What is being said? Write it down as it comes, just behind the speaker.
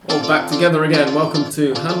back together again. Welcome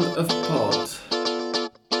to Hand of Pod.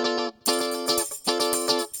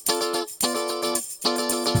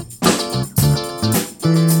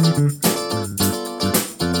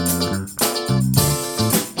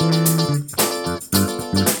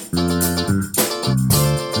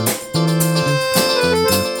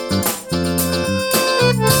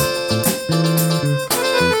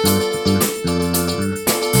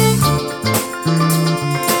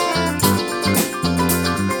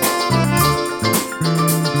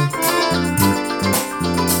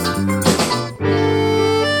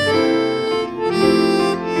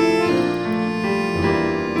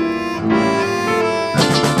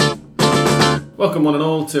 Welcome one and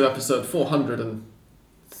all to episode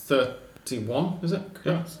 431, is it?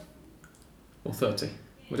 Yeah. Or 30.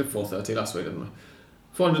 We did 430 last week, didn't we?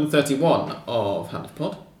 431 of Hand of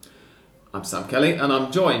Pod. I'm Sam Kelly and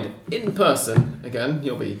I'm joined in person, again,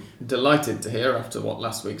 you'll be delighted to hear after what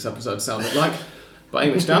last week's episode sounded like, by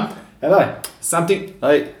English Dan. Hello. Santi.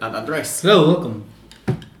 Hi. And Andres. Hello, welcome.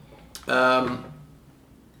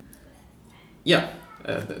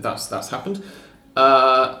 That's happened.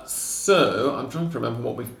 So I'm trying to remember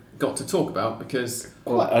what we've got to talk about because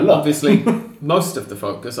obviously most of the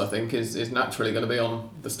focus I think is naturally going to be on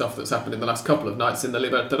the stuff that's happened in the last couple of nights in the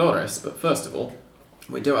Libertadores. But first of all,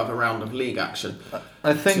 we do have a round of league action.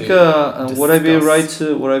 I think would I be right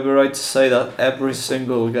to say that every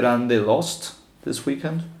single Grande lost this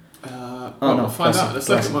weekend? We'll find out in a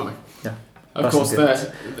second, won't we? Yeah. Of course,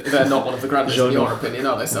 they're not one of the Grandes in your opinion,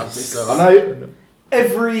 are they, Santi? So, I know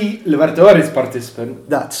every Libertadores participant.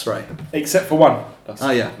 That's right. Except for one.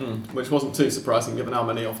 Which wasn't too surprising given how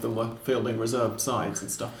many of them were fielding reserved sides and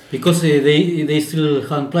stuff. Because they still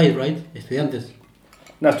haven't played, right? Estudiantes.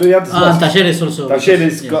 No, Estudiantes lost. And Talleres also.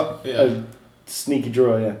 Talleres got a sneaky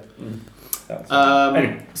draw, yeah.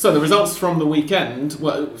 Anyway. So the results from the weekend,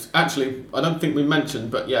 well, actually, I don't think we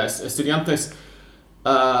mentioned, but yes, Estudiantes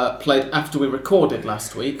played after we recorded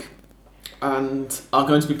last week and are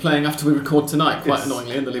going to be playing after we record tonight, quite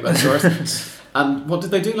annoyingly, in the Libertadores. And what did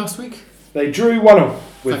they do last week? They drew 1-0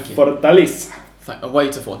 with Fortaleza. Away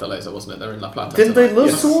to Fortaleza, wasn't it? They're in La Plata. Didn't they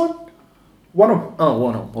lose to one? 1-0.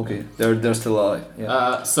 Oh, 1-0. Okay, they're still alive. Yeah.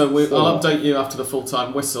 I'll update you after the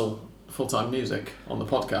full-time music on the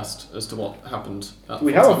podcast as to what happened.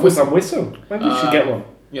 We have a full-time whistle. Maybe we should get one.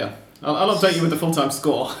 Yeah. I'll update you with the full-time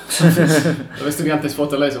score of Estudiantes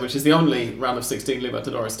Fortaleza, which is the only round of 16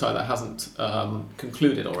 Libertadores tie that hasn't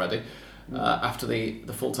concluded already after the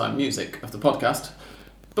full-time music of the podcast.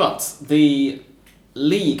 But the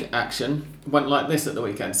league action went like this at the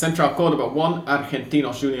weekend. Central Córdoba 1,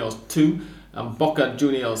 Argentinos Juniors 2, and Boca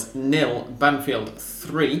Juniors 0, Banfield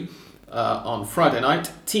 3 on Friday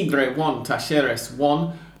night. Tigre 1, Talleres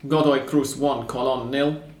 1, Godoy Cruz 1, Colón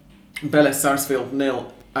 0, Vélez Sarsfield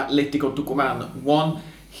 0, Atlético Tucumán 1,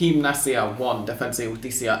 Gimnasia 1, Defensa y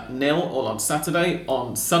Justicia 0, all on Saturday.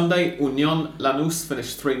 On Sunday, Unión Lanús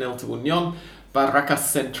finished 3-0 to Unión. Barracas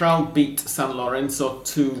Central beat San Lorenzo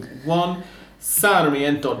 2-1.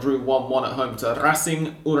 Sarmiento drew 1-1 at home to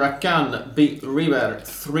Racing. Huracán beat River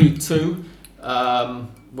 3-2.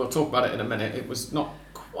 We'll talk about it in a minute. It was not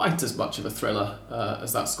quite as much of a thriller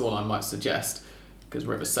as that scoreline might suggest, because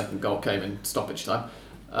River's second goal came in stoppage time.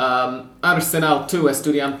 Arsenal 2,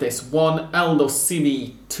 Estudiantes 1, Aldo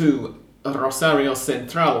Civi 2, Rosario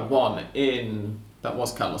Central 1 in... That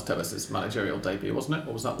was Carlos Tevez' managerial debut, wasn't it?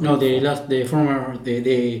 Or was that... No, the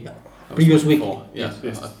previous week. Yeah.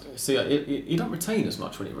 See, you don't retain as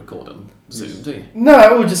much when you record on Zoom, do you? No,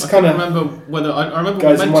 it will just kind of... I remember whether... I remember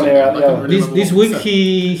guys we mentioned it. This week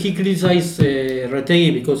he criticized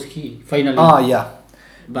Retegui because he finally...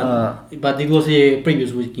 But it was a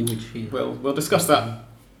previous week in which he... We'll discuss that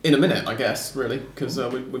in a minute, I guess, really, because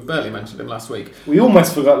we barely mentioned him last week. We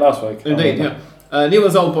almost forgot last week. Indeed, yeah.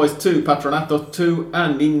 Newell's Old Boys 2, Patronato 2,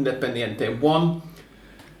 and Independiente 1,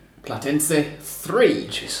 Platense 3.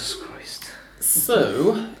 Jesus Christ.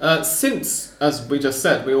 So, since, as we just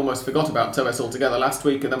said, we almost forgot about Tevez altogether last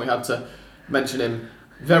week, and then we had to mention him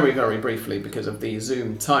very, very briefly because of the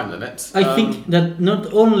Zoom time limit. I think that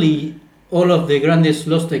not only all of the Grandes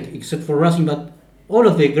lost except for Racing, but all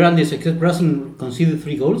of the Grandes except Racing conceded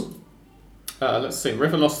 3 goals. Let's see.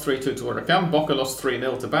 River lost 3-2 to Huracán. Boca lost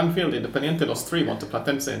 3-0 to Banfield. Independiente lost 3-1 to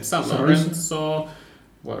Platense and San Lorenzo.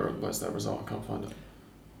 Where's that result? I can't find it.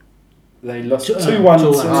 They lost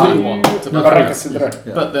 2-1 to Barracas Central.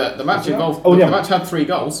 But the match involved. The match had 3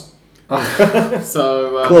 goals.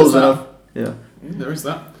 So close enough. Yeah. There is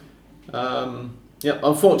that.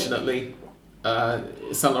 Unfortunately,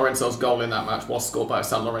 San Lorenzo's goal in that match was scored by a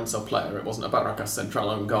San Lorenzo player. It wasn't a Barracas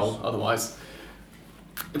Central own goal. Otherwise,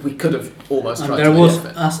 we could have almost tried and there to was,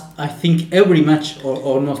 it. as I think, every match or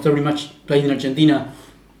almost every match played in Argentina,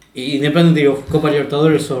 independently of Copa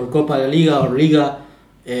Libertadores or Copa de Liga or Liga,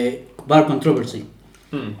 bar controversy.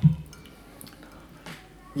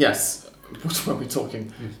 Yes, which we'll be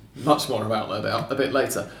talking much more about, no doubt, a bit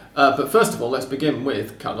later. But first of all, let's begin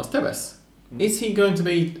with Carlos Tevez. Is he going to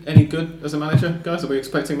be any good as a manager, guys? Are we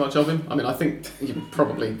expecting much of him? I mean, I think you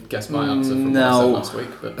probably guessed my answer from what I said last week.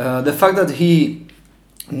 But the fact that he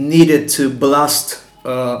needed to blast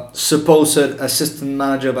supposed assistant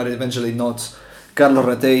manager, but eventually not, Carlos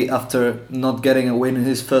Retey, after not getting a win in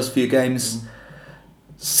his first few games,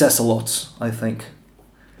 says a lot, I think.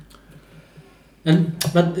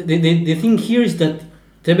 But the thing here is that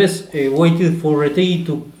Tevez waited for Retey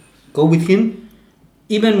to go with him,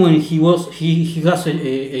 even when he has an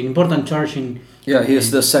important charge in. Yeah, he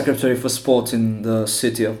is the secretary for sport in the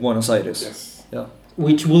city of Buenos Aires. Yes. Yeah.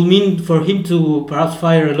 Which will mean for him to perhaps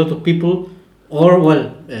fire a lot of people, or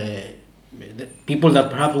the people that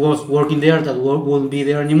perhaps was working there that won't be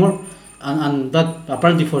there anymore, and that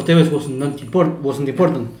apparently for Tevez wasn't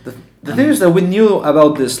important. The thing is that we knew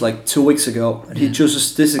about this like 2 weeks ago, and he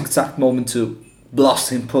chooses this exact moment to blast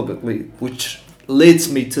him publicly, which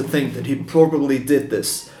leads me to think that he probably did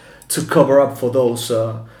this to cover up for those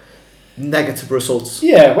negative results.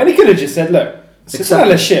 Yeah, when he could have just said, look,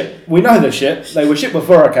 Cincinnati are shit. We know they're shit. They were shit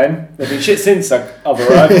before I came. They've been shit since I've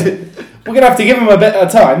arrived. We're going to have to give them a bit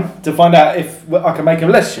of time to find out if I can make them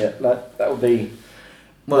less shit. Like, that would be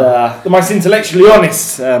the most intellectually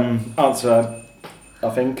honest answer, I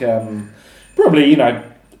think. Probably,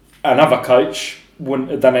 another coach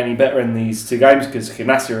wouldn't have done any better in these two games because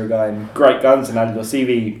Gimnasia are going great guns and Aldo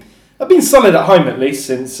Civi have been solid at home at least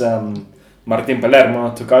since Martin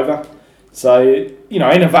Palermo took over. So, in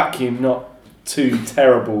a vacuum, not too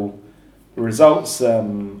terrible results.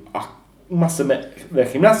 I must admit, the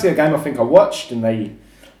Gimnasia game I think I watched and they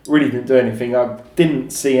really didn't do anything. I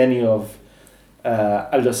didn't see any of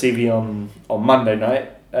Aldo Civi on Monday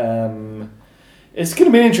night. It's going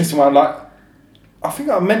to be an interesting one. Like, I think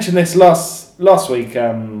I mentioned this last week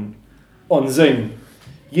on Zoom,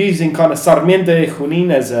 using kind of Sarmiento y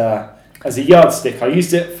Junín as a yardstick. I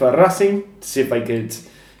used it for Racing to see if they could,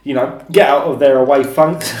 get out of their away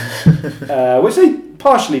funk, which they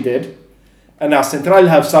partially did. And now Central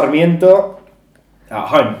have Sarmiento at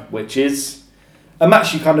home, which is a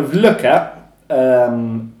match you kind of look at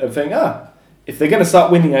and think, if they're going to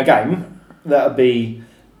start winning a game, that would be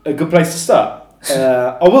a good place to start.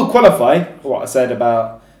 I will qualify what I said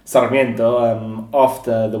about Sarmiento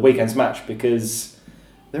after the weekend's match because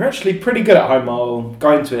they're actually pretty good at home. I'll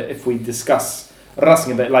go into it if we discuss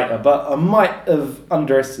Racing a bit later, but I might have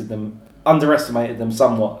underestimated them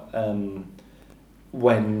somewhat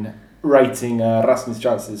when rating Racing's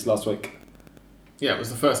chances last week. Yeah, it was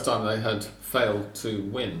the first time they had failed to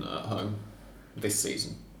win at home this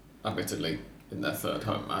season, admittedly, in their third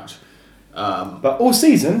home match. But all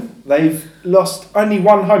season, they've lost only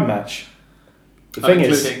one home match. The thing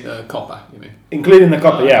including the Copa, you mean? Including the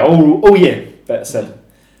Copa, yeah, all year, better said.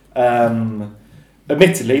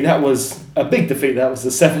 Admittedly, that was a big defeat. That was the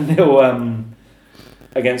 7-0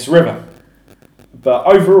 against River. But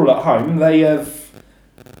overall at home, they have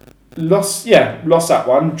lost that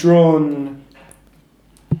one, drawn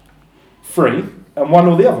 3, and won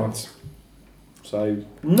all the other ones. So,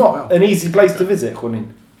 not an easy place to visit,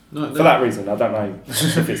 Junín. No. For that reason, I don't know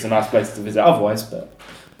if it's a nice place to visit otherwise, but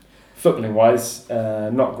footballing wise,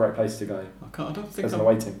 not a great place to go. I don't think as an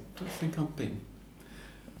away team. I don't think I've been.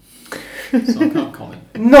 So I can't comment.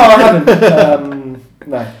 No, I haven't.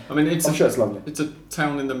 No. I mean, I'm sure it's lovely. It's a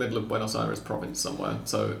town in the middle of Buenos Aires province somewhere,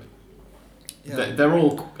 so they're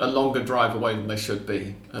all a longer drive away than they should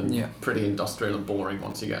be, and pretty industrial and boring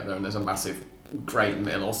once you get there, and there's a massive grain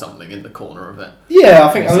mill or something in the corner of it. Yeah,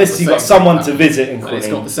 I think unless you've got someone to visit in Junín, it's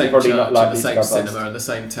got the same probably church, not likely the same to go cinema, past. and the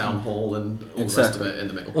same town hall, and all the rest of it in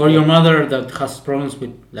the middle. Or your mother that has problems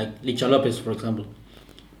with, like Licha Lopez, for example,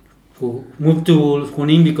 who moved to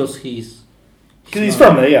Junín because he's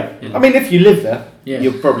from there, yeah. I mean, if you live there,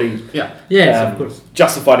 you're probably of course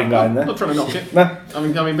justified in going there. Not trying to knock it. No. I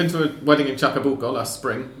mean, having been to a wedding in Chacabuco last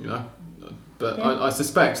spring, but I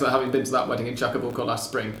suspect that having been to that wedding in Chacabuco last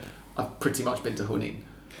spring, I've pretty much been to Junín.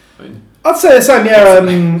 I'd say the same. Yeah,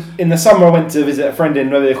 in the summer I went to visit a friend in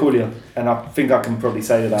 9 de Julio, and I think I can probably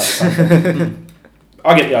say that.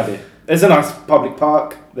 I get the idea. There's a nice public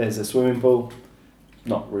park. There's a swimming pool.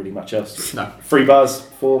 Not really much else. No. 3 bars,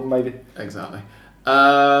 4 maybe. Exactly. So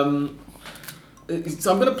I'm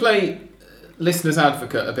going to play listener's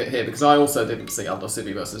advocate a bit here because I also didn't see Aldo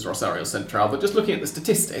Civi versus Rosario Central, but just looking at the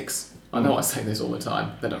statistics, I know I say this all the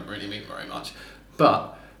time, they don't really mean very much,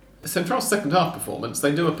 but Central's second half performance,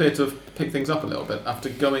 they do appear to have picked things up a little bit after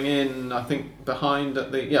going in, I think, behind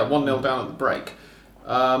at the 1-0 down at the break.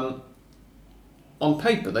 On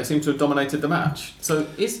paper, they seem to have dominated the match. So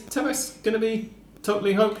is Tevez going to be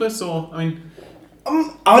totally hopeless, or I mean,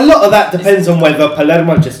 a lot of that depends on whether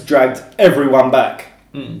Palermo just dragged everyone back,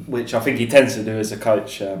 which I think he tends to do as a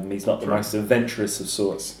coach. He's not the most adventurous of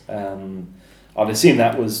sorts. I'd assume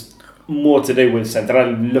that was more to do with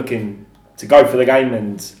Central looking to go for the game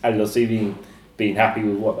and Aldosivi being happy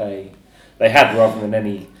with what they had, rather than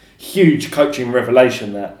any huge coaching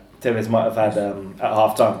revelation that Tevez might have had at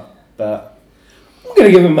half time. But I'm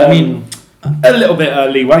going to give him a little bit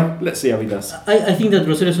of leeway. Let's see how he does. I think that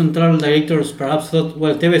Rosario Central directors perhaps thought,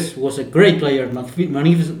 well, Tevez was a great player,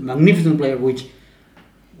 magnificent player, which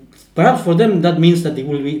perhaps for them that means that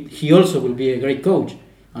he also will be a great coach,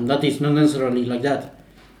 and that is not necessarily like that.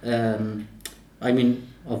 I mean,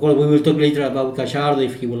 of course, we will talk later about Gallardo,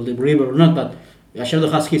 if he will deliver or not, but Gallardo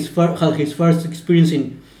has had his first experience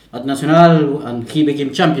at Nacional, and he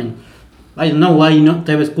became champion. I don't know why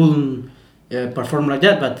Tevez couldn't perform like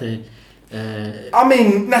that, but I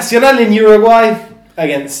mean, Nacional in Uruguay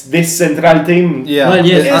against this Central team, well,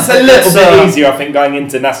 yes, it's a little bit easier, I think, going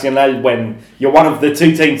into Nacional when you're one of the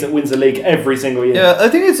two teams that wins the league every single year. Yeah, I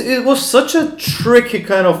think it was such a tricky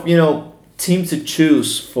kind of team to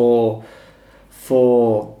choose for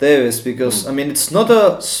Tevez, because I mean, it's not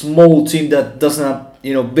a small team that doesn't have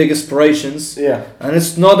big aspirations, and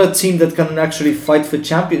it's not a team that can actually fight for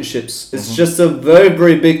championships. It's just a very,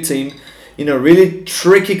 very big team in a really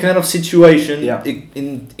tricky kind of situation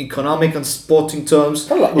in economic and sporting terms.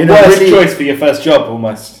 Kind of like the worst choice for your first job,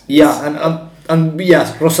 almost. Yeah, and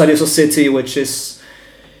Rosario City, which is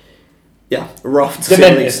rough to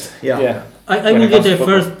say the least. Yeah. I will get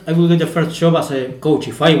the first job as a coach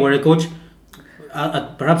if I were a coach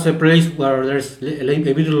at perhaps a place where there's a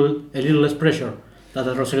little less pressure than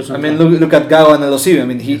at Rosario Central. I mean, look at Gago and Aldosivi. I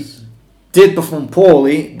mean, he did perform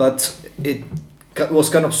poorly, but it was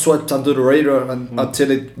kind of swept under the radar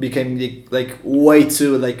until it became way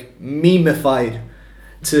too memeified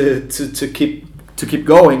to keep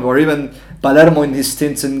going. Or even Palermo in his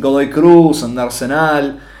stints in Godoy Cruz and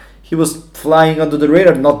Arsenal, he was flying under the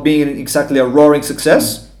radar, not being exactly a roaring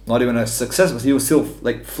success, not even a success, but he was still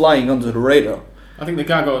flying under the radar. I think the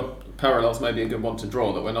Gago parallel's maybe a good one to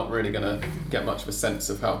draw, that we're not really going to get much of a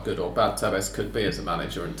sense of how good or bad Tevez could be as a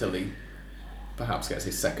manager until he perhaps gets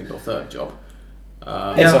his second or third job.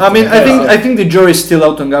 I think the jury's still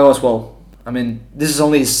out on Gago as well. I mean, this is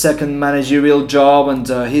only his second managerial job, and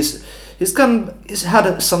he's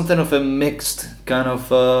had something of a mixed kind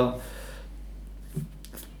of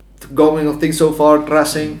going of things so far.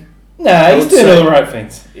 Racing. Nah, he's doing all the right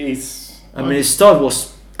things. His start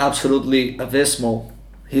was absolutely abysmal.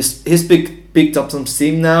 He's picked up some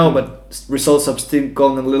steam now, but results have still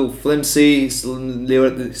gone a little flimsy. His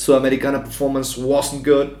Sudamericana performance wasn't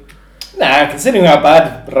good. Nah, considering how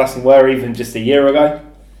bad Racing were even just a year ago,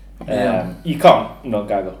 you can't not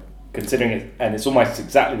Gago. Considering it, and it's almost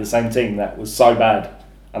exactly the same team that was so bad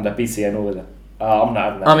under PC and all of that. I'm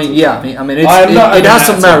not having that. It has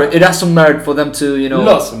some merit. It has some merit for them to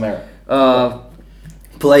lots of merit.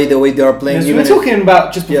 Play the way they are playing. We were talking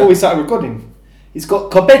about just before we started recording. He's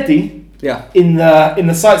got Copetti in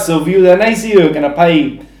the sights of Udinese, who are going to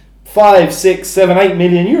pay 5, 6, 7, 8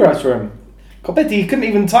 million euros for him. Copetti couldn't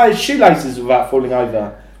even tie his shoelaces without falling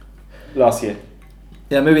over last year.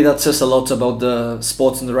 Yeah, maybe that says a lot about the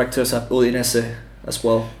sporting directors at Udinese as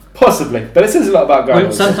well. Possibly, but it says a lot about guys.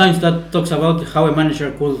 Well, sometimes that talks about how a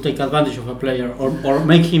manager could take advantage of a player or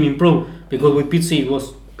make him improve, because with Pizzi it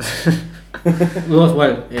was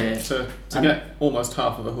to get almost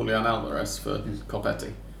half of a Julian Alvarez for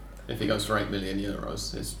Copetti, if he goes for 8 million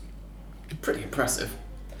euros, is pretty impressive.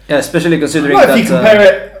 Yeah, especially considering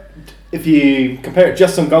if you compare it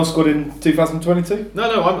just on goals scored in 2022.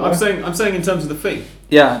 No, I'm saying in terms of the fee.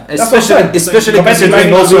 Yeah, especially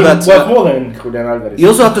considering also that worth more than Julian Alvarez. You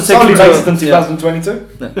also have to take into account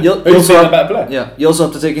 2022. You also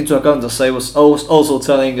have to take into account, as I was also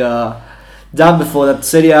telling Dan before, that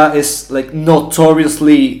Serie A is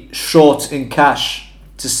notoriously short in cash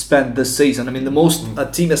to spend this season. I mean, the most a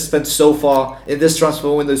team has spent so far in this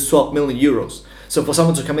transfer window is 12 million euros. So for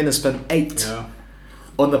someone to come in and spend 8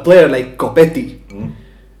 on a player like Copetti,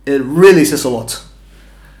 it really says a lot.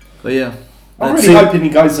 But yeah, I'm really hoping he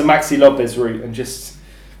goes the Maxi Lopez route and just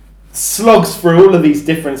slogs through all of these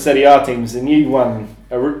different Serie A teams, a new one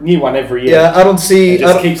every year. Yeah, I don't see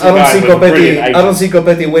Copetti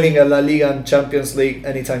winning a La Liga and Champions League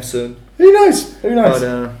anytime soon. Who knows?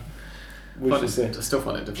 We should see. I still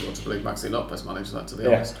find it difficult to believe Maxi Lopez managed that, to be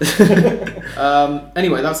honest.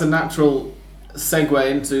 Anyway, that's a natural segue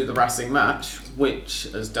into the Racing match, which,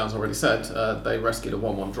 as Dan's already said, they rescued a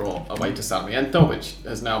 1-1 draw away to Sarmiento, which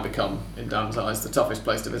has now become, in Dan's eyes, the toughest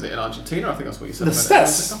place to visit in Argentina. I think that's what you said. The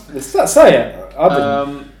stats say it. I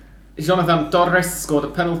didn't. Jonathan Torres scored a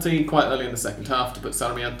penalty quite early in the second half to put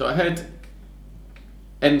Sarmiento ahead.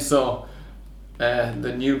 Enzo,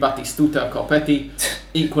 the new Batistuta Copetti,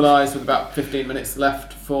 equalised with about 15 minutes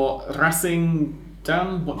left for Racing.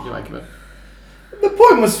 Dan, what did you make of it? The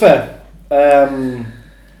point was fair.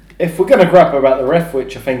 If we're going to grapple about the ref,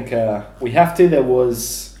 which I think we have to, there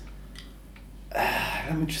was...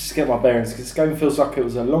 let me just get my bearings, because this game feels like it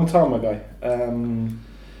was a long time ago.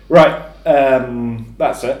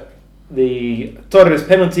 That's it. The Torres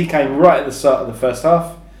penalty came right at the start of the first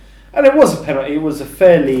half, and it was a penalty. It was a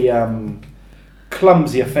fairly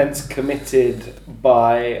clumsy offence committed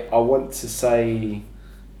by, I want to say,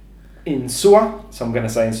 Insua, so I'm going to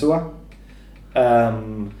say Insua.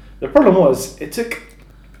 The problem was, it took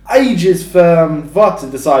ages for VAR to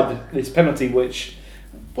decide this penalty, which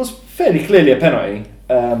was fairly clearly a penalty,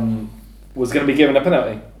 was going to be given a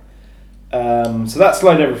penalty. So that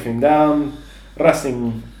slowed everything down.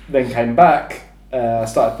 Racing then came back,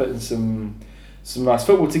 started putting some nice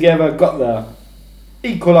football together, got the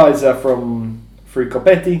equaliser through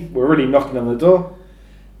Copetti. We're really knocking on the door.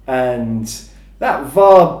 And that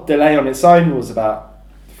VAR delay on its own was about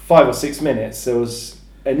 5 or 6 minutes. There was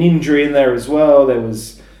an injury in there as well. There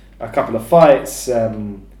was a couple of fights.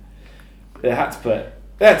 They had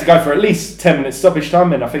to go for at least 10 minutes stoppage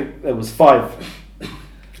time, and I think there was 5,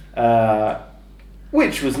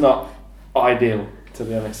 which was not ideal, to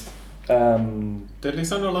be honest. Did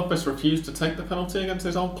Lisandro Lopez refuse to take the penalty against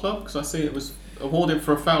his old club? Because I see it was awarded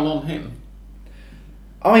for a foul on him.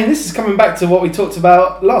 I mean, this is coming back to what we talked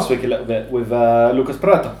about last week a little bit with Lucas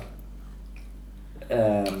Prato.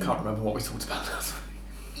 I can't remember what we talked about last week.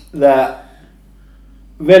 That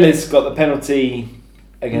Vélez got the penalty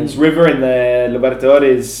against River in the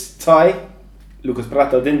Libertadores tie. Lucas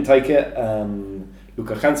Prato didn't take it.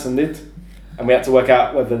 Lucas Hansen did. And we had to work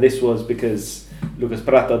out whether this was because Lucas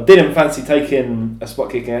Prato didn't fancy taking a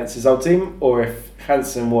spot kick against his old team, or if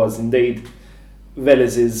Hansen was indeed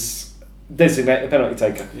Vélez's designated penalty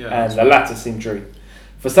taker. Yeah, and the latter seemed true.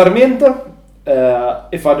 For Sarmiento,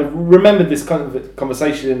 if I'd have remembered this kind of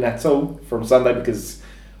conversation at all from Sunday, because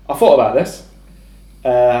I thought about this,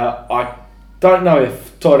 I don't know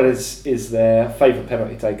if Torres is their favourite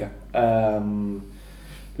penalty taker.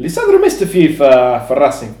 Lisandro missed a few for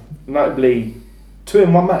Racing, notably 2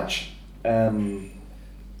 in 1 match.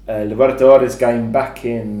 Libertadores game back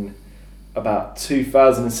in about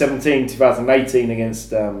 2017, 2018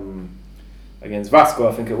 against Vasco,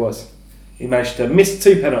 I think it was. He managed to miss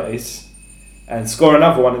 2 penalties and score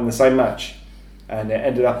another one in the same match, and it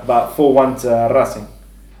ended up about 4-1 to Racing.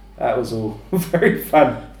 That was all very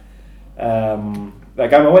fun. That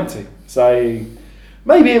game I went to. So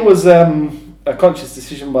maybe it was a conscious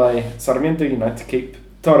decision by Sarmiento, to keep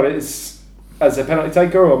Torres as a penalty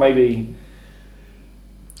taker, or maybe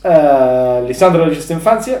Lisandro just didn't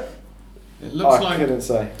fancy it. I couldn't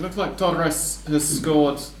say. It looks like Torres has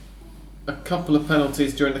scored a couple of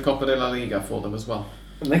penalties during the Copa de la Liga for them as well.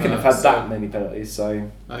 And they couldn't have had that many penalties, so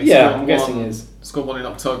yeah, I'm guessing he is. Scored one in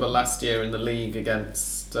October last year in the league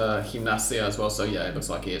against Gimnasia as well, so yeah, it looks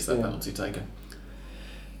like he is their penalty taker.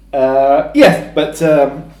 But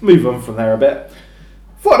move on from there a bit.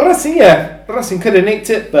 For Racing, Racing could have nicked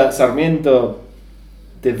it, but Sarmiento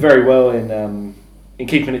did very well in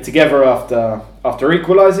keeping it together after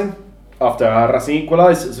equalising. After Racing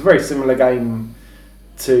equalised, it was a very similar game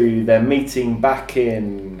to their meeting back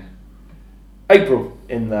in April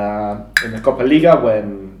in the Copa Liga,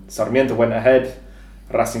 when Sarmiento went ahead.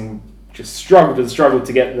 Racing just struggled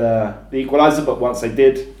to get the equaliser, but once they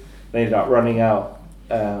did, they ended up running out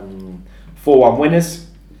 4-1 winners.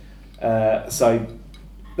 So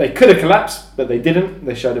they could have collapsed, but they didn't.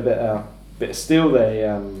 They showed a bit of steel. They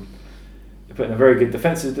put in a very good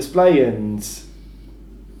defensive display, and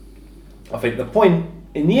I think the point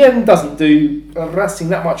in the end doesn't do Racing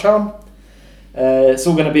that much harm. It's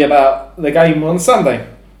all going to be about the game on Sunday,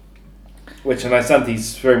 which I know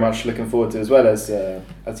Santi's very much looking forward to as well, as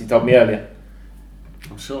he told me earlier.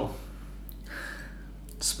 I'm sure.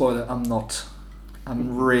 Spoiler, I'm not.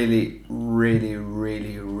 I'm really, really,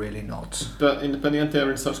 really, really not. But Independiente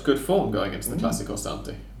are in such good form going against the Clásico,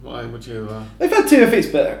 Santi. Why would you... They've had 2 defeats,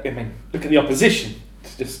 but I mean, look at the opposition.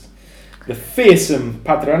 It's just the fearsome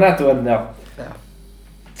Patronato and the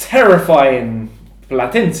terrifying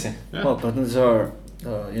Platense. Yeah. Well, Platense are,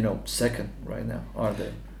 second right now, aren't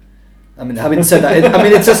they? I mean, having said that,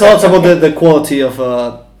 it says a lot about the quality of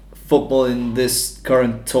football in this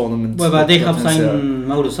current tournament. Well, but they have signed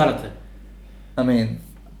Mauro Zarate. I mean,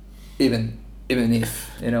 even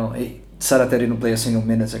if Zarate didn't play a single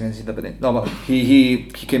minute against Independiente. No, but he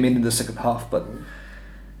came in the second half, but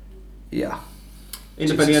yeah.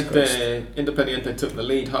 Independiente took the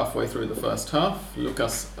lead halfway through the first half.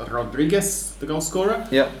 Lucas Rodriguez, the goal scorer.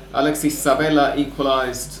 Yeah. Alexis Sabella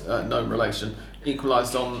equalised, no relation,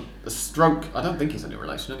 equalised on the stroke. I don't think he's any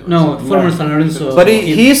relation anyway. No, former San Lorenzo. But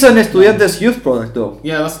he's an Estudiantes youth product though.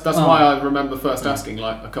 Yeah, that's why I remember first asking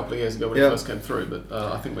like a couple of years ago when he first came through. But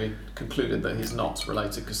I think we concluded that he's not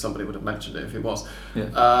related because somebody would have mentioned it if he was.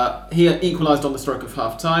 Yeah. He equalised on the stroke of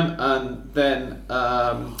half time, and then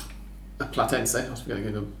Platense, I was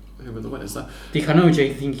forgetting who were the winners there.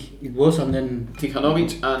 Tihanovic, I think it was, and then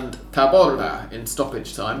Tihanovic and Taborda in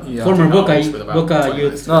stoppage time. Yeah. Former Boca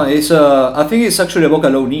youth. No, it's I think it's actually a Boca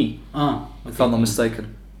loanee. Okay. If I'm not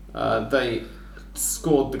mistaken. They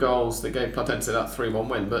scored the goals that gave Platense that 3-1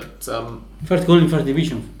 win, but first goal in first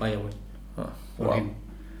division, by the way. Wow. Him.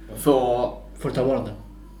 For Taborda.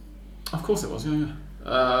 Of course it was, yeah.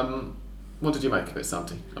 What did you make of it,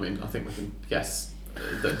 Santi? I mean, I think we can guess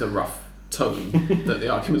the rough tone that the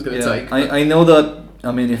argument's going to take. I know that,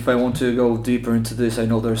 I mean, if I want to go deeper into this, I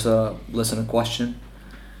know there's a listener question.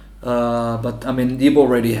 But, I mean, you've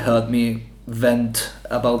already heard me vent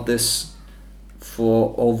about this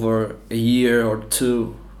for over a year or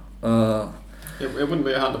two. It wouldn't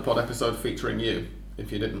be a Hand-a-Pod episode featuring you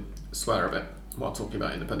if you didn't swear a bit while talking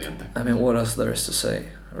about Independiente. I mean, what else there is to say,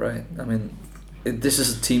 right? I mean, this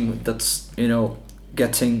is a team that's,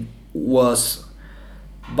 getting worse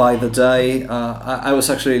by the day. I was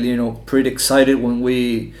actually, pretty excited when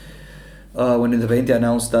Independiente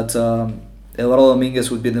announced that Eduardo Dominguez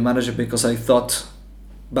would be the manager, because I thought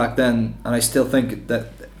back then, and I still think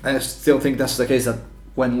that's the case, that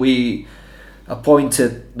when we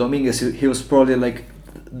appointed Dominguez, he was probably like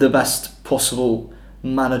the best possible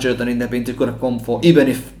manager that Independiente could have come for, even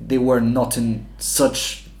if they were not in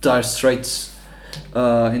such dire straits,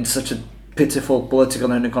 in such a pitiful political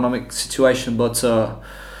and economic situation. But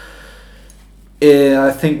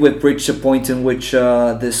I think we've reached a point in which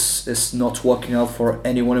this is not working out for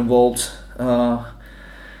anyone involved, and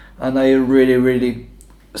I really, really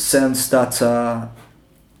sense that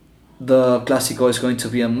the Clásico is going to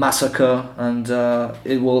be a massacre, and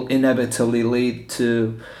it will inevitably lead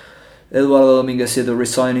to Eduardo Dominguez either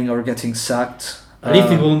resigning or getting sacked. At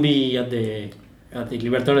least it won't be at the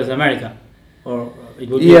Libertadores de America, or it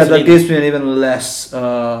will be. Yeah, that gives me an even less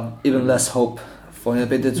hope for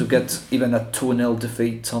Independiente to get even a 2-0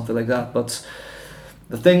 defeat, something like that. But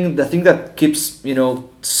the thing that keeps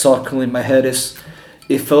circling in my head is,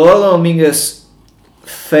 if Eduardo Dominguez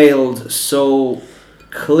failed so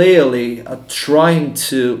clearly at trying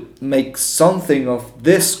to make something of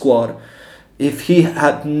this squad, if he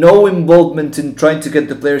had no involvement in trying to get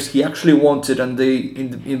the players he actually wanted, and they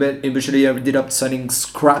eventually ended up signing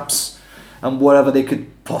scraps and whatever they could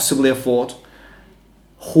possibly afford,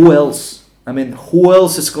 who else? I mean, who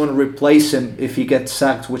else is going to replace him if he gets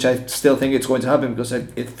sacked, which I still think it's going to happen, because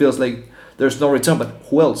it feels like there's no return. But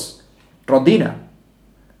who else? Rodina.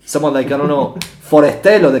 Someone like, I don't know,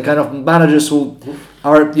 Forestelo, the kind of managers who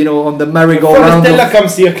are, on the merry-go-round. Forestelo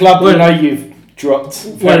comes to your club, you've dropped.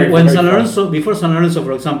 When San Lorenzo, before San Lorenzo,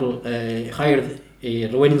 for example, hired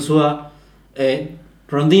Rubén Insúa,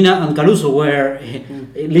 Rondina and Caruso were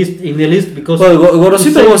in the list because. Well,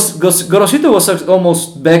 Gorosito was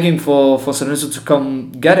almost begging for San Lorenzo to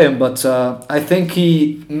come get him, but I think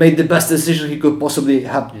he made the best decision he could possibly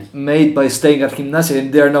have made by staying at Gimnasia,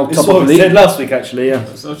 and they are now top of the league. It's what we said last week, actually. Yeah.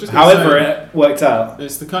 So however, it worked out.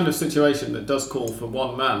 It's the kind of situation that does call for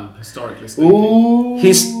one man, historically speaking. Ooh.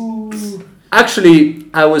 Actually,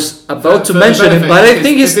 I was about to mention him, but I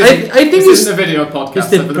think he's. I think he's in a video podcast.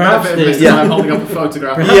 So for the benefit of listeners, I'm holding up a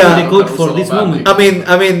photograph. The coach for this moment.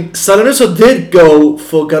 I mean, San Lorenzo did go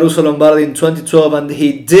for Caruso Lombardi in 2012, and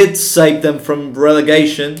he did save them from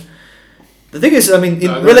relegation. The thing is,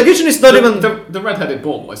 relegation is not even the red-headed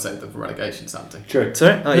ball boy saved them from relegation. Something. True.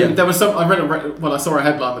 Sorry. Oh, yeah. There was some. I saw a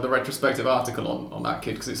headline with a retrospective article on that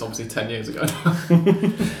kid, because it's obviously 10 years ago.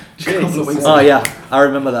 Oh yeah, I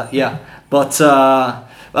remember that. Yeah. But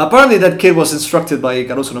apparently that kid was instructed by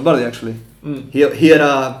Caruso Lombardi, actually. He had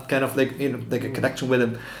a kind of like a connection with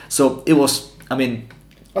him. So it was,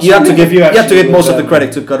 you have to give most of the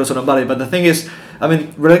credit to Caruso Lombardi. But the thing is,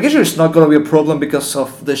 relegation is not going to be a problem because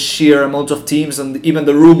of the sheer amount of teams, and even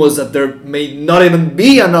the rumors that there may not even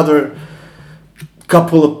be another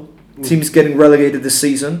couple of teams getting relegated this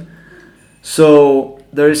season. So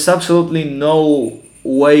there is absolutely no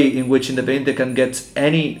way in which Independiente can get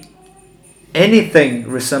anything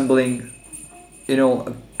resembling,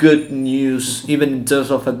 good news, even in terms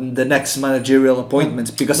of the next managerial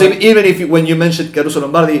appointment. Because even if when you mentioned Caruso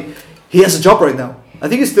Lombardi, he has a job right now. I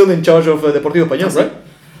think he's still in charge of Deportivo Español, right?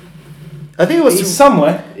 I think it was he's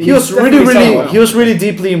somewhere. He was really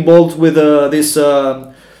deeply involved with this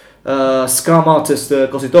scam artist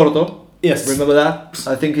Cositorto. Yes, remember that?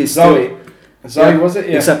 I think he's Zoe, was it?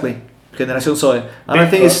 Yeah. Exactly. Generación Zoe. And Big I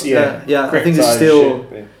think it's I think it's still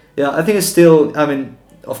I think it's still. I mean,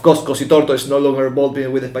 of course, Cositorto is no longer involved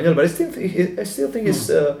with Español, but I still think it's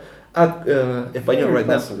at Español right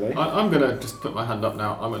now. I'm going to just put my hand up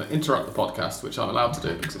now. I'm going to interrupt the podcast, which I'm allowed to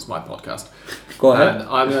do because it's my podcast. Go ahead. And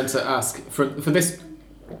I'm going to ask for this.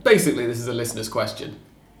 Basically, this is a listener's question.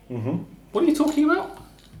 Mm-hmm. What are you talking about?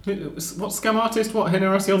 What scam artist? What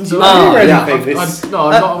Generación Zoe? I'm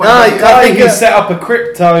not aware. I think he set up a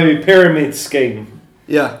crypto pyramid scheme.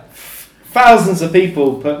 Yeah. Thousands of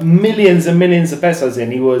people put millions and millions of pesos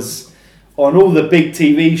in. He was on all the big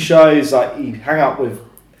TV shows. Like he hung out with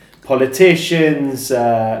politicians,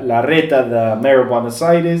 Larreta, the mayor of Buenos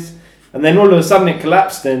Aires, and then all of a sudden it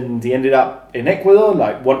collapsed, and he ended up in Ecuador.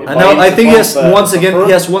 I think he has once again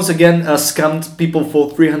scammed people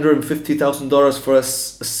for $350,000 for a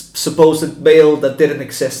supposed bail that didn't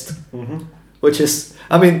exist. Mm-hmm. Which is,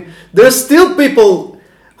 I mean, there's still people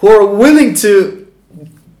who are willing to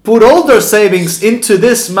put all their savings into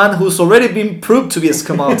this man who's already been proved to be a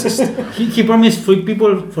scam artist. He promised for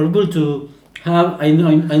people to have I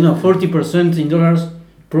know 40% in dollars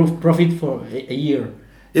profit for a year.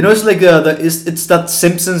 It's like it's that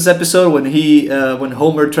Simpsons episode when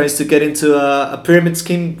Homer tries to get into a pyramid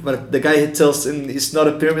scheme, but the guy tells him it's not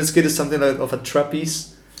a pyramid scheme, it's something like of a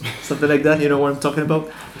trapeze, something like that. You know what I'm talking about?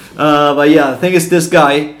 But yeah, the thing is, this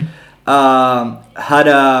guy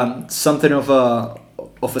had something of a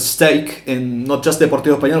stake in not just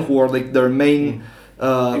Deportivo Español, who are like their main. He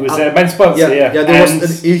was their main sponsor.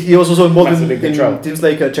 He was also involved in teams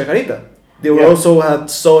like Chacarita. They were also had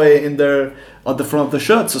Zoe in there at the front of the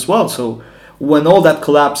shirts as well. So when all that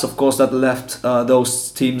collapsed, of course, that left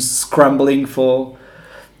those teams scrambling for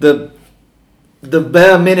the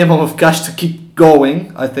bare minimum of cash to keep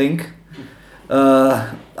going, I think,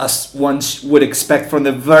 as one would expect from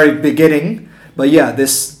the very beginning. But yeah,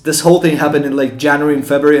 this whole thing happened in like January and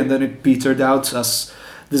February, and then it petered out as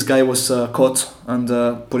this guy was caught and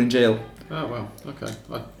put in jail. Oh well, okay.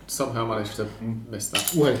 I somehow managed to miss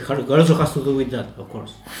that. Well, Caruso has to do with that, of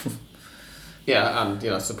course. Yeah,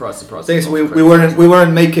 and surprise. Things we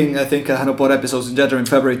weren't making, I think, Hanopod episodes in January and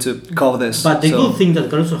February to cover this. But the good thing that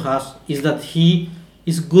Caruso has is that he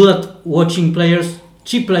is good at watching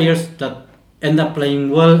cheap players that end up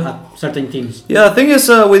playing well at certain teams. Yeah, the thing is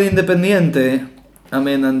with Independiente, I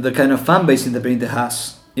mean, and the kind of fan base Independiente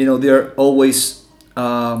has, they're always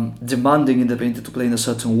demanding Independiente to play in a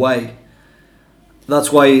certain way.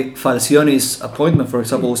 That's why Falcioni's appointment, for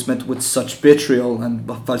example, was met with such vitriol, and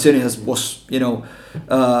Falcioni was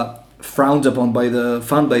frowned upon by the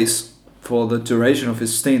fan base for the duration of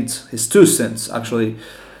his two stints, actually.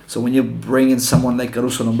 So when you bring in someone like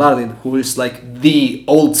Caruso Lombardi, who is like the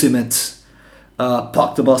ultimate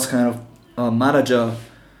park the bus kind of manager,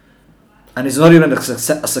 and he's not even a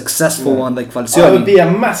successful one like Falcioni. It would be a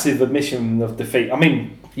massive admission of defeat. I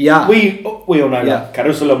mean, we all know that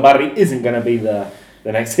Caruso Lombardi isn't going to be the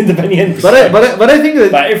next Independiente. But I think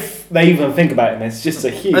that. But if they even think about it, it's just a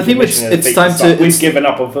huge. I think it's time to. We've given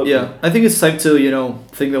up on football. Yeah, I think it's time to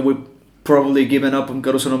think that we've probably given up on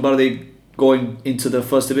Caruso Lombardi going into the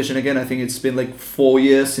first division again. I think it's been like 4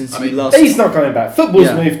 years since he last. He's not coming back.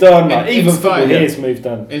 Football's moved on. Even football here's moved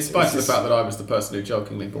on. In spite of the fact that I was the person who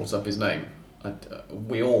jokingly brought up his name,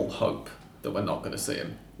 we all hope that we're not going to see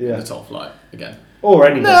him in the top flight again. Or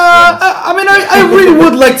anywhere. I mean, I really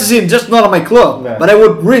would like to see him, just not at my club. No. But I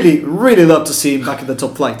would really, really love to see him back in the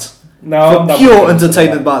top flight. No, for pure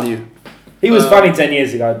entertainment value. He was funny 10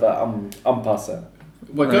 years ago, but I'm past that.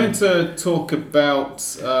 We're going to talk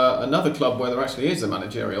about another club where there actually is a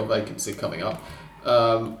managerial vacancy coming up.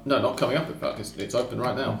 No, not coming up, in fact, it's open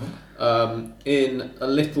right now. In a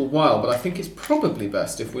little while, but I think it's probably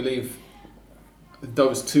best if we leave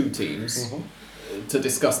those two teams to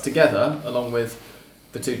discuss together, along with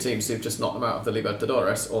the two teams who've just knocked them out of the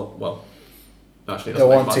Libertadores, or, well, actually it doesn't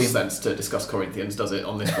make much sense to discuss Corinthians, does it,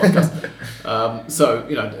 on this podcast? So,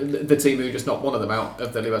 the team who just knocked one of them out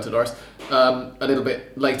of the Libertadores, a little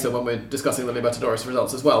bit later when we're discussing the Libertadores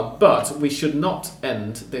results as well. But we should not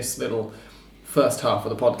end this little first half of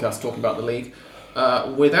the podcast talking about the league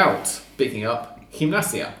without picking up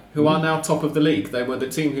Gimnasia, who are now top of the league. They were the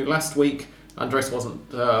team who last week Andres wasn't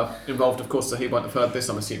involved, of course, so he won't have heard this.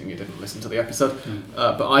 I'm assuming you didn't listen to the episode.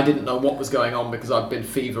 But I didn't know what was going on because I'd been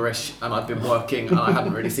feverish and I'd been working and I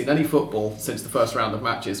hadn't really seen any football since the first round of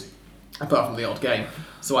matches, apart from the odd game.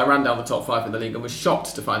 So I ran down the top 5 in the league and was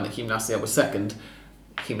shocked to find that Gimnasia was second.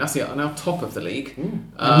 Gimnasia are now top of the league.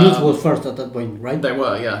 And Newell's was first at that point, right? They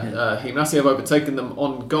were, yeah. Gimnasia have overtaken them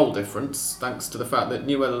on goal difference, thanks to the fact that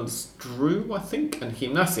Newell's drew, I think, and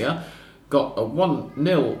Gimnasia got a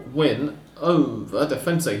 1-0 win over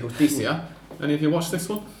Defensa y Justicia. Any of you watched this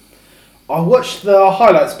one? I watched the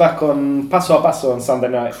highlights back on Paso a Paso on Sunday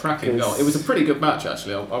night. Cracking goal. It was a pretty good match,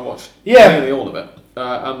 actually. I watched nearly all of it.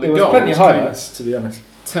 And the there was goal plenty of highlights, to be honest.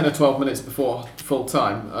 10 or 12 minutes before full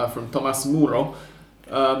time from Tomas Muro.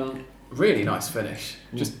 Really nice finish.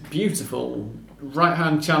 Just beautiful right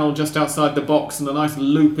hand channel just outside the box and a nice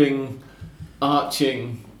looping,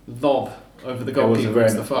 arching lob over the goalkeeper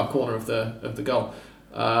into the far corner of the goal.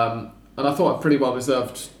 And I thought a pretty well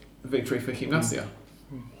deserved victory for Gimnasia,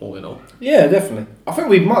 all in all. Yeah, definitely. I think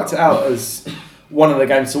we've marked it out as one of the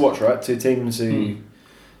games to watch, right? Two teams who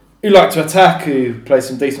like to attack, who play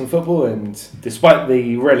some decent football, and despite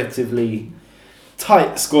the relatively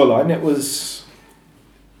tight scoreline, it was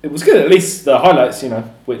good. At least the highlights,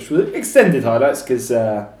 which were extended highlights, because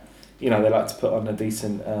they like to put on a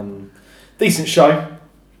decent show.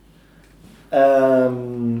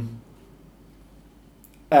 And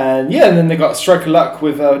then they got a stroke of luck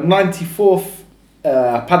with a 94th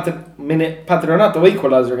minute Patronato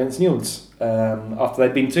equaliser against Newell's after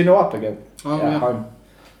they'd been 2-0 up again at home.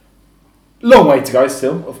 Long way to go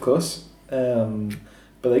still, of course, but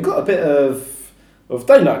they got a bit of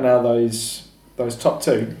daylight now. Those top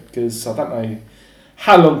two, because I don't know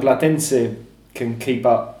how long Platense can keep it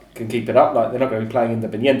up. Like, they're not going to be playing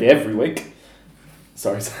Independiente every week.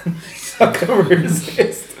 Sorry, I can't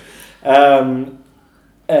resist. And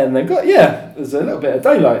they got there's a little bit of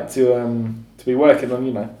daylight to be working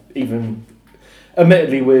on. Even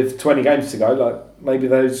admittedly with 20 games to go, like maybe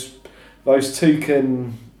those two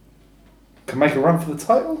can make a run for the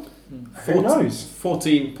title. Who knows?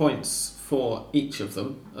 14 points for each of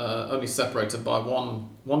them, only separated by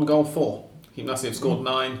one goal for. Gimnasia have scored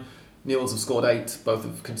 9, Newell's have scored 8, both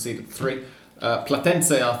have conceded 3.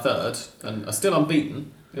 Platense are third and are still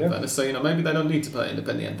unbeaten in Venice, so maybe they don't need to play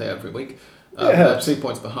Independiente every week. They're 2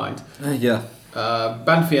 points behind.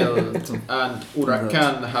 Banfield and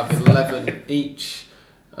Huracan have 11 each.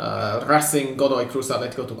 Racing, Godoy Cruz,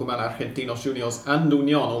 Atletico Tucumán, Argentinos Juniors and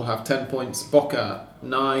Unión all have 10 points. Boca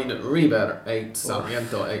 9, River 8,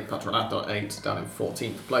 Sarmiento 8, Patronato 8, down in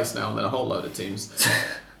 14th place now, and then a whole load of teams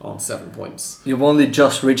on 7 points. You've only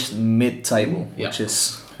just reached mid-table, which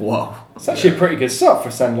is wow. It's actually a pretty good start for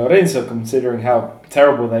San Lorenzo, considering how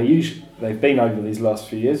terrible they've been over these last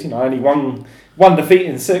few years. Only one defeat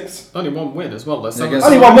in 6. Only one win as well.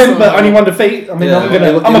 Only one win, but only one defeat. I mean,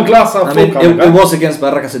 I'm a glass half full. It was against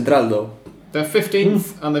Barraca Central, though. They're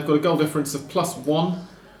 15th, and they've got a goal difference of +1.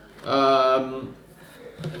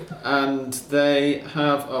 And they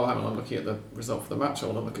have... Oh, hang on, I'm looking at the result for the match. I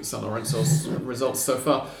want to look at San Lorenzo's results so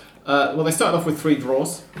far. Well, they started off with 3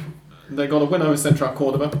 draws. They got a win over Central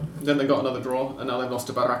Córdoba, then they got another draw, and now they've lost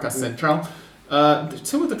to Barracas Central. 2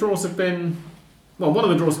 of the draws have been... Well, one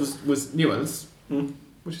of the draws was Newell's,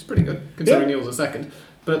 which is pretty good, considering Newell's are second.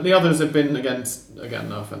 But the others have been against, again,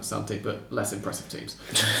 no offence, Santi, but less impressive teams.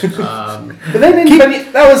 But then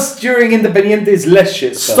that was during Independiente's less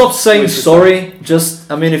shit stuff. Stop saying sorry.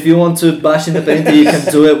 Just, if you want to bash Independiente, you can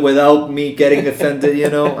do it without me getting offended,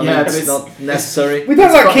 it's not necessary. We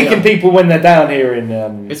don't like kicking people when they're down here in...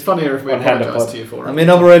 it's funnier if we apologise to you for it. I'm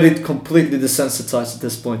already completely desensitized at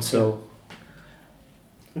this point, so...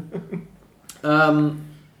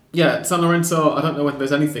 San Lorenzo, I don't know whether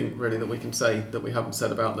there's anything really that we can say that we haven't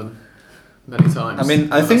said about them many times.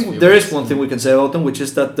 I think there is one thing we can say about them, which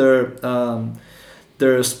is that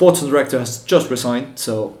their sports director has just resigned,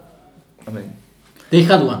 so, They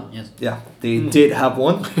had one, yes. Yeah, they did have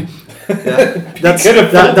one. That's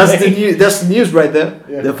the news right there.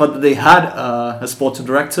 Yeah. The fact that they had a sports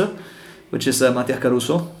director, which is Matias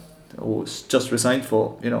Caruso, who's just resigned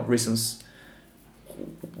for, reasons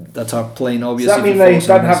that are plain obvious. Does that mean they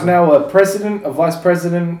don't have now a president, a vice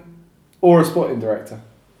president, or a sporting director?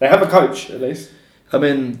 They have a coach, at least. They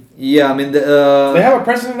have a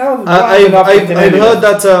president now. I've heard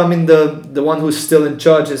that the one who's still in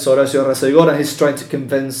charge is Horacio Arrasegor, and he's trying to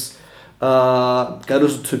convince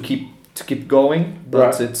Caruso to keep going,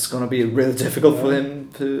 but it's going to be really difficult for him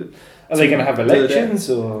to. Are they going to have elections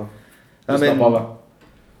or?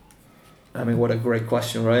 What a great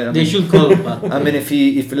question, right? They should call. If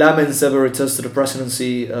Lamens ever returns to the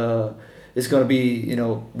presidency, is going to be,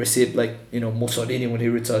 received like, Mussolini when he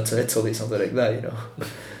returned to Italy, something like that,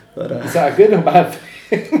 But, is that a good or bad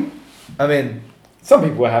thing? I mean, some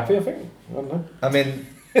people were happy, I think. I don't know. I mean,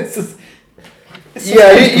 It's just, you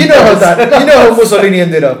know how Mussolini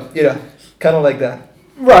ended up, kind of like that.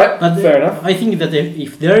 right, But fair enough. I think that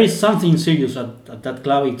if there is something serious at that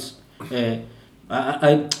club, it's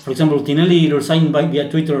for example, Tinelli resigned via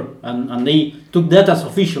Twitter, and they took that as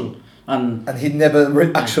official, and he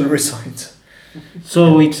never actually resigned.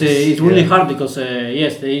 so it's really hard because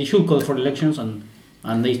yes, they should call for elections,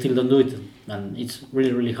 and they still don't do it, and it's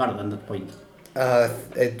really hard at that point.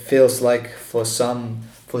 It feels like for some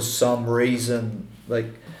reason, like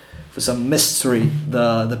for some mystery,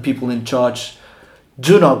 the people in charge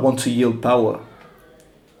do not want to yield power.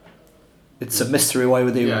 It's a mystery why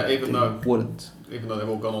would they? Wouldn't. Even though they've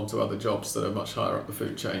all gone on to other jobs that are much higher up the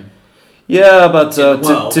food chain. Yeah, but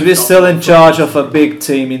to be still in charge of a big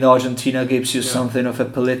team in Argentina gives you something of a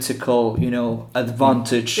political,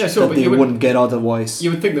 advantage that they wouldn't get otherwise.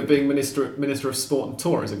 You would think that being minister of sport and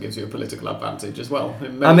tourism gives you a political advantage as well.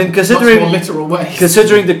 In I mean, much more literal ways.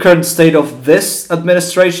 Considering the current state of this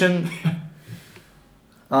administration,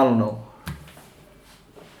 I don't know.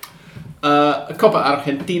 A Copa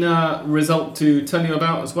Argentina result to tell you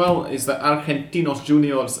about as well is that Argentinos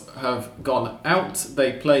Juniors have gone out.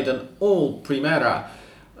 They played an all-primera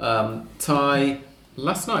tie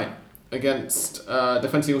last night against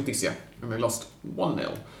Defensa y Justicia, and they lost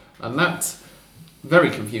 1-0. And that,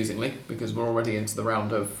 very confusingly, because we're already into the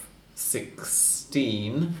round of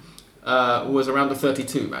 16, was a round of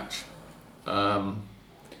 32 match.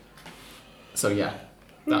 So yeah.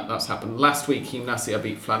 That's happened. Last week, Gimnasia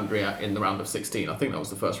beat Flandria in the round of 16. I think that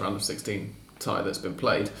was the first round of 16 tie that's been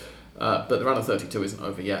played. But the round of 32 isn't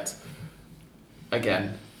over yet.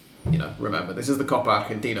 Again, remember, this is the Copa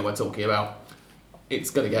Argentina we're talking about.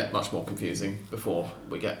 It's going to get much more confusing before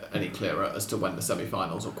we get any clearer as to when the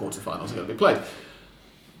semi-finals or quarter-finals are going to be played.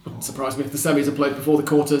 Wouldn't surprise me if the semis are played before the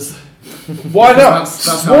quarters. Why not?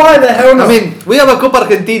 Why the hell not? I mean, we have a Copa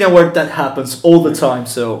Argentina where that happens all the time,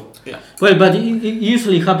 so... Yeah. Well, but it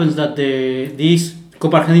usually happens that this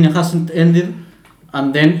Copa Argentina hasn't ended,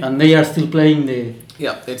 and they are still playing the.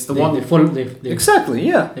 Yeah, it's the exactly,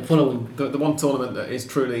 yeah. The following. The one tournament that is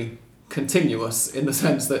truly continuous in the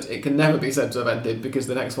sense that it can never be said to have ended because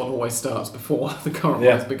the next one always starts before the current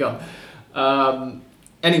one has begun.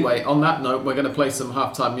 Anyway, on that note, we're going to play some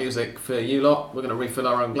halftime music for you lot. We're going to refill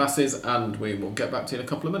our own glasses, and we will get back to you in a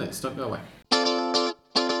couple of minutes. Don't go away.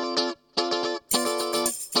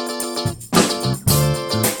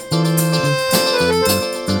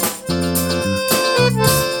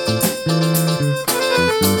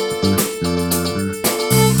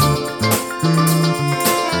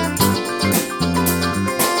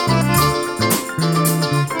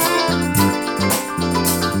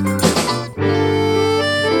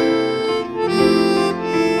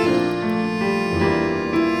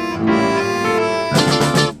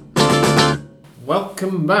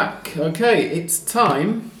 Welcome back. Okay, it's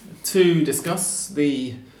time to discuss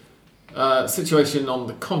the situation on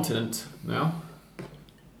the continent now.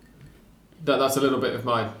 That's a little bit of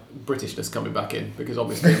my Britishness coming back in because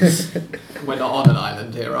obviously we're not on an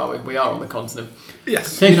island here, are we? We are on the continent. Yes.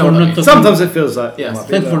 Sometimes it feels like. Yes.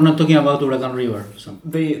 Thanks for not talking about Huracan River. So.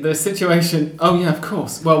 The situation. Oh yeah, of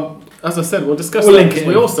course. Well, as I said, we'll discuss that because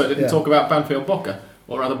we also didn't talk about Banfield Boca,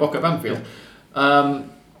 or rather Boca Banfield.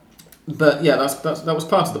 But yeah, that was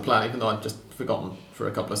part of the plan, even though I'd just forgotten for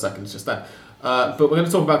a couple of seconds just then. But we're going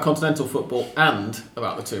to talk about continental football and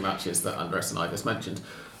about the two matches that Andres and I just mentioned.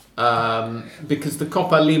 Because the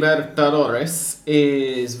Copa Libertadores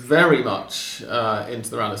is very much into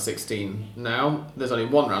the round of 16 now. There's only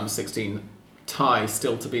one round of 16 tie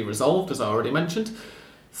still to be resolved, as I already mentioned.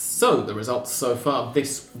 So the results so far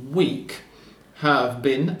this week have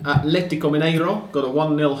been Atlético Mineiro got a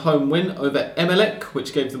 1-0 home win over Emelec,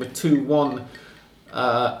 which gave them a 2-1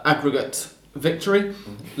 aggregate victory.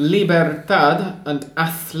 Libertad and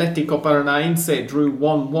Atlético Paranaense drew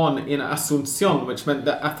 1-1 in Asunción, which meant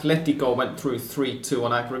that Atlético went through 3-2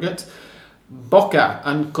 on aggregate. Boca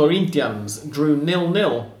and Corinthians drew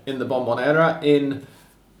 0-0 in the Bombonera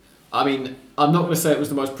I'm not going to say it was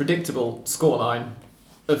the most predictable scoreline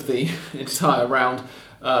of the entire round,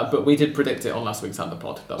 but we did predict it on last week's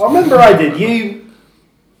Underpod. I remember I did. You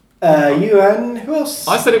and who else?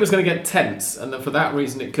 I said it was going to get tense, and that for that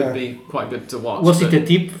reason it could be quite good to watch. Was it a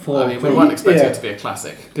tip for? We weren't expecting it to be a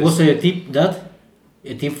classic. Was it a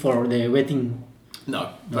tip for the betting?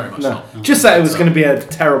 No, very much not. Just that it was going to be a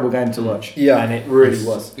terrible game to watch. Yeah, and it really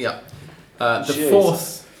was. Yeah, the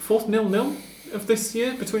fourth 0-0 of this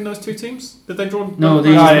year between those two teams? Did they draw? No,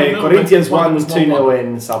 Corinthians won was 2-0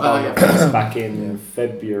 in Salvador yeah. back in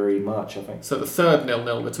February, March, I think. So the third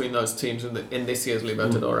 0-0 between those teams in this year's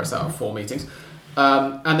Libertadores out of 4 meetings.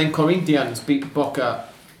 And then Corinthians beat Boca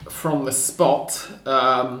from the spot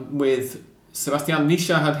with Sebastian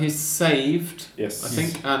Nisha had his saved, yes, I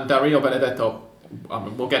think, and Dario Benedetto.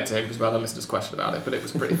 We'll get to him because we had a listener's question about it, but it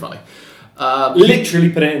was pretty funny. Literally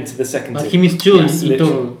put it into the second But team. he missed two Yes, in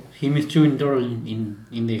literally. total. He missed two in total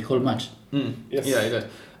in the whole match. Yes. Yeah, he did.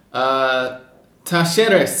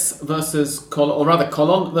 Talleres versus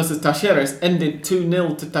Colón versus Talleres ended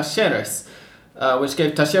 2-0 to Talleres, which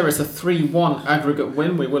gave Talleres a 3-1 aggregate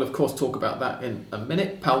win. We will, of course, talk about that in a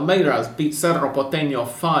minute. Palmeiras beat Cerro Porteño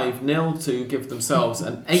 5-0 to give themselves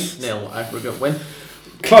an 8-0 aggregate win.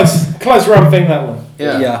 Close run thing, that one.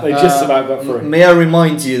 Yeah. They just about got through. May I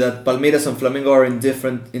remind you that Palmeiras and Flamengo are in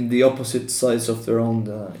the opposite sides of their own,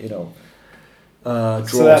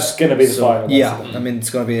 draws. So that's going to be the final. Yeah, basically. I mean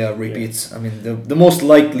it's going to be a repeat. I mean the most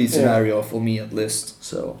likely scenario for me at least.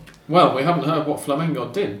 So. Well, we haven't heard what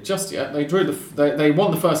Flamengo did just yet. They drew they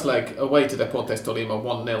won the first leg away to Deportes Tolima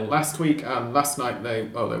 1-0 last week, and last night they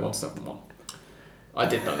won 7-1. I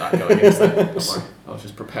did know that going into it. Don't worry. I was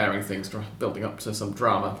just preparing things, building up to some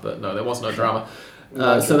drama, but no, there was no drama.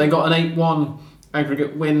 So they got an 8-1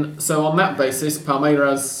 aggregate win. So on that basis,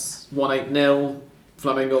 Palmeiras won 8-0,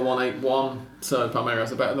 Flamengo won 8-1. So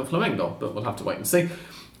Palmeiras are better than Flamengo, but we'll have to wait and see.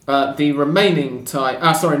 The remaining tie...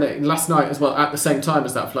 last night as well, at the same time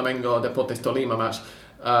as that Flamengo Deportes Tolima match,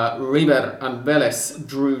 River and Vélez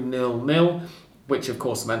drew 0-0, which of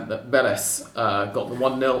course meant that Vélez got the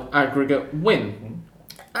 1-0 aggregate win.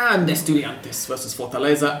 And Estudiantes versus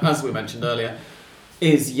Fortaleza, as we mentioned earlier,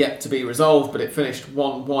 is yet to be resolved, but it finished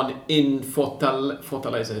 1-1 in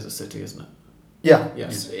Fortaleza is a city, isn't it? Yeah.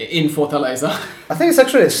 Yes, in Fortaleza. I think it's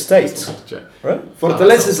actually a state, right?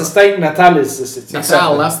 Fortaleza is a state, Natal is a city.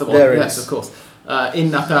 Natal, that's the one. There it Yes, is. of course. In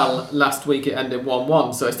Natal last week it ended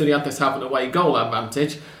 1-1, so Estudiantes have an away goal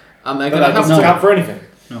advantage, and they're going to That have doesn't to. count for anything.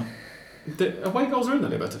 The away goals are in the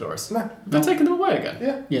Libertadores. No. They're taking them away again.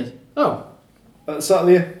 Yeah. Yes. Oh, At the start of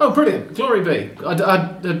the year. oh, brilliant! Glory be.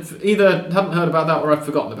 I'd either hadn't heard about that or I'd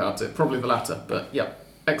forgotten about it. Probably the latter, but yeah,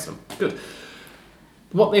 excellent, good.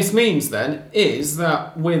 What this means then is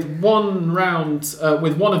that with one round,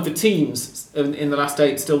 with one of the teams in the last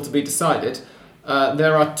 8 still to be decided,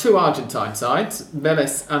 there are 2 Argentine sides,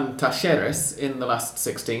 Vélez and Talleres, in the last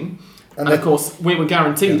 16. And of course, we were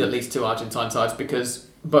guaranteed at least 2 Argentine sides because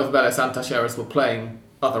both Vélez and Talleres were playing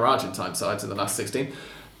other Argentine sides in the last 16.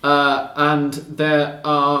 And there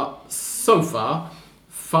are, so far,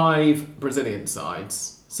 5 Brazilian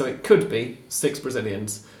sides. So it could be 6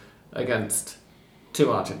 Brazilians against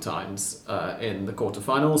 2 Argentines in the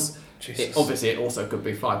quarterfinals. Obviously, it also could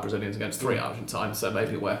be 5 Brazilians against 3 Argentines, so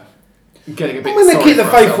maybe we're getting a bit I'm going to sorry keep the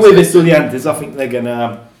for faith ourselves. with Estudiantes. I think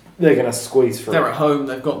they're gonna squeeze through. They're at home,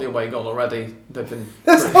 they've got the away goal already. They've been...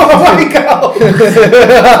 That's not a way goal.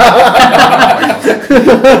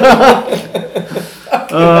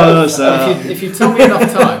 If you tell me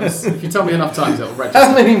enough times, it'll register.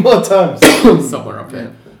 How many more times? Somewhere up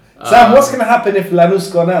here. Sam, what's going to happen if Lanús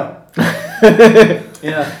gone out?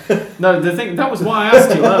 Yeah. No, the thing that was why I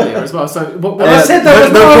asked you earlier as well. So I said there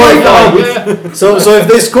was no way goal. Yeah. So if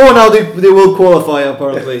they score now, they will qualify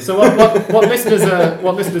apparently. So what listeners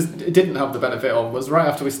didn't have the benefit of was right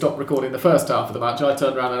after we stopped recording the first half of the match, I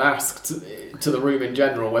turned around and asked to the room in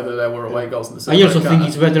general whether there were away goals in the I also think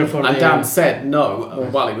it's better for and the... Dan said no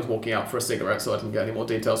while he was walking out for a cigarette, so I didn't get any more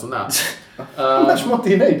details on that. How much more do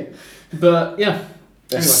you need? But yeah.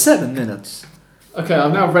 Anyway. 7 minutes. Okay,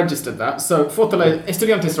 I've now registered that. So Fortaleza,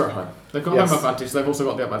 Estudiantes are at home. They've got Yes. home advantage. They've also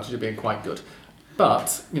got the advantage of being quite good. But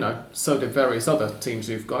so did various other teams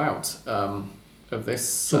who've got out of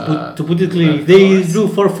this. To put it clearly, if they do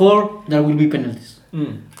 4-4, there will be penalties.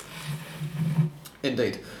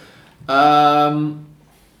 Indeed.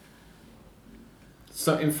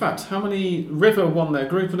 So in fact, how many... River won their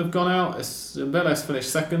group and have gone out. Vélez finished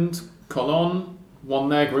second. Colón won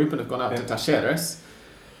their group and have gone out to Talleres.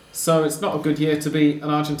 So it's not a good year to be an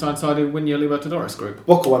Argentine side who win your Libertadores group.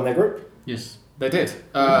 Boca won their group. Yes. They did.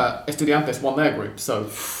 Estudiantes won their group, so...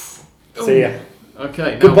 See ya.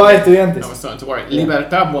 Okay. Goodbye, Now Estudiantes. we're starting to worry.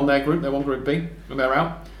 Libertad won their group. They won Group B, and they're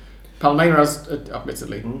out. Palmeiras,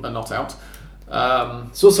 admittedly, are not out.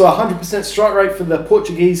 It's also a 100% strike rate for the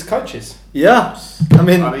Portuguese coaches. Yeah, I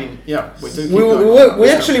mean, yeah, we do. Keep we going.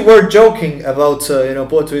 actually were joking about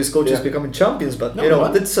Portuguese coaches Yeah. becoming champions, but No, you know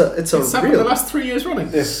what? it's a It's happened the real last 3 years running.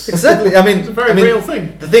 Yes. exactly. I mean, It's a very real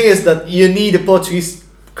thing. The thing is that you need a Portuguese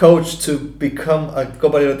coach to become a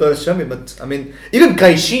Copa Libertadores champion. But I mean, even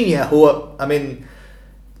Caixinha, who I mean,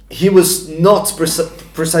 he was not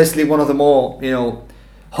precisely one of the more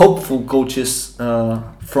hopeful coaches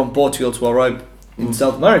from Portugal to arrive in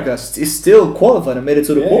South America. He's still qualified and made it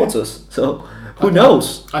to the quarters. So who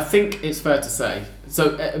knows? I think it's fair to say.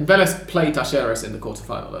 So Vélez play Talleres in the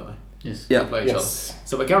quarterfinal, don't they? Yes. Yeah. They play each other.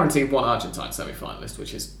 So we're guaranteed one Argentine semi-finalist,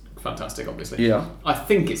 which is fantastic, obviously. Yeah. I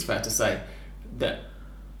think it's fair to say that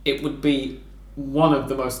it would be one of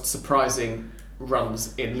the most surprising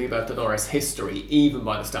runs in Libertadores history, even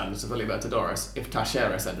by the standards of the Libertadores, if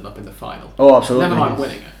Talleres ended up in the final. Oh, absolutely. Never mind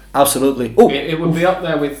winning it. Absolutely. Oh. It would be up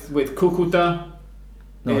there with Cúcuta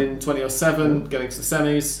in 2007, getting to the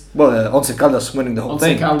semis. Well, Once Caldas winning the whole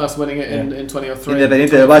thing. Once Caldas winning it in 2003.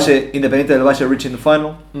 Independiente del Valle reaching the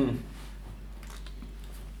final.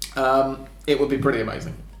 It would be pretty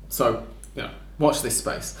amazing. So, watch this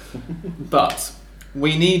space. But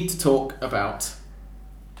we need to talk about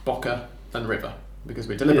Boca and River, because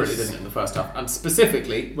we deliberately didn't in the first half. And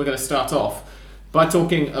specifically, we're going to start off by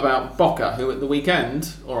talking about Boca, who at the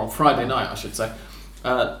weekend, or on Friday night I should say,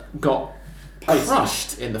 got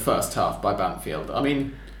crushed in the first half by Banfield. I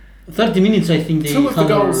mean, 30 minutes I think they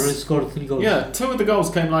scored 3 goals. Yeah, 2 of the goals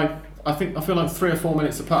came I feel like 3 or 4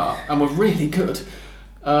 minutes apart and were really good.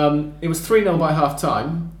 It was 3-0 by half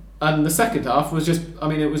time, and the second half was just,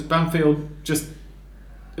 it was Banfield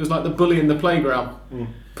it was like the bully in the playground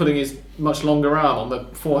putting his much longer arm on the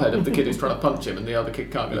forehead of the kid who's trying to punch him, and the other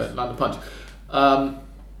kid can't land a punch.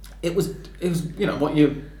 It was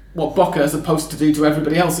what Boca is supposed to do to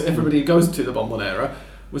everybody else. Everybody who goes to the Bombonera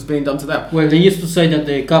was being done to them. Well, they used to say that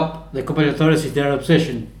the Copa Libertadores is their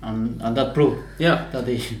obsession, and that proved. Yeah, that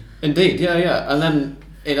they. Indeed, yeah, and then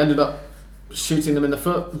it ended up shooting them in the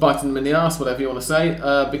foot, biting them in the arse, whatever you want to say,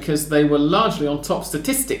 because they were largely on top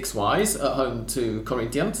statistics-wise at home to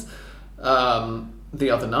Corinthians the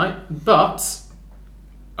other night, but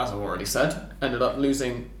as I've already said, ended up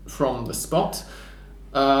losing from the spot.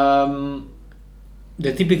 The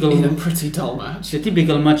typical in a pretty dull match. The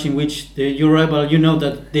typical match in which your rival,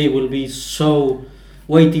 that they will be so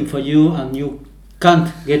waiting for you, and you can't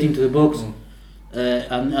get into the box,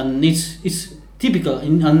 and it's typical,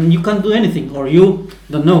 and you can't do anything, or you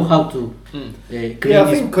don't know how to. I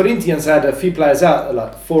think Corinthians had a few players out,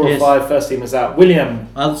 like 4 or 5 first teamers out. William,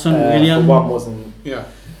 William, one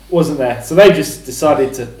wasn't there, so they just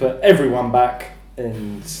decided to put everyone back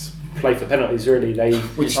and play for penalties. Really,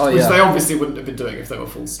 which they obviously wouldn't have been doing if they were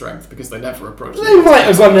full strength, because they never approached. They might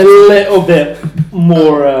have gone a little bit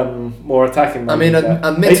more attacking.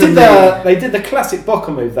 They did the classic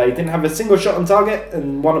Boca move. They didn't have a single shot on target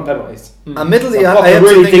and won on penalties. Admittedly, I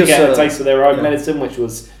really did get a taste of their own medicine, which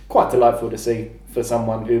was quite delightful to see for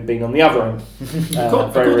someone who'd been on the other end.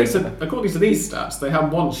 According to these stats, they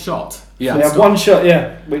had 1 shot. Yeah, they had 1 shot.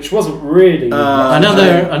 Yeah, which wasn't really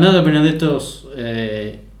another Benedetto's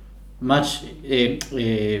match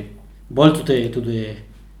ball to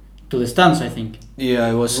the stands, I think.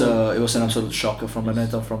 Yeah, it was an absolute shocker from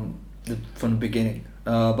Benedetto from the beginning.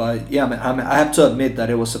 But yeah, I have to admit that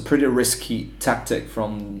it was a pretty risky tactic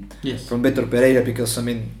from Vitor Pereira, because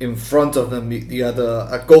in front of them you had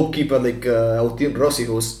a goalkeeper like Agustín Rossi,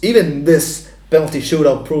 who was even this penalty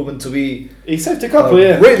shootout proven to be he saved a couple,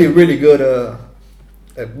 really really good, a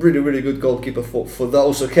really really good goalkeeper for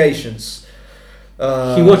those occasions.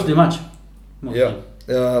 He watched the match.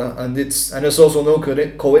 And it's also no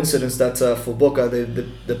coincidence that for Boca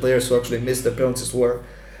the players who actually missed the penalties were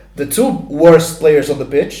the 2 worst players on the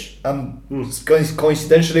pitch, and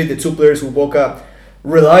coincidentally the 2 players who Boca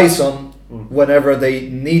relies on whenever they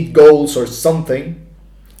need goals or something,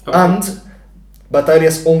 and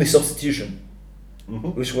Bataglia's only substitution,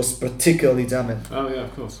 which was particularly damning. Oh yeah,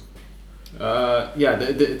 of course.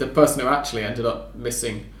 The person who actually ended up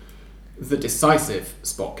missing the decisive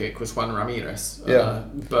spot kick was Juan Ramirez.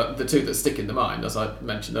 But the 2 that stick in the mind, as I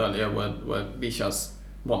mentioned earlier, were Bisha's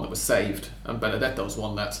one that was saved, and Benedetto's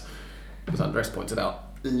one that, as Andres pointed out,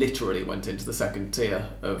 literally went into the second tier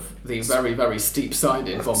of the very, very steep side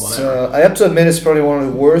in Bombonera. I have to admit, it's probably one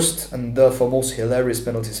of the worst and therefore most hilarious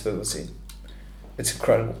penalties I've ever seen. It's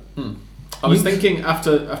incredible. I was thinking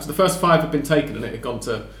after the first 5 had been taken and it had gone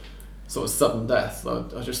to sort of sudden death,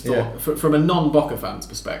 I just thought, from a non-Boca fan's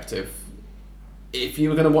perspective, if you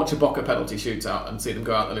were going to watch a Boca penalty shootout and see them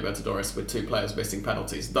go out the Libertadores with 2 players missing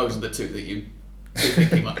penalties, those are the 2 that you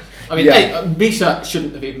thinking like. Bisha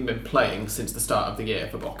shouldn't have even been playing since the start of the year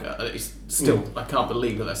for Boca. It's still, I can't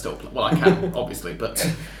believe that they're still playing. Well, I can, obviously, but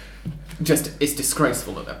just it's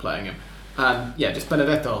disgraceful that they're playing him. And just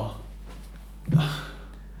Benedetto.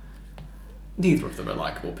 Neither of them are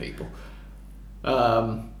likeable people.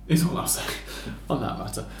 is all I'll say on that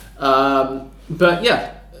matter. But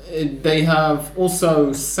yeah, they have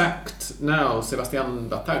also sacked now Sebastian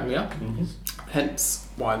Battaglia, hence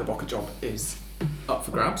why the Boca job is up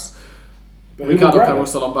for grabs. Ricardo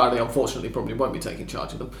Caruso Lombardi, unfortunately, probably won't be taking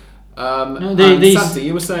charge of them. And Santi,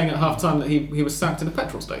 you were saying at half time that he was sacked in a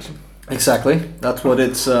petrol station. Exactly. That's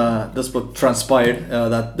what transpired.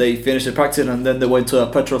 That they finished the practice and then they went to a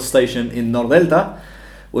petrol station in Nordelta,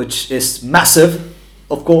 which is massive,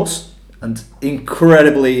 of course, and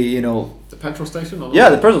incredibly, The petrol station? Or yeah,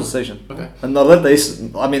 the petrol station. Okay. And Nordelta is,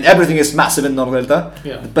 everything is massive in Nordelta.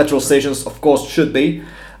 Yeah. The petrol stations, of course, should be.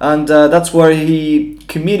 And that's where he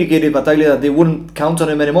communicated Battaglia that they wouldn't count on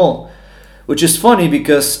him anymore. Which is funny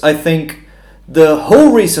because I think the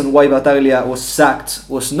whole reason why Battaglia was sacked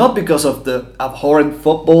was not because of the abhorrent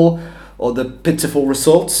football or the pitiful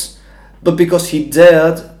results, but because he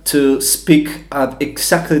dared to speak at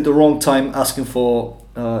exactly the wrong time asking for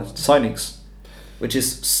signings, which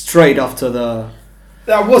is straight after the...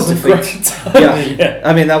 That wasn't a great time. Yeah.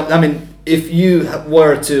 I mean, if you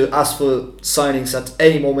were to ask for signings at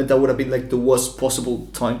any moment, that would have been like the worst possible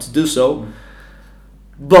time to do so.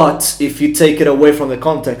 But if you take it away from the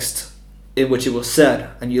context in which it was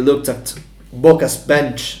said, and you looked at Boca's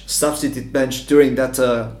bench, substitute bench during that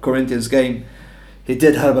Corinthians game, he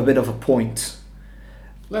did have a bit of a point.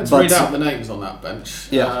 Let's read out the names on that bench.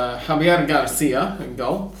 Yeah. Javier Garcia in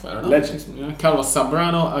goal, fair enough. Legend. Yeah. Carlos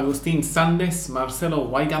Zambrano, Agustin Sandes, Marcelo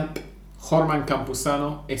Weigand, Jorman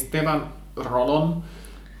Campuzano, Esteban Rolon,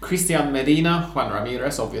 Cristian Medina, Juan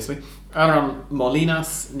Ramirez, obviously, Aaron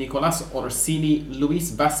Molinas, Nicolas Orsini,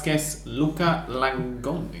 Luis Vasquez, Luca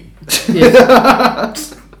Langoni.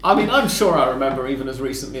 I mean, I'm sure I remember even as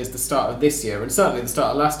recently as the start of this year, and certainly the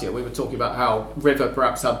start of last year, we were talking about how River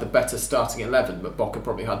perhaps had the better starting 11, but Boca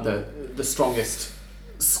probably had the strongest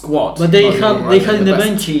squad. But they had in the best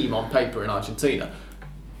bench team on paper in Argentina.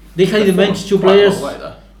 They had in the bench two players.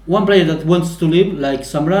 One player that wants to leave, like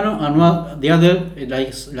Zambrano, and the other,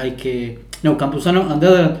 Campuzano, and the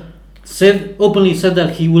other openly said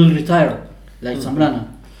that he will retire, like Zambrano.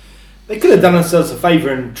 They could have done themselves a favour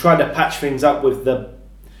and tried to patch things up with the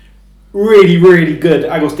really, really good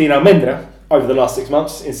Agustin Almendra over the last 6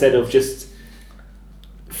 months, instead of just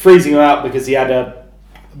freezing him out because he had a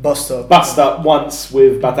bust up once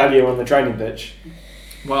with Battaglia on the training pitch.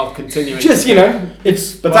 Well, continuing. Just,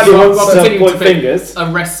 it's Battaglia wants to point fingers.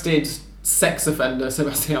 Arrested sex offender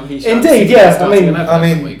Sebastian Hisham. Indeed, yeah.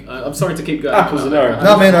 I'm sorry to keep going. Apples and oranges.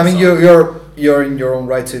 No, man. I mean, you're in your own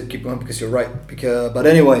right to keep going because you're right. But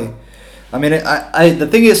anyway, I mean, the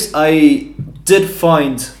thing is, I did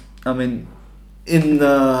find, as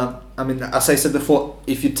I said before,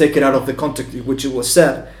 if you take it out of the context in which it was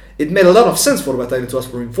said, it made a lot of sense for Battaglia to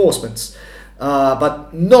ask for reinforcements.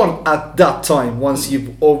 But not at that time, once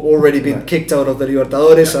you've already been kicked out of the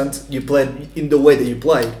Libertadores and you played in the way that you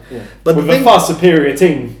played. Yeah. But with a far superior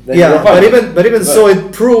team than but even so,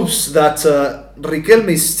 it proves that Riquelme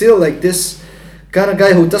is still like this kind of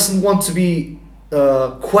guy who doesn't want to be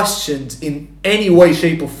questioned in any way,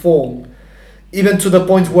 shape or form, even to the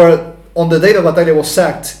point where on the day that Battaglia was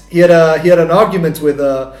sacked, he had an argument with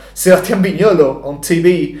Sebastián Viñolo on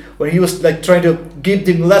TV where he was like trying to give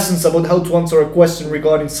him lessons about how to answer a question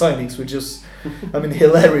regarding signings, which is,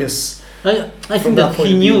 hilarious. I think that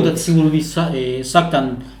he knew that he will be sacked,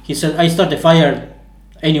 and he said, "I start the fire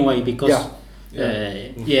anyway because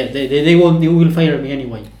they will fire me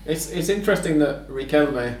anyway." It's interesting that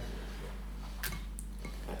Riquelme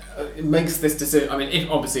makes this decision. I mean, it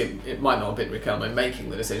might not have been Riquelme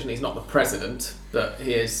making the decision. He's not the president, but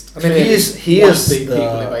he is. He is the people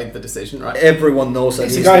who made the decision, right? Everyone knows that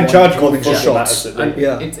he's the guy in charge of calling the shots.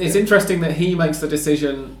 It's interesting that he makes the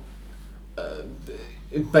decision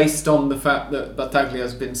based on the fact that Battaglia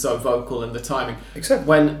has been so vocal and the timing. Except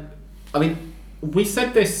we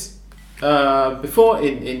said this before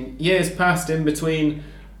in years past, in between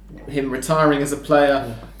him retiring as a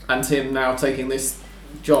player and him now taking this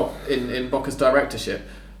job in Boca's directorship.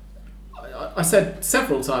 I said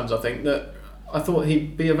several times, I think, that I thought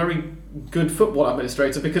he'd be a very good football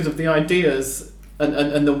administrator because of the ideas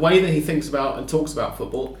and the way that he thinks about and talks about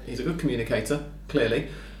football. He's a good communicator, clearly.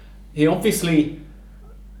 He obviously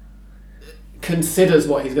considers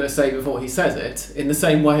what he's going to say before he says it, in the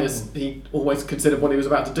same way as he always considered what he was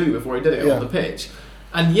about to do before he did it on the pitch.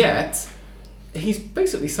 And yet he's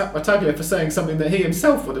basically sacked Battaglia for saying something that he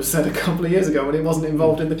himself would have said a couple of years ago when he wasn't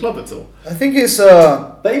involved in the club at all. I think it's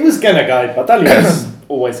but he was going to go. Battaglia's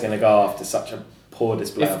always going to go after such a poor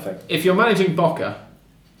display, I think. If you're managing Boca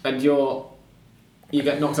and you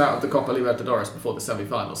get knocked out of the Copa Libertadores before the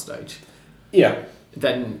semi-final stage,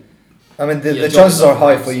 then I mean, the job chances is are up,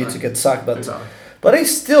 high for you so- to get sacked, but Exactly. but I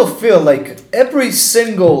still feel like every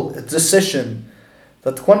single decision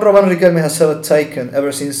that Juan Román Riquelme has ever taken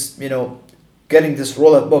ever since, getting this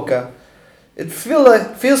role at Boca, it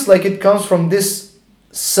feels like it comes from this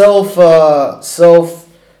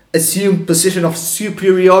self-assumed position of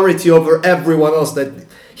superiority over everyone else, that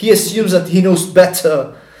he assumes that he knows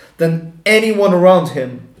better than anyone around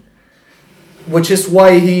him, which is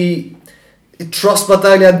why he trusts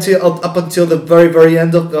Battaglia up until the very, very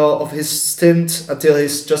end of his stint, until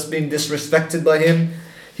he's just being disrespected by him.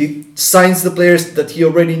 He signs the players that he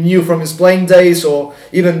already knew from his playing days, or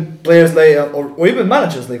even players like, or even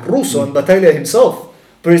managers like Russo and Battaglia himself,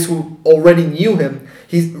 players who already knew him.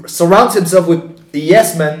 He surrounds himself with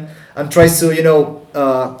yes men and tries to,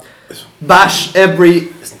 bash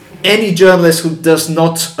any journalist who does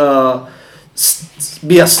not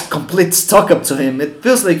be a complete stuck up to him. It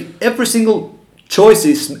feels like every single choice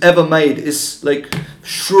he's ever made is like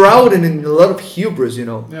shrouded in a lot of hubris,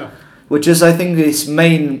 Yeah. which is, I think, his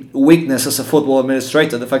main weakness as a football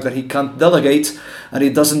administrator, the fact that he can't delegate and he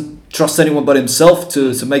doesn't trust anyone but himself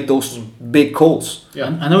to make those big calls. Yeah.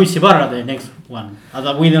 And now it's Ibarra, the next one.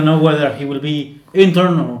 And we don't know whether he will be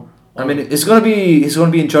intern or I mean, he's gonna be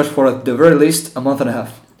in charge for at the very least a month and a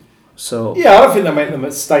half. So Yeah, I don't think they make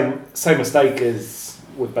the same mistake as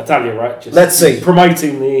with Battaglia, right? Just Let's see.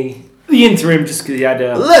 promoting the interim just because he had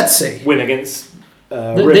a let's see. win against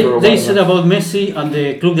River. They said about Messi and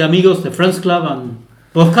the Club de Amigos, the Friends Club, and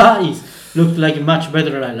Boca looked like much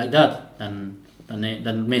better like that than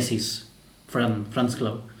Messi's Friends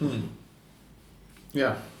Club.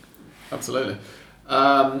 Yeah, absolutely.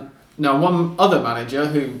 Now, one other manager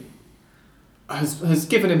who has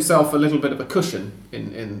given himself a little bit of a cushion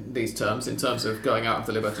in these terms, in terms of going out of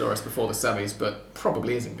the Libertadores before the semis, but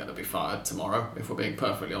probably isn't going to be fired tomorrow, if we're being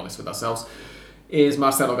perfectly honest with ourselves, is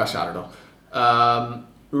Marcelo Gallardo.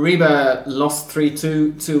 River lost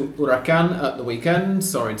 3-2 to Huracan at the weekend.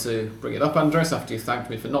 Sorry to bring it up, Andres, after you thanked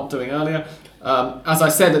me for not doing earlier. As I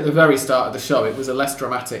said at the very start of the show, it was a less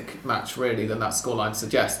dramatic match, really, than that scoreline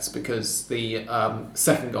suggests, because the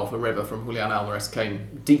second goal for River from Julian Alvarez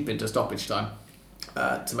came deep into stoppage time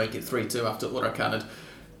to make it 3-2 after Huracan had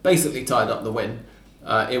basically tied up the win.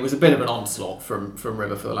 It was a bit of an onslaught from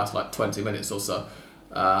River for the last 20 minutes or so.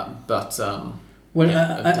 Well,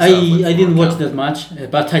 Yeah, I didn't watch that match,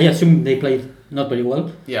 but I assume they played not very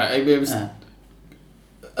well. Yeah, it was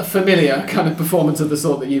a familiar kind of performance of the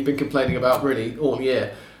sort that you've been complaining about really all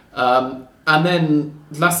year. And then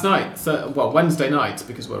last night, Wednesday night,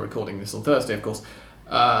 because we're recording this on Thursday, of course,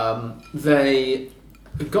 they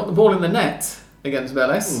got the ball in the net against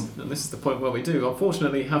Vélez, and this is the point where we do,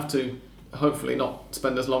 unfortunately, have to hopefully not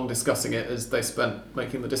spend as long discussing it as they spent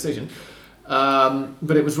making the decision.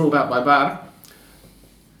 But it was ruled out by VAR.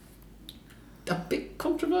 A bit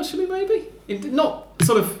controversially, maybe? Not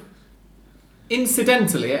sort of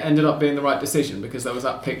incidentally, it ended up being the right decision because there was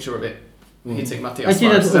that picture of it hitting Matias I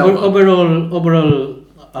think that Suarez's elbow. overall,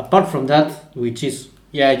 apart from that, which is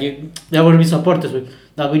there will be supporters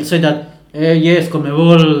that will say that yes,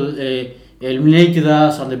 Conmebol eliminated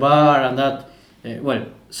us on the bar and that.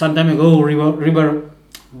 Some time ago, River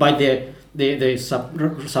by the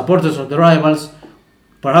supporters of the rivals,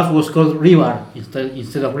 perhaps was called River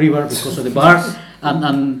instead of River because of the bar,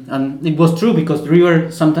 and it was true because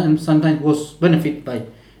River sometimes was benefit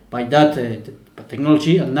by that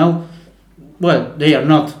technology, and now,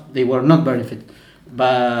 they were not benefit,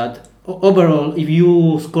 but overall, if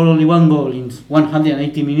you score only one goal in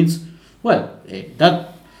 180 minutes,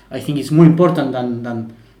 that I think is more important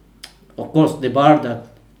than of course the bar that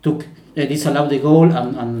disallowed the goal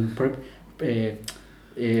and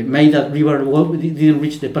made that River didn't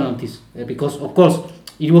reach the penalties because of course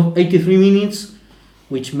it was 83 minutes,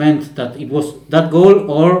 which meant that it was that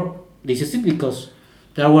goal or this is it, because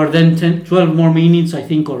there were then 12 more minutes, I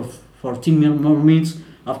think, or 14 more minutes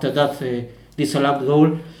after that disallowed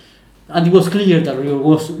goal, and it was clear that River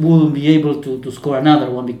wouldn't be able to score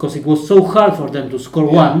another one because it was so hard for them to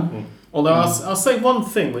score one. Although I'll say one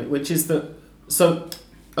thing, which is that, so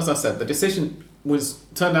as I said, the decision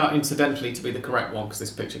turned out incidentally to be the correct one because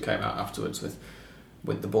this picture came out afterwards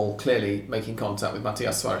with the ball clearly making contact with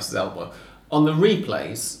Matias Suarez's elbow. On the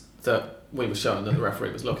replays that we were shown that the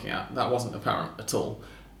referee was looking at, that wasn't apparent at all.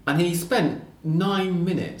 And he spent 9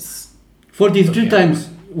 minutes. 43 times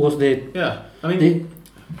was the... Yeah, I mean,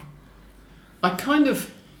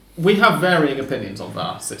 we have varying opinions on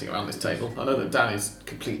VAR sitting around this table. I know that Dan is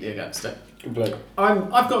completely against it. Completely.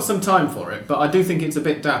 I've got some time for it, but I do think it's a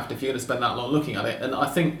bit daft if you're going to spend that long looking at it. And I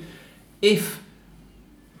think if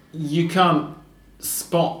you can't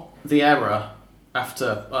spot the error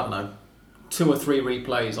after, 2 or 3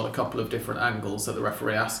 replays on a couple of different angles that the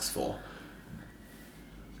referee asks for,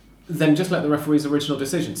 then just let the referee's original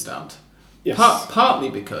decision stand. Yes. Partly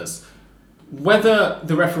because whether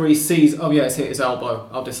the referee sees, oh yeah, it's hit his elbow,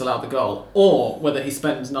 I'll disallow the goal, or whether he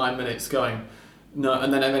spends 9 minutes going, no,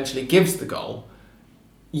 and then eventually gives the goal,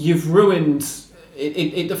 you've ruined...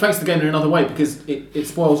 It affects the game in another way because it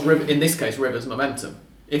spoils, in this case, River's momentum.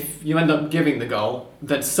 If you end up giving the goal,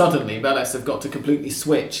 then suddenly Vélez have got to completely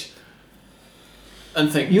switch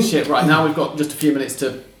and think, shit, right, now we've got just a few minutes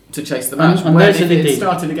to chase the match. And Where if it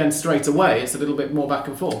started again straight away, it's a little bit more back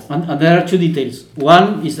and forth. And there are 2 details.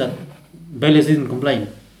 One is that Vélez didn't complain.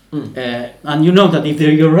 And you know that if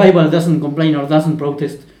your rival doesn't complain or doesn't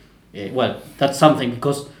protest, well, that's something,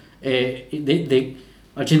 because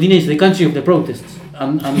Argentina is the country of the protests,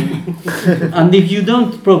 and and if you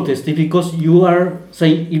don't protest, it's because you are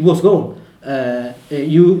saying it was goal.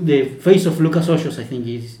 The face of Lucas Hoyos, I think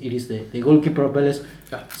it is the goalkeeper of Vélez,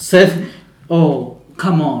 said, "Oh,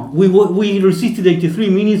 come on, we resisted 83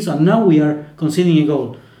 minutes and now we are conceding a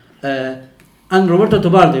goal." And Roberto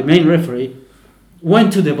Tobar, the main referee,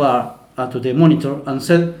 went to the bar, to the monitor, and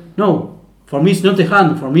said, "No, for me it's not a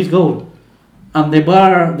hand, for me it's goal." And the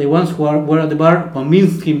ones who were at the bar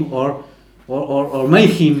convinced him or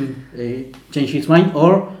made him change his mind,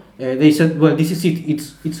 or they said, "Well, this is it.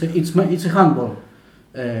 It's a handball,"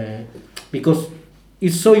 because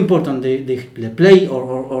it's so important the play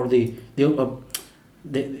or the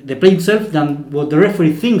play itself than what the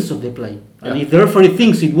referee thinks of the play. And if the referee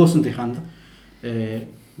thinks it wasn't a hand,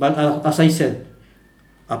 but as I said,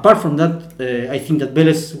 apart from that, I think that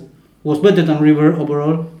Vélez was better than River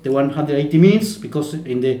overall, the 180 minutes, because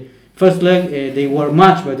in the first leg they were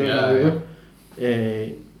much better than River.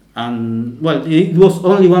 And well, it was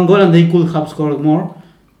only 1 goal and they could have scored more.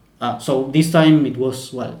 So this time it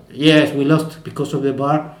was, well, yes, we lost because of the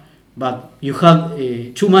VAR, but you had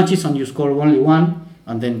 2 matches and you scored only 1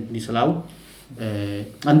 and then disallowed.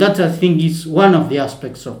 And that, I think, is one of the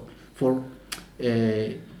aspects that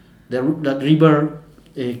River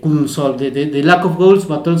couldn't solve, the lack of goals,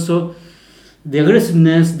 but also the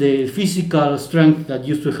aggressiveness, the physical strength that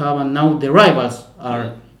used to have, and now the rivals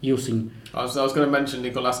are using. I was going to mention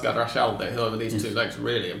Nicolás Gadrachalde, who over these 2 legs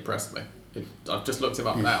really impressed me. I've just looked him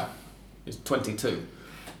up now. He's 22.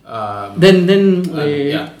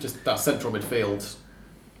 Just that central midfield.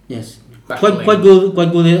 Yes, quite good.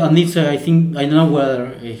 And it's I think, I don't know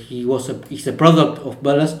whether he's a product of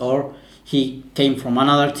Vélez or he came from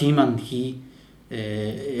another team and he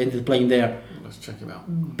ended playing there. Let's check him out.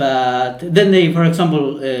 But then they, for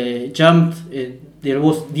example, jumped. There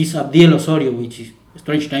was this Abdiel Osorio, which is a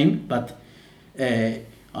strange name, but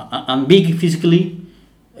and big physically,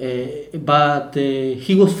 but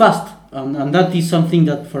he was fast, and that is something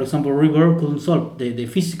that, for example, River couldn't solve, the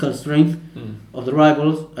physical strength of the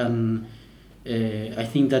rivals, and I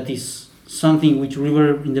think that is something which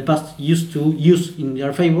River in the past used to use in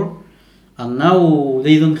their favor, and now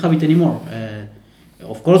they don't have it anymore.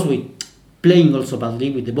 Of course, we playing also badly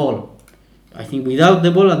with the ball. I think without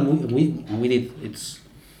the ball, and we did. It's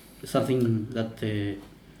something that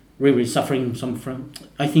River is suffering some from.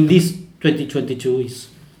 I think this 2022 is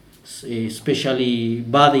especially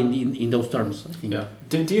bad in those terms, I think. Yeah.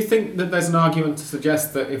 Do you think that there's an argument to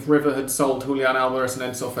suggest that if River had sold Julian Alvarez and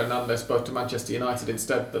Enzo Fernandez both to Manchester United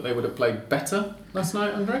instead, that they would have played better last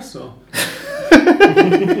night, Andres? Or?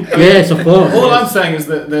 Yes, of course. All I'm saying is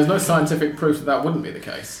that there's no scientific proof that wouldn't be the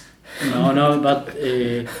case. No, but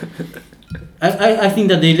I think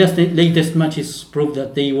that the latest matches prove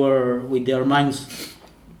that they were with their minds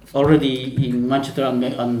already in Manchester and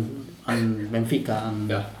Benfica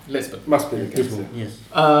and Lisbon. Must be the case. Lisbon, yes.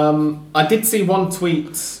 I did see one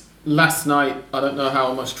tweet last night. I don't know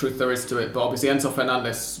how much truth there is to it, but obviously Enzo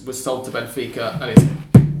Fernandez was sold to Benfica, and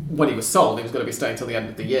when he was sold, he was going to be staying till the end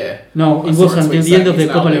of the year. No, it was until the end of the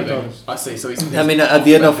Copa Libertadores. I see. So he's I mean, at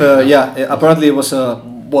the end of apparently it was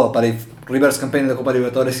but if River's campaign in the Copa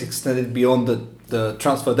Libertadores extended beyond the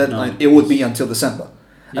transfer deadline, it would be until December.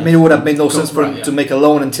 Yes. I mean, it would have made no sense for him to make a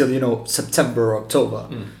loan until September or October.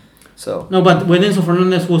 So no, but when Enzo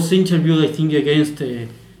Fernandez was interviewed, I think against, I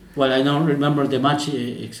don't remember the match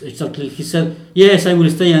exactly. He said, "Yes, I will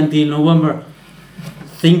stay until November,"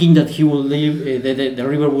 thinking that he will leave. The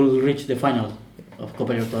River will reach the final of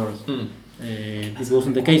Copa Libertadores. This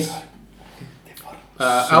wasn't the case.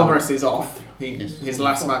 Alvarez is off. His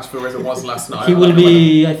last match for River was last night. He will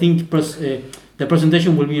be. I think the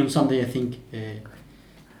presentation will be on Sunday. I think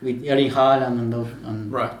with Erling Haaland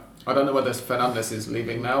and right. I don't know whether Fernandez is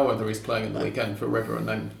leaving now, or whether he's playing in the weekend for River and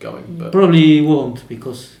then going. But probably won't,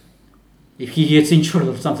 because if he gets injured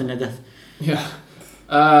or something like that. Yeah.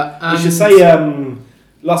 And We should say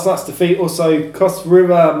last night's defeat also cost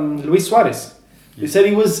River Luis Suarez. He said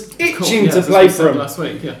he was itching to play for him. Last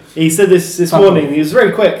week, yeah. He said this morning. He was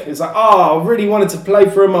very quick. He was like, I really wanted to play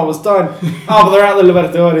for him. I was dying. But they're out the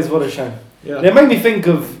Libertadores. What a shame. Yeah. It made me think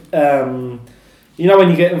of, you know, when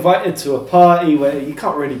you get invited to a party where you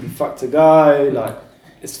can't really be fucked to go. Like,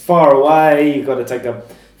 it's far away. You've got to take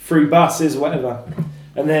free buses, whatever.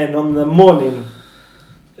 And then on the morning,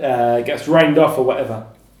 it gets rained off or whatever.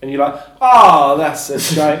 And you're like, that's a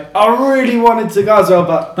shame. I really wanted to go as well,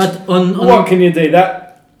 but what can you do?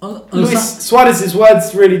 Luis Suarez's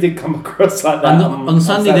words really did come across like that. On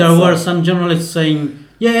Sunday there were some journalists saying,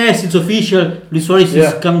 yes, it's official, Luis Suarez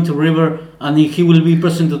is coming to River and he will be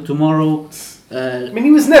presented tomorrow. I mean,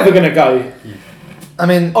 he was never going to go. Yeah. I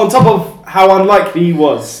mean, on top of how unlikely he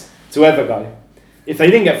was to ever go. If they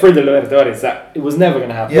didn't get through the Libertadores, it was never going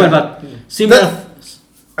to happen. Yeah. Well, but similar...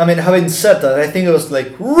 I mean, having said that, I think it was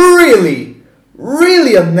like really,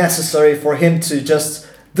 really unnecessary for him to just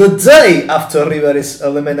the day after River is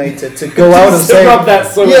eliminated to go out and say,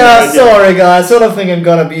 sorry guys, I don't think I'm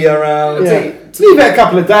gonna be around. Yeah. Leave it a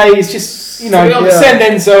couple of days, just send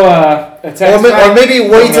Enzo a text. Or maybe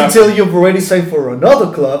wait until you've already signed for another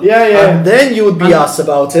club. And then you would be asked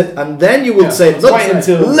about it, and then you would say,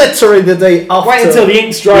 literally the day after. Wait until the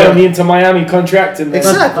ink's dry on the Inter Miami contract, and then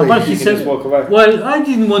exactly. He said, just walk away. Well, I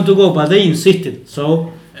didn't want to go, but they insisted.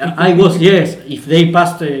 So I was if they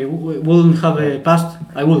passed, wouldn't have passed,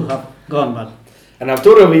 I would have gone. But and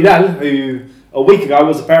Arturo Vidal, who a week ago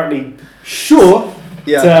was apparently sure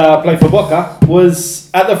to play for Boca, was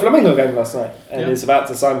at the Flamengo game last night and is about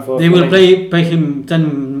to sign for. They will pay him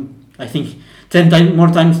 10 times more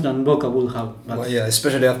times than Boca will have. Well,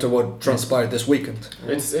 especially after what transpired this weekend.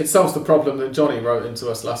 It solves the problem that Johnny wrote into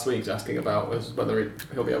us last week asking about was whether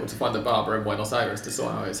he'll be able to find a barber in Buenos Aires to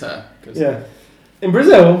sort out his hair. In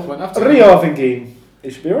Brazil, Rio, I think he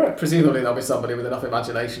should be alright. Presumably there'll be somebody with enough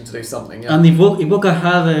imagination to do something. And if Boca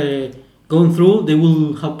had gone through, they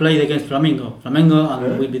will have played against Flamengo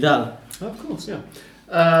and with Vidal. Of course,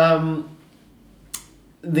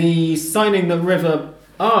 the signing that River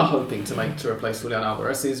are hoping to make to replace Julian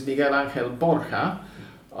Alvarez is Miguel Angel Borja.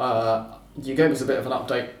 You gave us a bit of an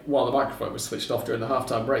update while the microphone was switched off during the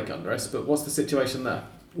halftime break, Andres, but what's the situation there?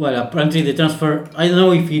 Well, apparently the transfer, I don't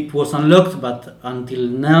know if it was unlocked, but until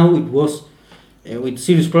now it was with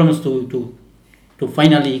serious problems to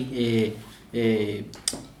finally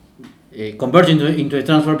convert into a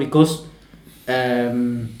transfer because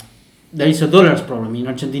there is a dollars problem. In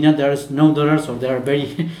Argentina there is no dollars, or there are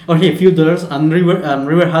only a few dollars, and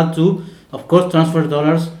River had to, of course, transfer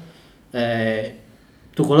dollars to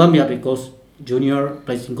Colombia because Junior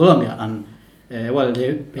plays in Colombia, and the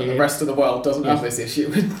rest of the world doesn't have this issue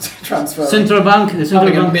with transfer. The central bank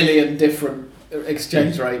a million different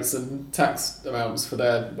exchange rates and tax amounts for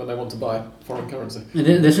when they want to buy foreign currency.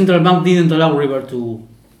 The central bank didn't allow River to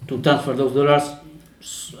transfer those dollars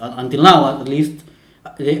until now, at least.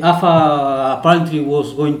 The AFA apparently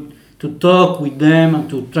was going to talk with them and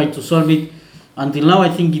to try to solve it. Until now, I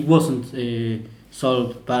think it wasn't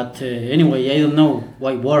solved. But anyway, I don't know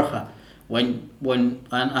why Borja. In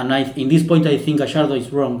this point, I think Gallardo is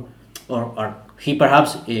wrong, or he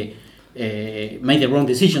perhaps made the wrong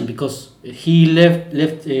decision because he left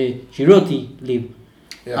Girotti live.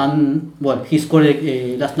 And he scored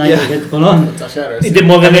last night against Colón. He did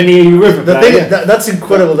more than any River player. That's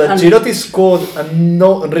incredible that Girotti scored and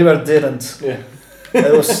River didn't.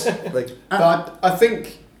 It was but I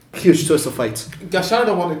think huge twist of fate.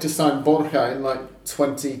 Gallardo wanted to sign Borja in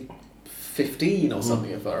 2015 or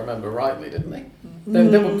something, if I remember rightly, didn't they?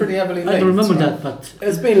 They were pretty heavily linked. I don't remember that, but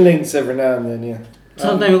there's been links every now and then.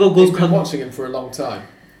 Some time ago, he's been watching him for a long time.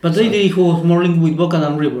 But lately he was more linked with Boca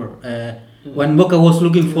than River. When Boca was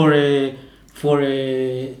looking for a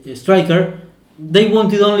striker, they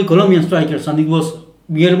wanted only Colombian strikers, and it was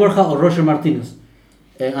Miguel Borja or Roger Martinez,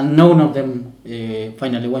 and none of them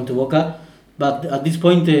finally went to Boca. But at this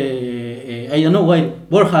point, I don't know why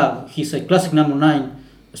Borja. He's a classic number 9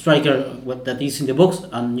 striker that is in the box,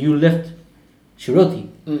 and you left Girotti.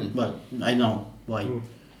 Well, I know why.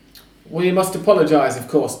 We must apologise, of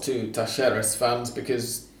course, to Talleres fans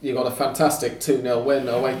because you got a fantastic 2-0 win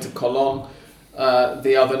away to Colón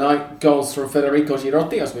the other night. Goals from Federico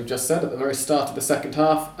Girotti, as we've just said, at the very start of the second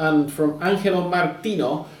half, and from Angelo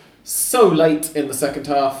Martino so late in the second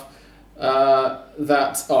half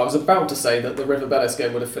that I was about to say that the River Betis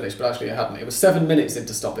game would have finished, but actually it hadn't. It was 7 minutes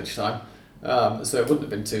into stoppage time, so it wouldn't have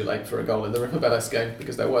been too late for a goal in the River Betis game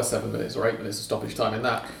because there were 7 minutes or 8 minutes of stoppage time in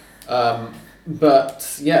that. But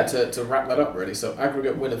to wrap that up really, so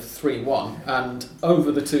aggregate win of 3-1, and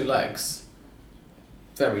over the two legs,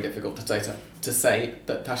 very difficult to say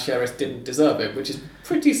that Talleres didn't deserve it, which is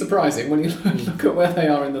pretty surprising when you look at where they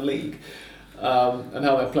are in the league and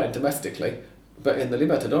how they're playing domestically. But in the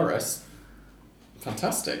Libertadores,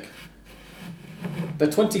 fantastic. They're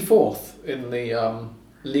 24th in the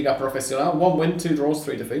Liga Profesional, 1 win, 2 draws,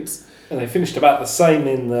 3 defeats. And they finished about the same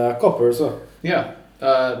in the Copa as well. Yeah,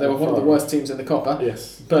 they were one of the worst teams in the Copa.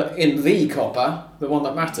 Yes. But in the Copa, the one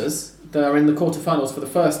that matters, they're in the quarterfinals for the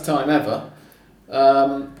first time ever.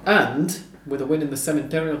 And with a win in the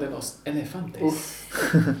Cementerio de los Elefantes.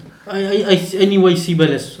 I anyway see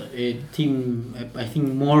Vélez a team, I think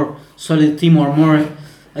more solid team or more,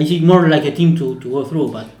 I see more like a team to go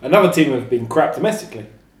through. But another team have been crap domestically.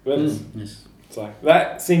 yes. So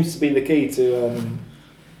that seems to be the key to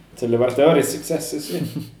Libertadores success this year.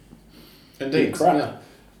 Indeed, crap.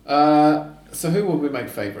 Yeah. So who will we make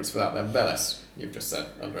favourites for that then? Vélez, you've just said,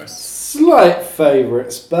 Andres. Slight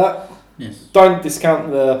favourites, but Yes. don't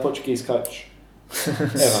discount the Portuguese coach.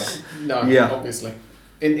 Ever. No, Yeah. obviously.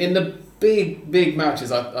 In the big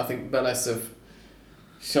matches, I think Vélez have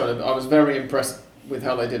shown. I was very impressed with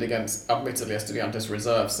how they did against, admittedly, Estudiantes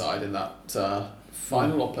reserve side in that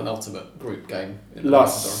final or penultimate group game. In the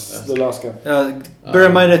last game. Bear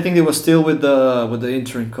in mind, I think they were still with the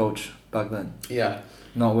interim coach back then, Yeah.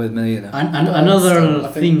 not with Medina. And another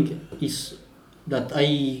thing is that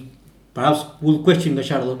I perhaps will question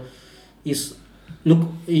Gallardo is, look,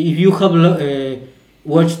 if you have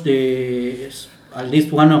watched at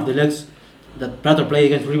least one of the legs that Prater played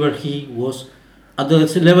against River, he was at the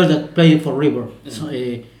level that played for River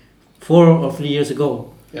 4 or 3 years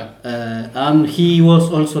ago. Yeah. And he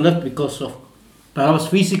was also left because of perhaps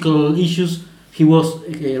physical issues. He was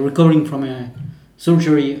recovering from a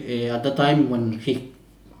surgery at that time when he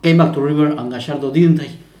came back to River, and Gallardo didn't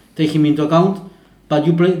take him into account. But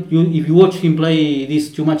if you watch him play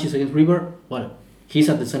these 2 matches against River, well, he's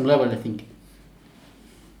at the same level, I think.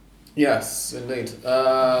 Yes, indeed.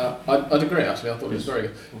 I'd agree, actually. I thought it was very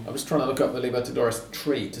good. I was trying to look up the Libertadores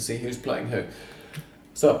tree to see who's playing who.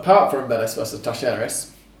 So apart from Vélez versus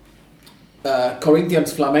Talleres,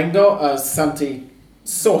 Corinthians Flamengo, as Santi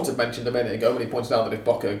sort of mentioned a minute ago when he pointed out that if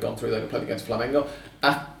Boca had gone through, they'd have played against Flamengo.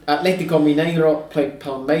 Atletico Mineiro played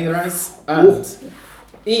Palmeiras, and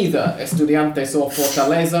either Estudiantes or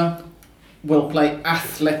Fortaleza will play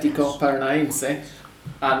Atlético Paranaense,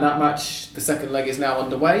 and that match, the second leg, is now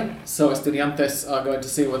underway. So Estudiantes are going to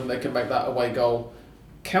see whether they can make that away goal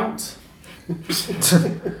count.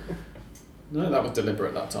 No, that was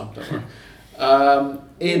deliberate that time, don't worry.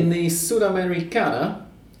 In the Sudamericana,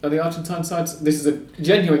 are the Argentine sides... This is a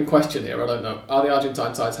genuine question here, I don't know. Are the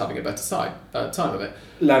Argentine sides having a better time of it?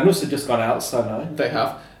 Lanús have just gone out, so no. They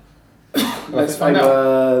have. Let's find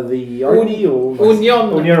out. The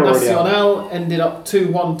Unión Nacional ended up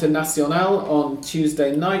 2-1 to Nacional on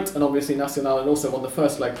Tuesday night, and obviously Nacional had also won the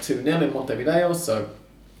first leg 2-0 in Montevideo, so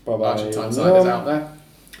Argentine side is out there.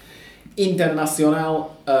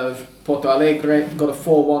 Internacional of Porto Alegre got a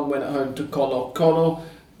 4-1 win at home to Colo Colo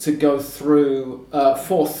to go through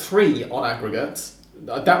 4-3 on aggregate.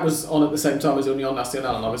 That was on at the same time as Unión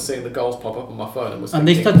Nacional, and I was seeing the goals pop up on my phone and was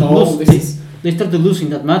thinking, they started losing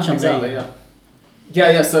that match. Exactly,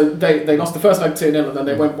 yeah. So they lost the first leg 2-0 and then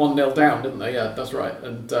they went 1-0 down, didn't they? Yeah, that's right,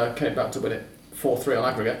 and came back to win it 4-3 on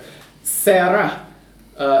aggregate. Ceará,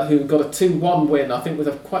 who got a 2-1 win, I think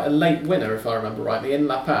with quite a late winner, if I remember rightly, in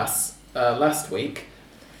La Paz last week.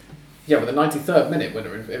 Yeah, with a 93rd minute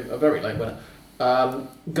winner, a very late winner.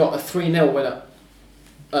 Got a 3-0 winner.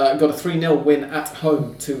 Got a 3-0 win at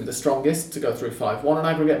home to the strongest to go through 5-1 on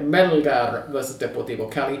aggregate. Melgar versus Deportivo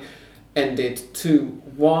Cali ended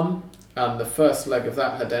 2-1, and the first leg of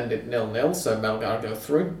that had ended 0-0, so Melgar go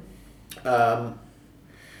through. That's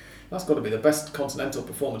got to be the best continental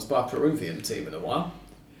performance by a Peruvian team in a while.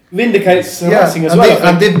 Vindicates Racing as well.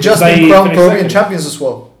 And they've just been crowned Peruvian champions as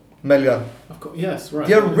well, Melgar. Of course, yes, right.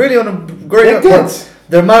 They're really on a great point.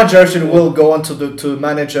 Their manager actually will go on to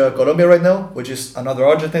manage Colombia right now, which is another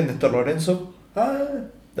Argentine, Néstor Lorenzo.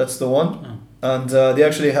 That's the one. And they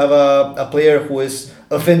actually have a player who is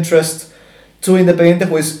of interest to Independiente,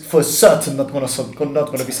 who is for certain not going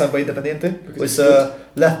to be signed by Independiente. Who is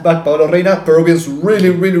left back Paulo Reina. Peruvians really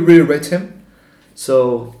rate him.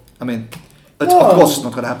 So, I mean, it's of course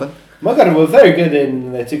not going to happen. Melgar were very good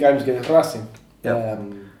in their 2 games against Racing. Yeah.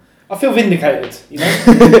 I feel vindicated, you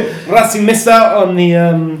know. Racing missed out on the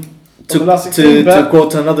last 16, to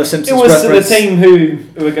quote another Simpsons it was reference. the team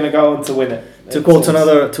who were going to go on to win it.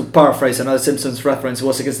 To paraphrase another Simpsons reference, it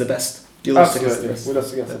was against the best. You lost against the best. We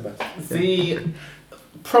lost against the best.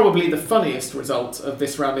 Probably the funniest result of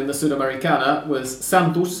this round in the Sudamericana was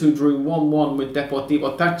Santos, who drew 1-1 with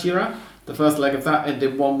Deportivo Táchira, The first leg of that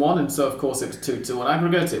ended 1-1, and so of course it was 2-2 on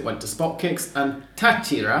aggregate. It went to spot kicks, and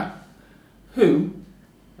Táchira, who,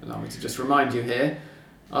 allow me to just remind you here,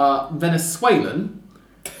 are Venezuelan,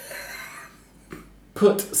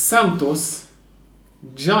 put Santos,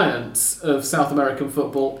 giants of South American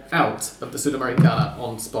football, out of the Sudamericana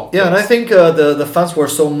on spot kicks. Yeah, and I think the fans were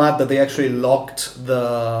so mad that they actually locked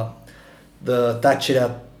the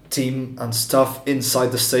Táchira team and stuff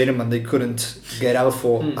inside the stadium, and they couldn't get out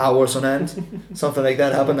for hours on end. Something like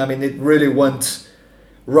that happened. I mean, it really went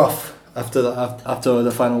rough after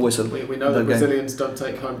the final whistle. We know that Brazilians don't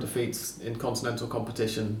take home defeats in continental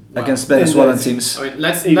competition against Venezuelan teams. I mean,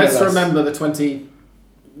 let's remember the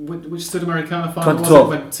which Sudamericana final 2012.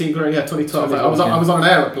 was it? When Tigre, 2012. I was on an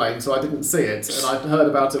aeroplane, so I didn't see it, and I heard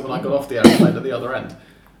about it when I got off the aeroplane at the other end.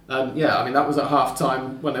 And I mean that was at half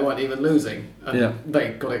time when they weren't even losing, and they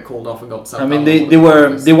got it called off and got. I mean they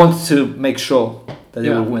wanted to make sure that they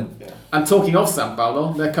would win. Yeah. And talking of São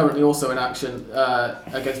Paulo, they're currently also in action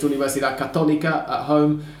against Universidad Católica at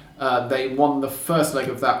home. They won the first leg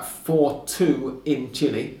of that 4-2 in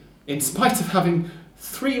Chile, in spite of having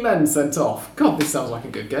 3 men sent off. God, this sounds like a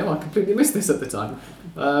good game. I completely missed this at the time.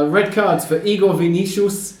 Red cards for Igor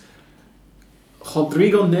Vinicius,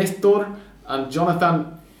 Rodrigo Nestor, and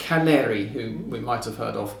Jonathan Caleri, who we might have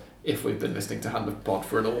heard of if we've been listening to Hand of Pod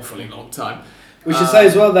for an awfully long time. We should say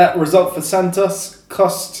as well that result for Santos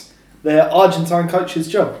cost their Argentine coach's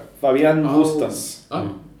job, Fabian Bustos.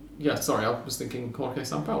 Oh, yeah, sorry, I was thinking Jorge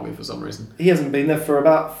Sampaoli for some reason. He hasn't been there for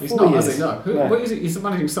about 4 He's not, years. has he? No. What is he? He's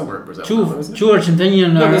managing somewhere in Brazil. Two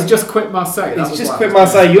Argentinian. No, he's just quit Marseille. He's just quit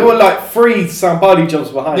Marseille. You're like 3 Sampaoli jobs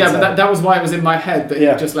behind. Yeah, but that was why it was in my head that he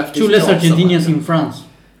just left his 2 less job Argentinians somewhere. in France.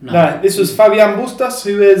 No, this was Fabian Bustos,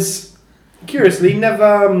 who is, curiously,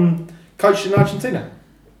 never coached in Argentina.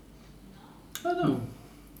 I don't know.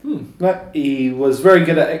 No, he was very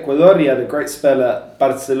good at Ecuador. He had a great spell at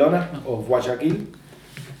Barcelona of Guayaquil.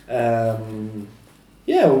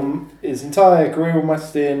 His entire career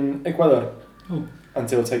almost in Ecuador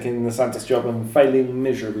until taking the Santos job and failing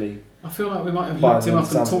miserably. I feel like we might have looked him up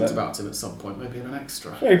and sounds of talked it. about him at some point, maybe in an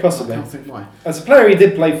extra. Very possibly. I can't think why. As a player, he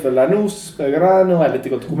did play for Lanús, Belgrano,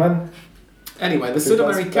 Atlético Tucumán. Anyway, the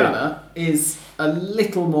Sudamericana is a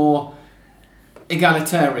little more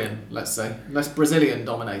egalitarian, let's say, less Brazilian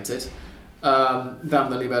dominated than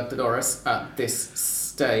the Libertadores at this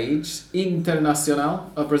stage. Internacional,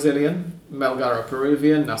 a Brazilian, Melgar, a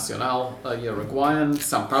Peruvian, Nacional, a Uruguayan,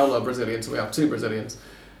 São Paulo, a Brazilian, so we have 2 Brazilians,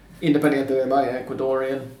 Independiente del Valle,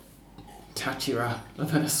 Ecuadorian, Táchira, a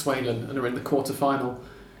Venezuelan, and are in the quarter-final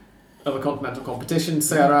of a continental competition.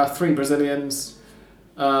 Ceará, 3 Brazilians.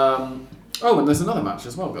 And there's another match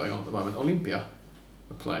as well going on at the moment. Olimpia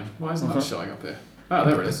are playing. Why isn't that showing up here? Ah,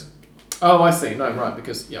 there it is. Oh, I see. No, right,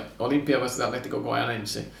 because, Olimpia versus Atlético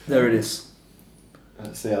Guayanense. There it is.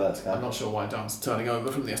 Let's see how that's going. I'm not sure why Dan's turning over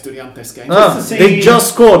from the Estudiantes game. They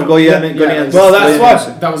just scored Goianiense. Well, that's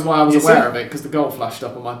why. That was why I was aware of it, because the goal flashed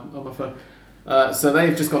up on my phone. So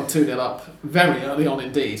they've just gone 2-0 up very early on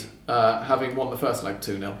indeed, having won the first leg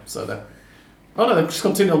 2-0. So they've just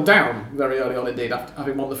gone 2-0 down very early on indeed, after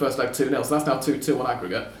having won the first leg 2-0. So that's now 2-2 on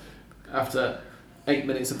aggregate after 8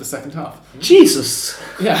 minutes of the second half. Jesus.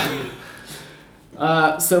 Yeah.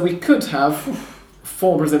 So we could have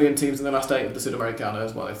 4 Brazilian teams in the last 8 of the Sudamericana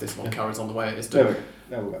as well, if this one carries on the way it is doing.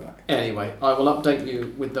 We'll go back. Anyway, I will update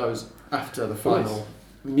you with those after the final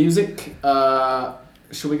music.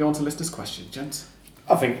 Shall we go on to listeners' questions, gents?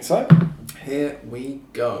 I think so. Here we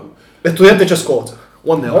go. Estudiante just scored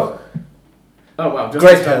 1-0. Oh wow, just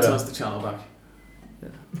Great as header. turns the channel back.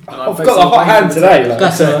 I've got a hot hand today. Like,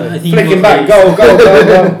 Castro, I think flicking it was back, go.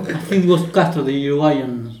 I think it was Castro, the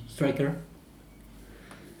Uruguayan striker.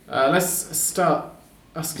 Let's start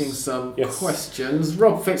asking some questions.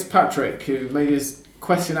 Rob Fitzpatrick, who made his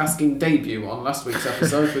question-asking debut on last week's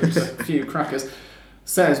episode with a few crackers,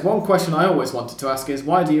 says, one question I always wanted to ask is,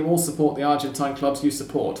 why do you all support the Argentine clubs you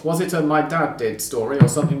support? Was it a my dad did story or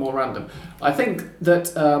something more random? I think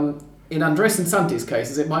that in Andres and Santi's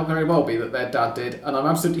cases, it might very well be that their dad did, and I'm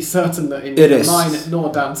absolutely certain that in mine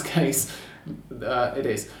nor Dan's case, it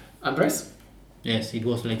is. Andres? Yes, it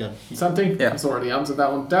was like that. Santi? Yeah. He's already answered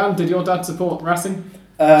that one. Dan, did your dad support Racing?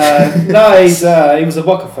 No, he was a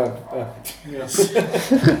Boca fan.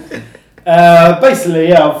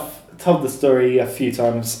 Basically, I've told the story a few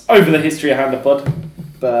times over the history of Handapod,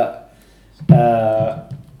 but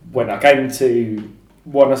when I came to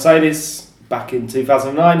Buenos Aires back in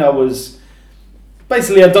 2009, I was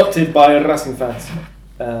basically adopted by Racing fans.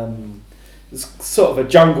 It's sort of a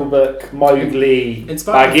Jungle Book, Mowgli,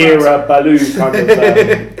 Bagheera, Baloo kind of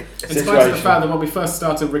in spite of the fact that when we first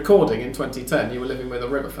started recording in 2010, you were living with a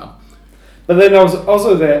River fan. But then I was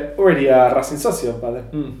also there already Racing Socio by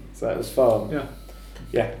then, so it was fun.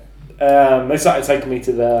 Yeah. They started taking me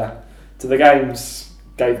to the games,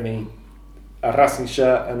 gave me a Racing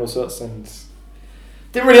shirt and all sorts, and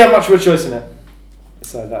didn't really have much of a choice in it.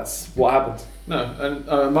 So that's what happened. No,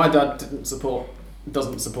 and my dad doesn't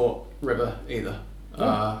support River either.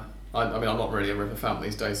 I mean, I'm not really a River fan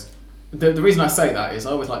these days. The reason I say that is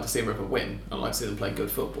I always like to see River win. I like to see them play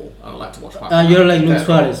good football. I like to watch. You're like Luis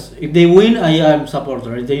Suarez. If they win, I am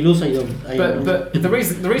supporter. If they lose, I don't. But the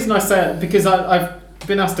reason I say it, because I've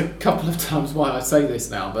been asked a couple of times why I say this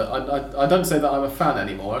now, but I don't say that I'm a fan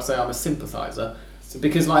anymore. I say I'm a sympathiser,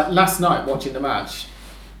 because like last night watching the match,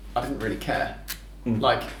 I didn't really care.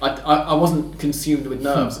 Like I wasn't consumed with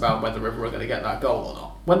nerves about whether River were going to get that goal or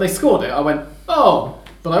not. When they scored it, I went, oh.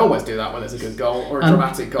 But I always do that when it's a good goal or a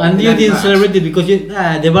dramatic goal. And you didn't celebrate it because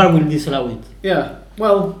the VAR will disallow it. Yeah,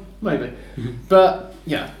 well, maybe. But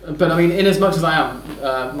I mean, in as much as I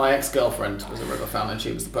am, my ex-girlfriend was a River fan, and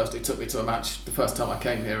she was the person who took me to a match the first time I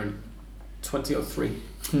came here in 2003.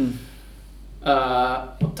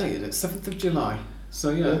 What day is it? 7th of July.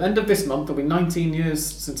 So end of this month, it'll be 19 years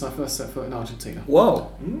since I first set foot in Argentina.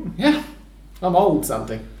 Wow. Yeah, I'm old,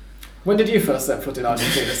 Santi. When did you first set foot in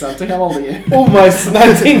Argentina, Santi? How old are you? Almost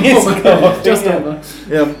 19 years ago. Just over.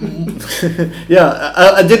 Yeah.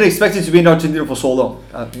 I didn't expect it to be in Argentina for so long.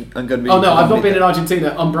 I'm gonna be. Oh no, I've not been in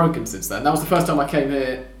Argentina unbroken since then. That was the first time I came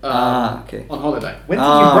here okay. on holiday. When did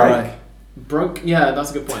you break? Right. Broke? Yeah, that's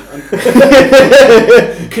a good point.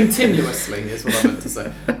 Continuously is what I meant to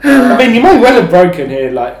say. I mean, you might well have broken here,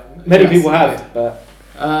 like many Yes, people have, but.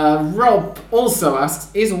 Rob also asks,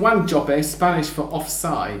 is Wanjope Spanish for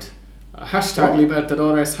offside? Hashtag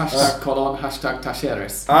Libertadores, hashtag Colon, hashtag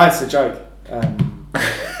Talleres. It's a joke.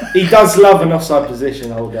 He does love an offside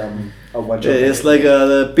position, old Wanjope. It's like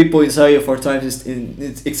the people inside 4 times,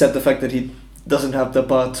 except the fact that he doesn't have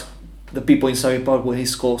the people inside part when he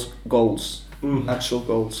scores goals, actual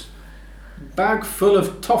goals. Bag full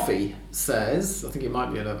of toffee says, I think it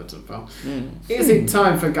might be an Everton fan. Is it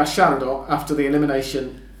time for Gallardo after the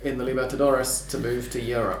elimination in the Libertadores to move to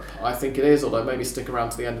Europe? I think it is, although maybe stick around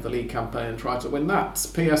to the end of the league campaign and try to win that.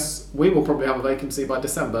 P.S. We will probably have a vacancy by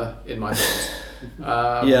December in my thoughts.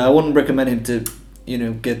 I wouldn't recommend him to,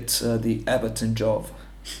 get the Everton job.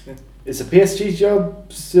 Is the PSG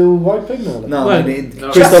job still open? Or No, Well, I mean,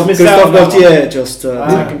 no. Christophe Gaultier just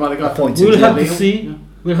Taken by the guy. appointed. We'll have to Lille. see.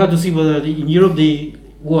 We'll have to see whether in Europe they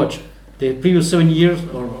watch the previous 7 years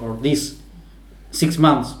or these 6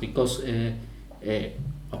 months, because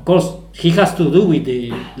of course he has to do with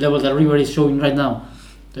the level that River is showing right now.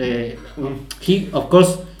 He of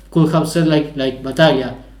course could have said like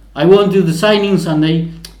Bataglia, I want to do the signings, and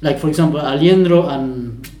they, like for example Aliendro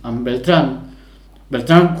and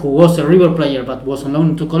Beltran, who was a River player but was on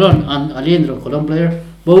loan to Colón, and Aliendro, Colón player,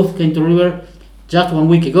 both came to River just 1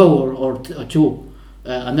 week ago or 2.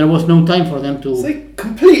 And there was no time for them to. So they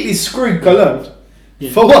completely screwed Colón. Yeah.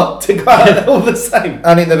 For what? To go out all the same.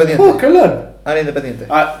 And Independiente. Poor Colón. And Independiente.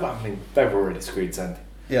 I mean, they were already screwed, Sandy.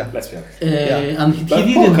 Yeah. Let's be honest. And he But poor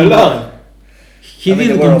didn't. Colón. He I mean,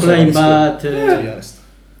 didn't they were also complain, already but to be honest.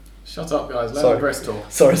 Shut up, guys. Let Sorry. the breast talk.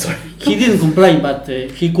 Sorry. he didn't complain. But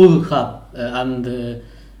he could have.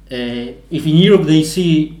 If in Europe they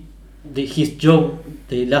see his job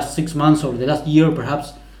the last 6 months or the last year,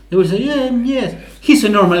 perhaps they will say, yes, he's a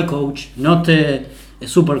normal coach, not a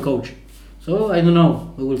super coach. So I don't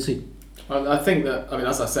know. We will see. I think that, I mean,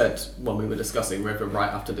 as I said when we were discussing River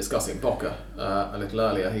right after discussing Boca a little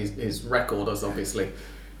earlier, his record has obviously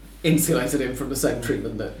insulated him from the same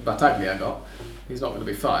treatment that Bataglia got. He's not going to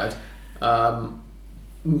be fired.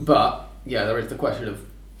 But, yeah, there is the question of,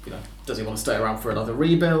 does he want to stay around for another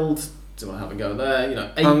rebuild? Does he want to have a go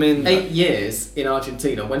there? 8 years in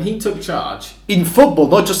Argentina. When he took charge... In football,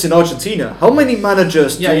 not just in Argentina, how many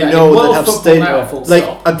managers do you in know world that have football stayed now, full like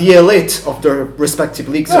stop. at the elite of their respective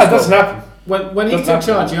leagues? No, as it doesn't well? happen. When he Doesn't took happen.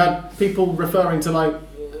 charge, you had people referring to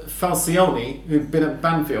Falcioni, who'd been at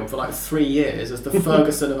Banfield for 3 years, as the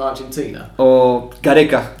Ferguson of Argentina. Or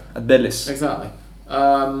Gareca at Vélez. Exactly.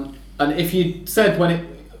 And if you said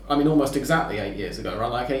almost exactly 8 years ago,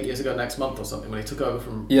 around 8 years ago next month or something, when he took over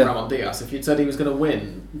from Ramon Diaz, if you'd said he was going to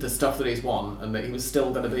win the stuff that he's won and that he was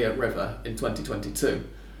still going to be at River in 2022,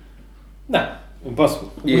 No,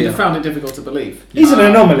 impossible. we'd have found it difficult to believe. He's an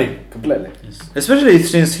anomaly, completely. Especially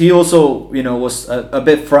since he also, was a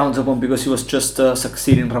bit frowned upon because he was just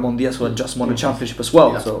succeeding Ramon Diaz, who had just won a championship as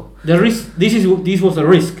well. Yeah. So The risk. This was a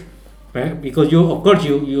risk, right? Because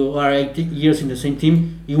you are 8 years in the same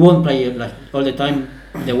team. You won't play like all the time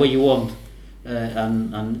the way you want,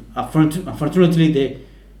 and unfortunately,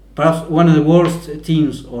 perhaps one of the worst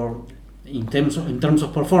teams or in terms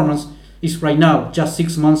of performance is right now just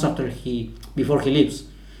 6 months before he leaves.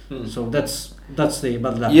 So that's the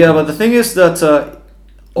bad luck. Yeah, but the thing is that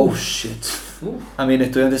oh shit! I mean,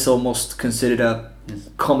 Estudiantes almost considered a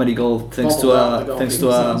comedy goal thanks to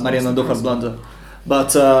Mariano Andújar blunder.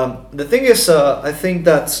 But the thing is, I think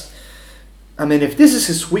that, I mean, if this is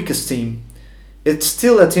his weakest team, it's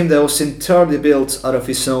still a team that was entirely built out of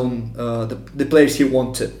his own, the players he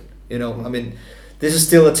wanted. You know, I mean, this is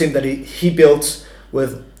still a team that he built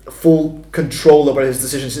with full control over his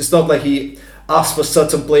decisions. It's not like he asked for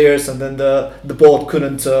certain players and then the board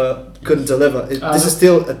couldn't deliver. This is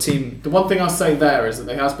still a team. The one thing I'll say there is that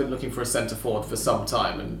they has been looking for a centre forward for some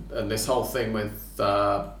time, and this whole thing with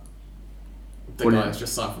the guy who's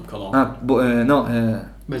just signed from Cologne.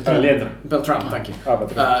 Beltran, thank you.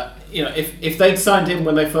 You know, if they'd signed him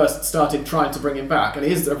when they first started trying to bring him back, and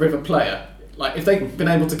he is a River player, like if they'd been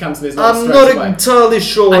able to cancel his loan straight away, entirely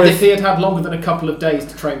sure. And if he had longer than a couple of days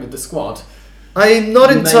to train with the squad, I'm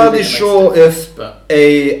not entirely sure if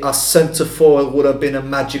a centre forward would have been a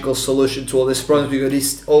magical solution to all these problems, because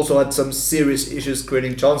he also had some serious issues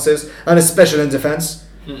creating chances, and especially in defence.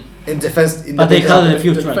 In defence, but they had a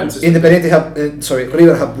few tries.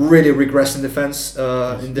 River have really regressed in defence.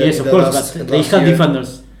 Yes, of course, but they have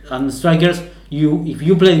defenders and strikers. If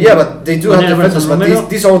you play, but they do have defences. But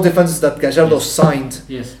these are all defences that Gallardo signed,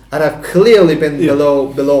 and have clearly been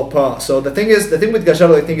below par. So the thing with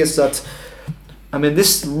Gallardo, I think, is that, I mean,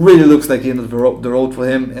 this really looks like the end of the road for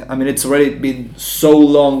him. I mean, it's already been so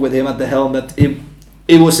long with him at the helm that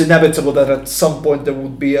it was inevitable that at some point there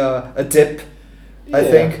would be a dip. I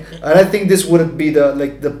think, and I think this would be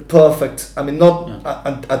the perfect. I mean, not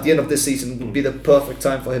at the end of this season would be the perfect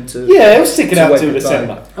time for him to. Yeah, he'll stick it out till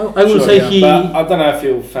December. I will say he. But I don't know if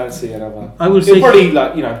he'll fancy another. I will he'll say probably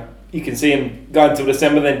you can see him going until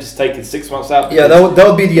December, then just taking 6 months out. Yeah, that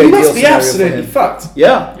would be the ideal. He must be scenario absolutely fucked.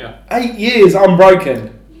 Yeah. 8 years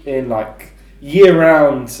unbroken in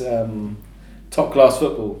year-round top class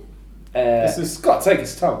football. It's got to take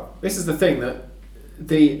its toll. This is the thing that.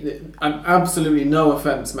 And absolutely no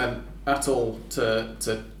offence meant at all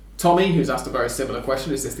to Tommy, who's asked a very similar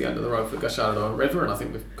question: is this the end of the road for Gallardo and River? And I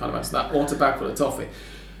think we've kind of answered that. Or to Bagful of Toffee.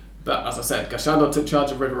 But as I said, Gallardo took charge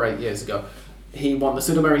of River 8 years ago. He won the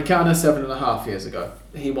Sudamericana 7.5 years ago.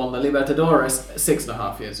 He won the Libertadores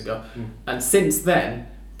 6.5 years ago. And since then,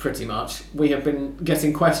 pretty much, we have been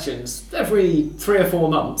getting questions every 3 or 4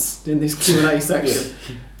 months in this Q&A section.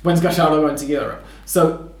 When's Gallardo going to Europe?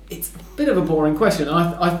 So it's a bit of a boring question.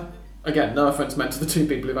 I again, no offence meant to the two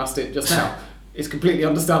people who've asked it just now. It's completely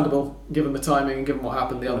understandable given the timing and given what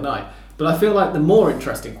happened the other night. But I feel like the more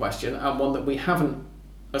interesting question, and one that we haven't,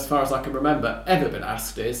 as far as I can remember, ever been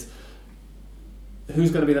asked is,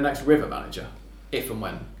 who's going to be the next River manager, if and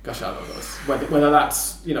when Gallardo goes? Whether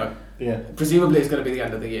that's, presumably it's going to be the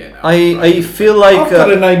end of the year now. I feel like I've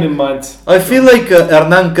got a name in mind. I feel like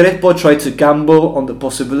Hernan Crespo tried to gamble on the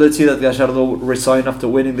possibility that Gallardo would resign after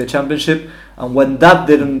winning the championship, and when that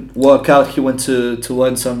didn't work out, he went to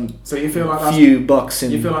earn some few bucks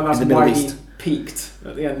in the Middle East. You feel like that's why he peaked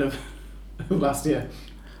at the end of last year?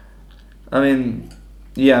 I mean,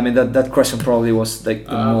 that question probably was the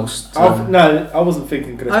most. No, I wasn't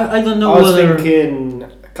thinking Crespo. I don't know. I was thinking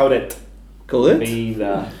Coudet.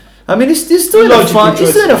 I mean, he's doing a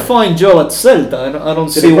fine job at Celta. I don't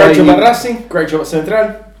see why. Great job at Racing, great job at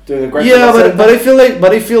Central. Doing a great job at Celta.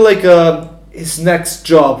 but I feel like his next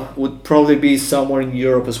job would probably be somewhere in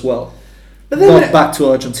Europe as well. But then not back to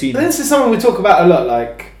Argentina. This is something we talk about a lot.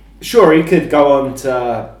 Like, sure, he could go on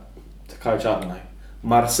to coach, I don't know,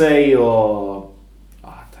 Marseille or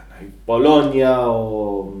Bologna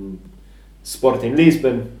or Sporting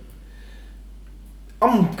Lisbon.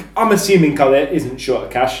 I'm assuming Coudet isn't short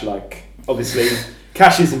of cash. Like, obviously,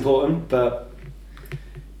 cash is important, but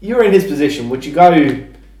you're in his position. Would you go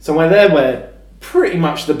somewhere there where pretty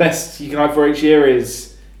much the best you can hope for each year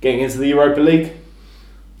is getting into the Europa League?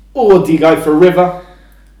 Or do you go for River,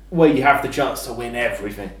 where you have the chance to win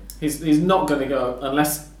everything? He's not going to go,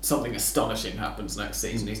 unless something astonishing happens next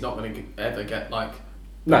season, he's not going to ever get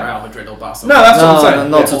Real Madrid or Barcelona. No, that's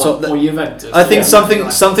what I'm saying. Or Juventus. I think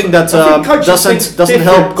something that doesn't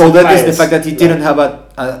help Coudet is the fact that he didn't have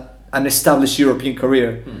an established European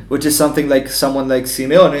career, which is something like someone like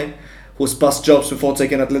Simeone, whose past jobs before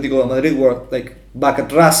taking Atletico de Madrid were back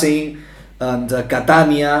at Racing and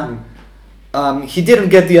Catania. He didn't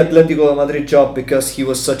get the Atletico de Madrid job because he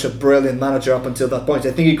was such a brilliant manager up until that point.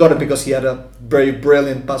 I think he got it because he had a very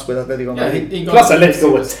brilliant pass with Atletico de Madrid. Plus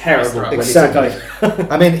Atletico was terrible. Exactly.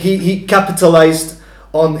 I mean, he capitalized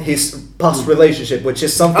on his past relationship, which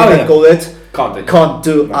is something that Gaudet can't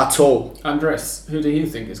do at all. Andres, who do you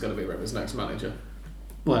think is going to be River's next manager?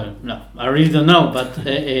 Well, no, I really don't know, but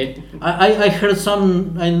I heard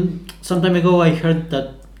some time ago. I heard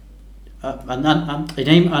that a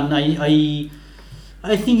name, and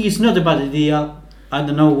I think it's not a bad idea. I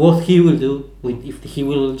don't know what he will do if he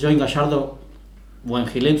will join Gallardo when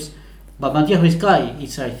he leaves. But Matias Vizcay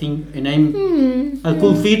is, I think, a name that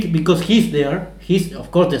could fit because he's there. He's,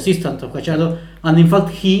 of course, the assistant of Gallardo, and in fact,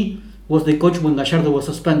 he was the coach when Gallardo was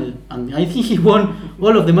suspended, and I think he won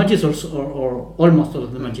all of the matches or almost all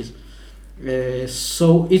of the matches.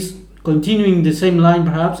 So it's continuing the same line,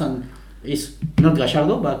 perhaps, and it's not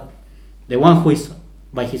Gallardo, but the one who is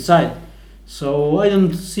by his side. So I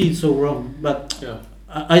don't see it so wrong, but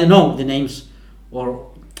I don't know the names.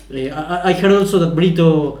 Or I heard also that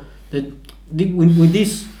Brito, that when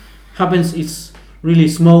this happens, it's really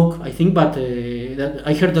smoke, I think. But that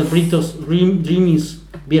I heard that Brito's dream is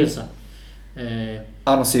Bielsa. I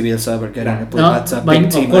don't see Bielsa ever getting a place at a big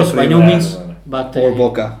team. Of course, by no means. But or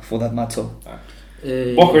Boca, for that matter.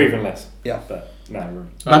 Boca even less. Yeah. But no.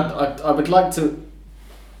 I would like to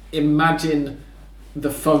imagine the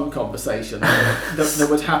phone conversation that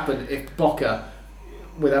would happen if Boca,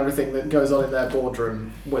 with everything that goes on in their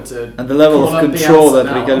boardroom, were to... And the level of control that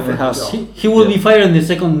Riquelme has. He will be fired in the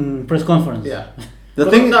second press conference. Yeah. But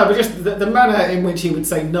just the manner in which he would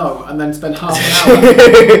say no and then spend half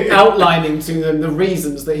an hour outlining to them the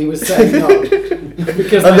reasons that he was saying no.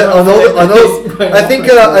 Because I think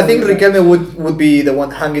Riquelme would be the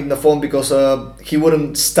one hanging the phone because he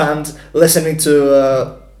wouldn't stand listening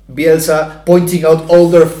to Bielsa pointing out all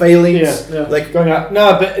their failings. Yeah. Like going out.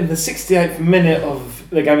 No, but in the 68th minute of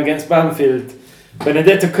the game against Banfield,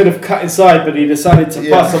 Benedetto could have cut inside, but he decided to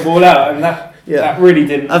pass the ball out, and that really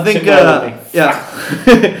didn't. I think,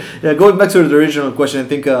 going back to the original question, I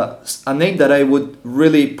think a name that I would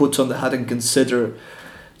really put on the hat and consider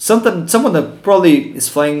someone that probably is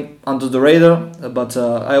flying under the radar, but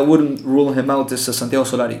I wouldn't rule him out, is Santiago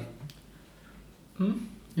Solari.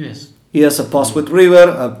 Yes. He has a past with River,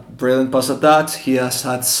 a brilliant pass at that. He has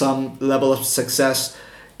had some level of success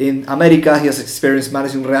in America. He has experience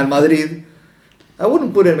managing Real Madrid. I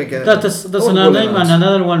wouldn't put him again. That's another name, and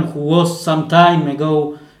another one who was some time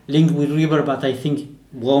ago linked with River, but I think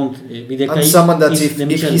won't be the case. And someone that if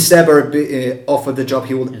he's ever offered the job,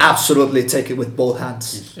 he will absolutely take it with both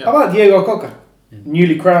hands. How about Diego Coca?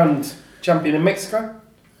 Newly crowned champion in Mexico,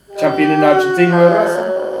 champion in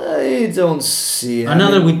Argentina. I don't see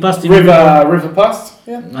another with past in River past.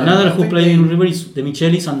 Yeah. Another who played in River is the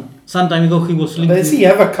Michelis, and some time ago he was linked. Has he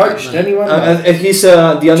ever coached anyone?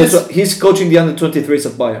 He's coaching the under 23s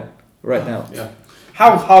at Bayern right now. Yeah.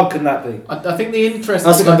 How hard can that be? I think the interest.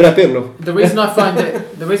 The reason I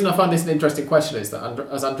find this an interesting question is that,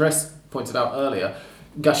 as Andres pointed out earlier,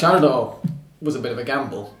 Gallardo was a bit of a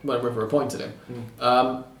gamble when River appointed him,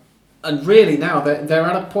 and really now they're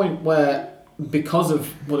at a point where, because of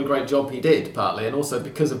what a great job he did, partly, and also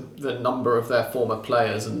because of the number of their former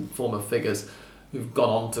players and former figures who've gone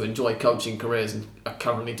on to enjoy coaching careers and are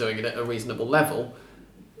currently doing it at a reasonable level,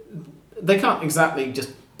 they can't exactly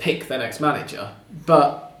just pick their next manager.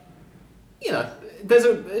 But, there's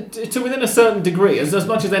to within a certain degree, as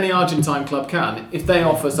much as any Argentine club can, if they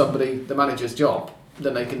offer somebody the manager's job,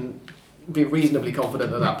 then they can be reasonably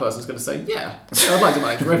confident that person's going to say, yeah, I'd like to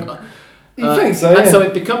manage River. You think so, And so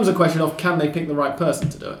it becomes a question of, can they pick the right person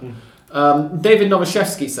to do it? David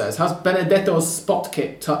Novashevsky says, has Benedetto's spot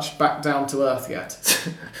kit touched back down to earth yet?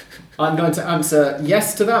 I'm going to answer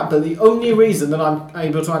yes to that, but the only reason that I'm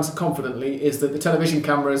able to answer confidently is that the television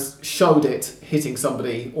cameras showed it hitting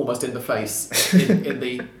somebody almost in the face in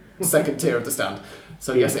the second tier of the stand.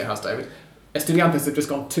 So yes, it has, David. Estudiantes have just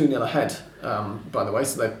gone 2-0 ahead, by the way,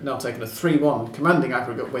 so they've now taken a 3-1 commanding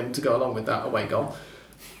aggregate win to go along with that away goal.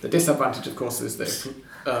 The disadvantage, of course, is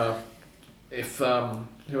that if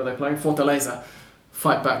who are they playing? Fortaleza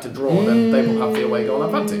fight back to draw, then they will have the away goal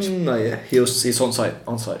advantage. No, yeah, he's onside.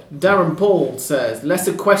 Darren Paul says, less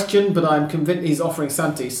a question, but I'm convinced he's offering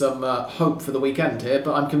Santi some hope for the weekend here,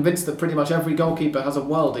 but I'm convinced that pretty much every goalkeeper has a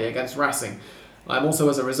worldie against Racing. I'm also,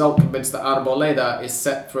 as a result, convinced that Arboleda is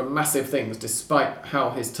set for massive things, despite how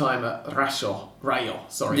his time at Rayo.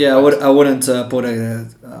 Yeah, I wouldn't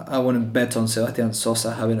bet on Sebastián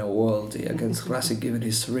Sosa having a worldie against Racing, given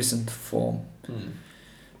his recent form.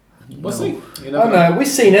 We'll see. We've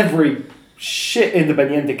seen every shit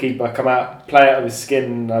Independiente keeper come out, play out of his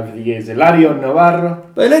skin over the years. Hilario Navarro.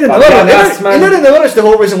 But Hilario Navarro is the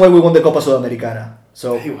whole reason why we won the Copa Sudamericana.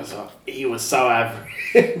 So he was so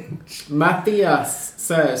average. Matthias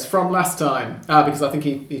says, from last time, because I think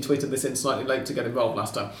he tweeted this in slightly late to get involved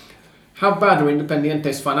last time. How bad are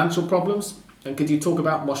Independiente's financial problems? And could you talk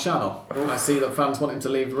about Moyano? I see that fans want him to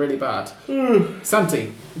leave really bad.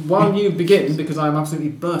 Santi, while you begin, because I am absolutely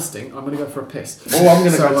bursting, I'm going to go for a piss. Oh, I'm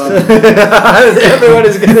going to go. everyone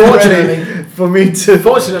is getting ready for me to.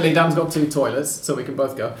 Fortunately, Dan's got 2 toilets, so we can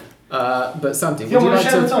both go. But Santi, would you want like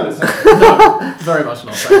to share to... the toilets? No, very much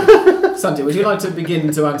not. Thank you. Santi, would you like to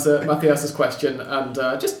begin to answer Matthias's question and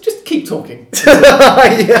just keep talking?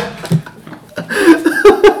 Yeah.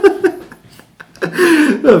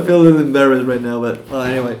 I feel a little embarrassed right now, but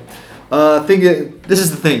anyway, I think this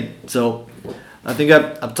is the thing. So I think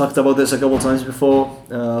I've talked about this a couple of times before,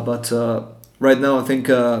 but right now I think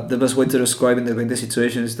the best way to describe Independiente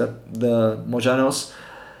situation is that the Moyanos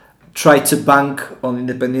tried to bank on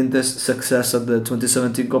Independiente's success at the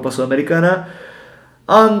 2017 Copa Sudamericana,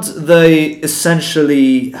 and they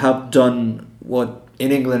essentially have done what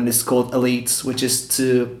in England is called elites, which is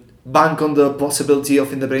to bank on the possibility of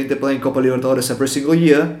Independiente playing Copa Libertadores every single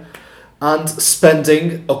year and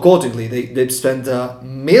spending accordingly. They've spent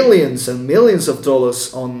millions and millions of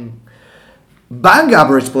dollars on bank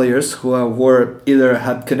average players who were either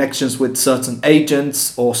had connections with certain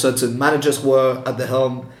agents or certain managers were at the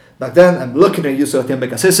helm back then. I'm looking at you, Sebastián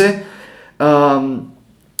Becasese.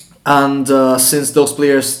 And since those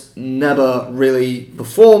players never really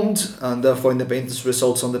performed and therefore Independiente's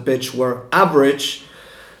results on the pitch were average,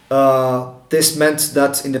 this meant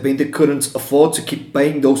that Independiente couldn't afford to keep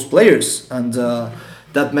paying those players, and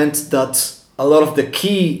that meant that a lot of the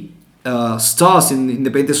key stars in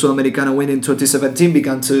Independiente Sudamericana win in 2017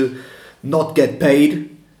 began to not get paid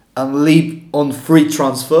and leave on free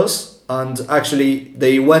transfers, and actually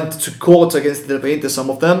they went to court against Independiente, some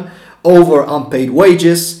of them, over unpaid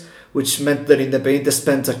wages, which meant that Independiente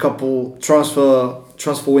spent a couple transfer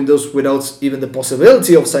windows without even the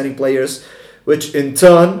possibility of signing players, which in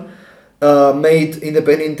turn made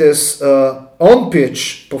Independiente's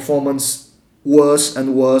on-pitch performance worse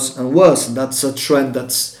and worse and worse. And that's a trend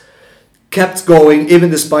that's kept going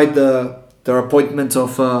even despite their appointment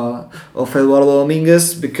of Eduardo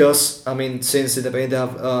Dominguez, because I mean, since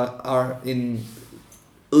Independiente are in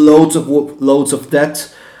loads of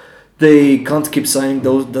debt, they can't keep signing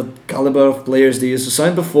the caliber of players they used to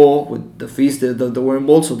sign before with the fees that were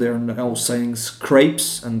involved. So they're now signing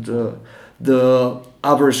scrapes, and the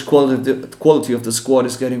average quality of the squad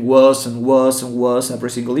is getting worse and worse and worse every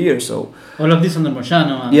single year. So all of this under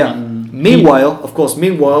Moyano. Meanwhile,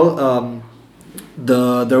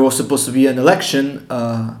 there was supposed to be an election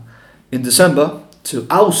in December to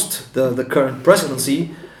oust the current presidency,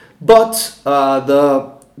 but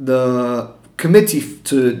the committee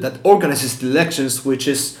that organizes the elections, which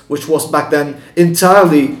was back then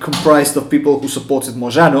entirely comprised of people who supported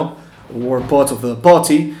Moyano, who were part of the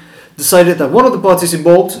party, decided that one of the parties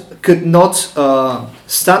involved could not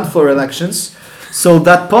stand for elections, so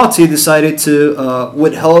that party decided to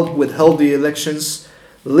withheld the elections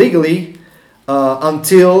legally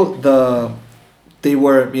until they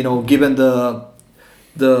were given the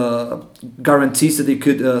guarantees that they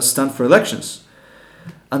could stand for elections.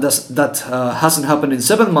 And that hasn't happened in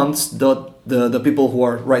 7 months. The people who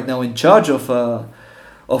are right now in charge of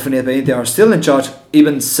Independiente are still in charge,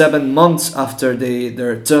 even 7 months after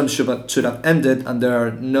their term should have ended, and there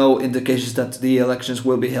are no indications that the elections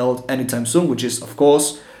will be held anytime soon, which is, of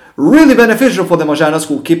course, really beneficial for the Moyanos,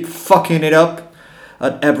 who keep fucking it up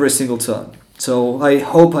at every single turn. So I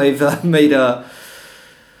hope I've made a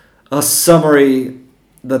summary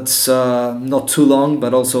that's not too long,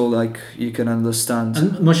 but also like you can understand.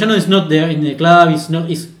 And Moyano is not there in the club.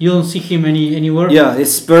 You don't see him anywhere. Yeah,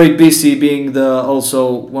 he's very busy being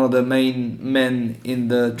also one of the main men in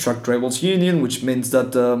the Truck Drivers Union, which means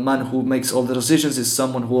that the man who makes all the decisions is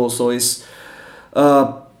someone who also is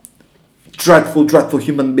dreadful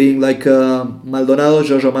human being, like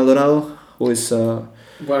Giorgio Maldonado, who is.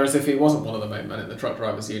 Whereas if he wasn't one of the main men in the Truck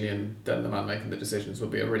Drivers Union, then the man making the decisions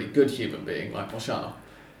would be a really good human being like Moyano.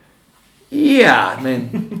 Yeah, I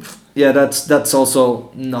mean, yeah, that's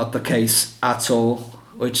also not the case at all.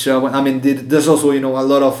 Which there's also a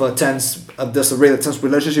lot of there's a really tense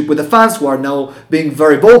relationship with the fans who are now being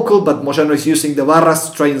very vocal, but Moyano is using the barras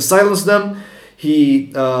to try and silence them.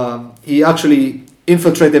 He actually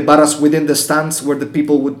infiltrated barras within the stands where the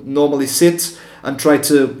people would normally sit and try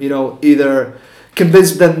to either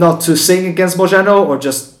convince them not to sing against Moyano or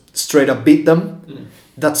just straight up beat them.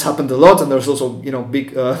 That's happened a lot, and there's also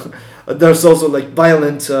there's also like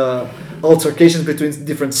violent altercations between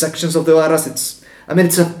different sections of the barras. It's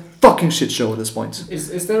a fucking shit show at this point.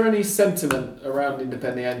 Is there any sentiment around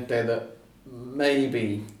Independiente that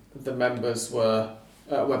maybe the members were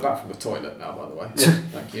back from the toilet now, by the way.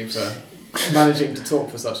 Thank you for managing to talk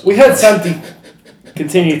for such a We heard Santi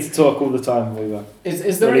continue to talk all the time. We were.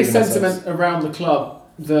 Is there any sentiment around the club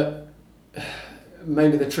that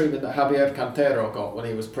maybe the treatment that Javier Cantero got when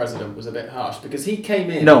he was president was a bit harsh? Because he came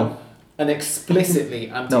in an explicitly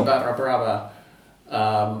anti-Barra Brava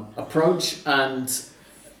approach, and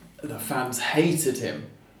the fans hated him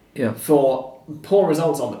for poor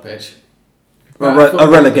results on the pitch. A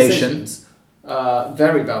relegation.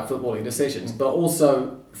 Very bad footballing decisions, but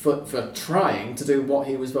also for trying to do what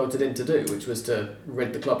he was voted in to do, which was to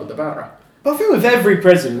rid the club of the Barra. But I think with every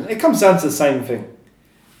president, it comes down to the same thing.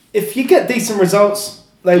 If you get decent results,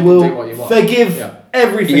 they will forgive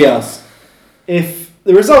everything else. If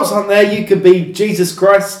the results aren't there, you could be Jesus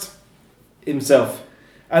Christ himself.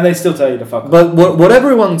 And they still tell you to fuck off. But what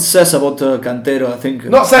everyone says about Cantero, I think...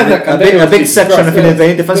 Not saying that Cantero... A big section of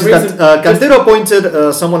Independiente defense is that Cantero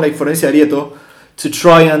appointed someone like Florencio Arieto to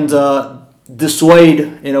try and dissuade,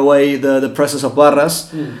 in a way, the presence of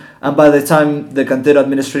Barras. And by the time the Cantero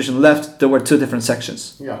administration left, there were two different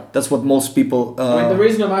sections. Yeah. That's what most people the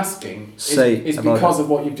reason I'm asking is because it. of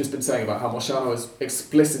what you've just been saying about how Moyano has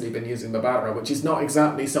explicitly been using the Barra, which is not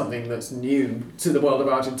exactly something that's new to the world of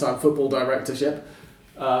Argentine football directorship.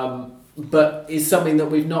 But is something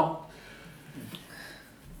that we've not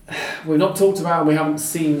talked about and we haven't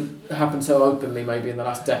seen happen so openly maybe in the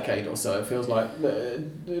last decade or so. It feels like the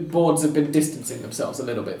boards have been distancing themselves a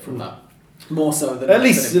little bit from that, more so than at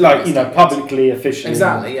least publicly, officially.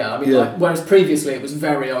 Exactly, yeah. I mean, like, whereas previously it was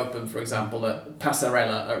very open. For example, that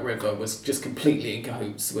Passarella at River was just completely in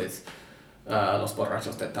cahoots with Los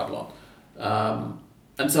Borrachos de Tablon.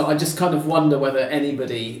 And so I just kind of wonder whether any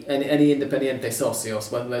Independiente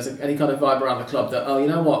socios, whether there's any kind of vibe around the club that, you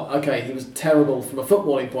know what, okay, he was terrible from a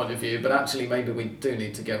footballing point of view, but actually maybe we do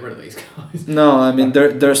need to get rid of these guys. No, I mean,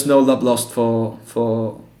 there's no love lost for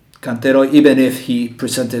Cantero, even if he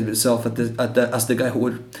presented himself as the guy who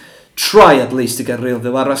would try at least to get rid of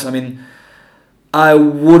the Barras. I mean, I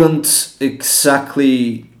wouldn't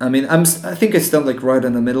exactly. I mean, I think it's still like right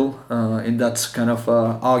in the middle in that kind of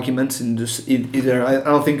argument. Either I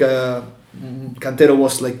don't think Cantero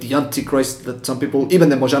was like the antichrist that some people, even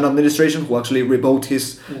the Moyano administration, who actually revoked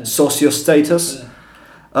his socio status. It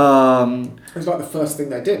was like the first thing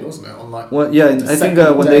they did, wasn't it? On like I think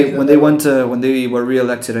when they were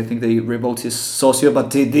re-elected, I think they revoked his socio,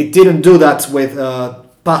 but they didn't do that with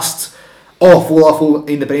past awful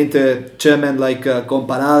Independiente chairmen like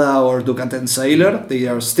Comparada or Ducanten Sailor. They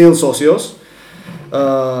are still socios.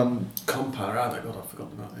 Comparada, God, I've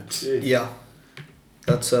forgotten about him. Yeah.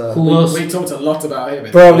 That's we talked a lot about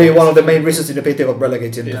him. Probably one of the main reasons Independiente got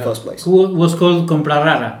relegated in the first place. Who was called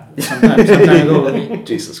Comprarara some time ago.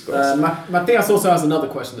 Jesus Christ. Matias also has another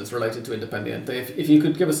question that's related to Independiente. If you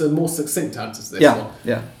could give us a more succinct answer to this one.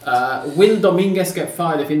 Yeah. Will Dominguez get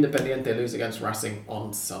fired if Independiente lose against Racing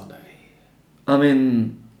on Sunday? I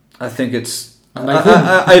mean, I think it's...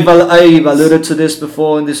 I've alluded to this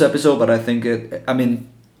before in this episode, but I think it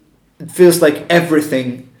feels like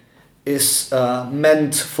everything is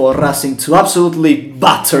meant for Racing to absolutely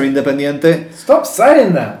batter Independiente. Stop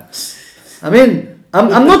saying that. I mean,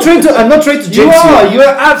 I'm not trying to jinx you. You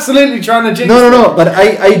are absolutely trying to jinx. No. But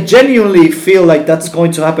I genuinely feel like that's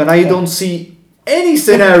going to happen. I don't see any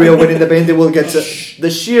scenario where Independiente will get the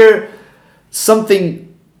sheer something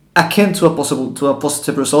akin to a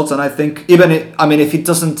positive result, and I think if he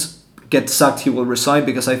doesn't get sacked, he will resign,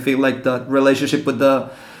 because I feel like that relationship with the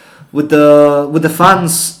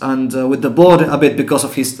fans and with the board, a bit because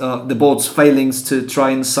of his the board's failings to try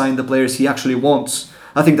and sign the players he actually wants,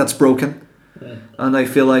 I think that's broken. And I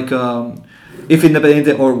feel like if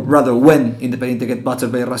Independiente, or rather when Independiente get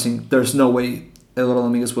battered by Racing, there's no way Eduardo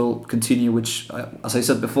Dominguez will continue, which, as I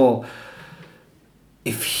said before,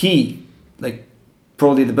 if he, like,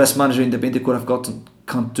 probably the best manager Independiente could have gotten,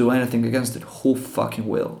 can't do anything against it, who fucking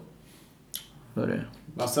will? But yeah.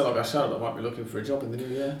 Marcelo Gallardo might be looking for a job in the new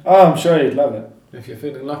year. Oh, I'm sure he'd love it. If you're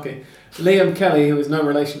feeling lucky. Liam Kelly, who is no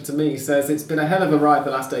relation to me, says it's been a hell of a ride the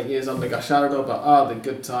last 8 years under Gallardo, but are the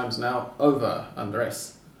good times now over,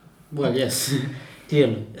 Andres? Well, yes,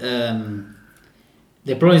 clearly.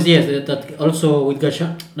 The problem is, yes, that also with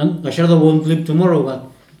Gallardo won't leave tomorrow, but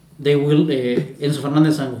they will, Enzo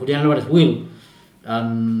Fernandez and Julian Alvarez will.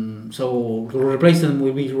 So to replace them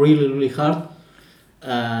will be really, really hard.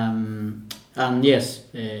 And yes,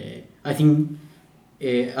 I think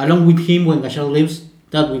along with him, when Gallardo leaves,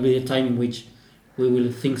 that will be the time in which we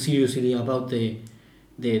will think seriously about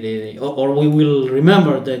or we will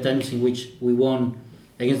remember the times in which we won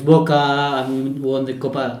against Boca, and we won the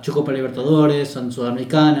two Copa Libertadores and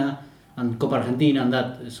Sudamericana and Copa Argentina and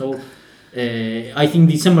that. So I think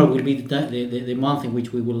December will be the month in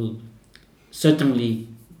which we will certainly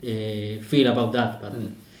feel about that. But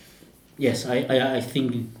yes, I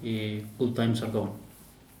think good times are gone.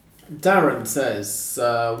 Darren says,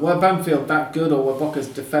 were Banfield that good or were Boca's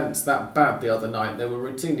defence that bad the other night? They were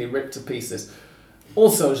routinely ripped to pieces.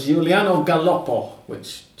 Also, Giuliano Galoppo,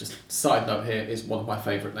 which, just side note here, is one of my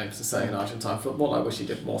favourite names to say in Argentine football. I wish he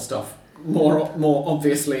did more stuff, more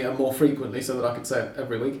obviously and more frequently so that I could say it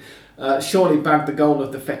every week. Surely bagged the goal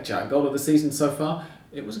of the Fecha, goal of the season so far.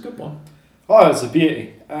 It was a good one. Oh, it's a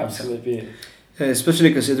beauty. Absolute beauty.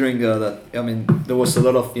 Especially considering that, I mean, there was a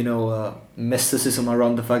lot of, mysticism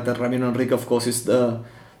around the fact that Ramiro Enrique, of course, is the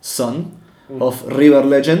son of River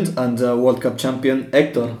legend and World Cup champion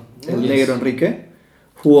Héctor El Negro Enrique,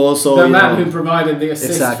 who also... The man who provided the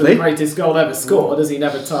assist for the greatest goal ever scored, as he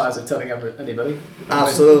never tires of telling anybody.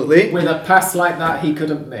 Absolutely. With a pass like that, he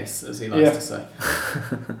couldn't miss, as he likes to say.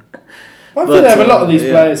 I think they have a lot of these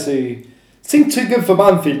players who seem too good for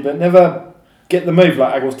Banfield, but never get the move,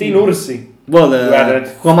 like Agustín Ursi. Well,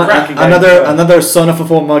 another son of a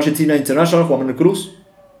former Argentina international, Juan Manuel Cruz.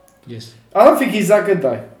 Yes. I don't think he's that good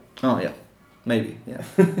though. Oh yeah, maybe. Yeah.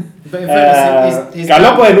 But in fairness, his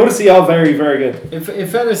Galoppo and Ursi are very, very good. In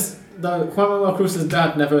fairness, though, Juan Manuel Cruz's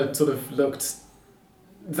dad never sort of looked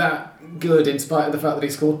that good, in spite of the fact that he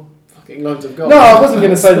scored fucking loads of goals. No, I wasn't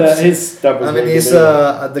going to say that his dad was. I mean, he's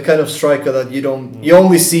the kind of striker that you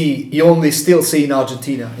only still see in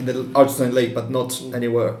Argentina, in the Argentine league, but not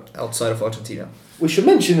anywhere outside of Argentina. We should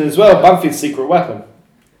mention as well Banfield's secret weapon,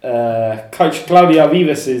 Coach Claudia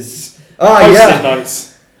Vivas' post-it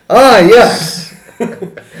notes.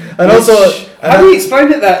 And also, how do you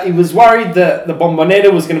explain it that he was worried that the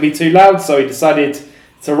Bombonera was going to be too loud, so he decided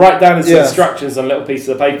to write down his instructions on little pieces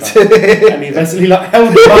of paper, and he basically held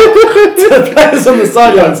them up to the players on the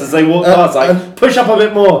sidelines as they walked past, push up a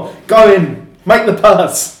bit more, go in, make the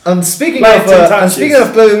pass. And speaking of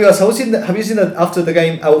Claudio Vivas, have you seen that after the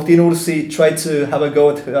game, Agustín Ursi tried to have a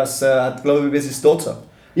go at Claudio Vivas' daughter?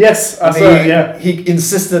 Yes, I saw it, yeah. He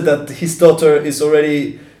insisted that his daughter is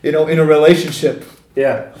already, in a relationship.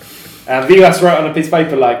 Yeah. And Vivas wrote on a piece of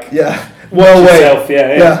paper watch yourself,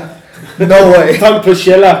 yeah. No way. Don't push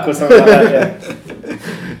your luck or something like that, yeah.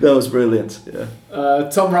 That was brilliant, yeah.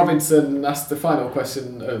 Tom Robinson asked the final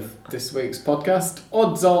question of this week's podcast.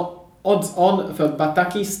 Odds on for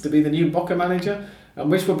Batakis to be the new Boca manager, and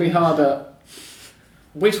which would be harder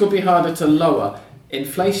to lower,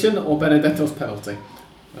 inflation or Benedetto's penalty?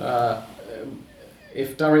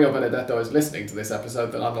 If Dario Benedetto is listening to this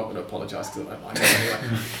episode, then I'm not going to apologise because I don't like him anyway.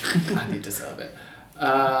 And you deserve it.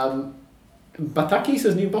 Batakis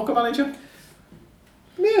as new Boca manager?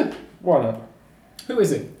 Yeah, why not? Who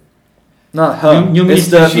is he? No, her.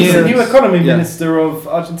 She's the new economy minister of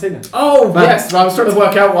Argentina. Oh, yes. I was trying to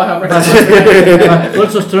work out why I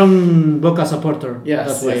also strong Boca supporter.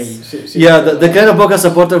 Yes. The kind of Boca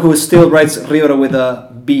supporter who still writes River with a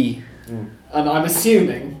B. And I'm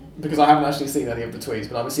assuming, because I haven't actually seen any of the tweets,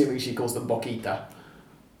 but I'm assuming she calls them Boquita.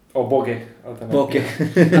 Or Bogue. I don't know. Bogue.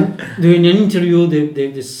 During an interview,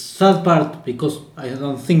 the sad part, because I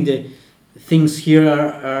don't think the things here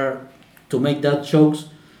are to make that jokes,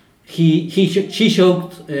 she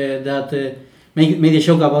joked that made a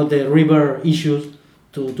joke about the River issues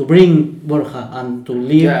to bring Borja and to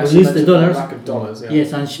release the dollars. Lack of dollars, yeah.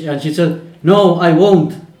 Yes, and she said, no, I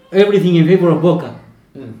won't. Everything in favor of Boca.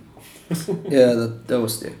 That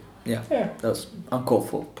was that was uncalled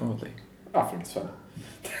for, probably. I think it's fun.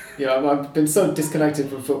 Yeah, I've been so disconnected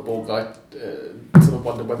from football that I sort of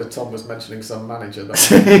wonder whether Tom was mentioning some manager that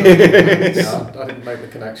I didn't make the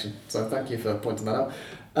connection. So thank you for pointing that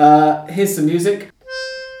out. Here's some music.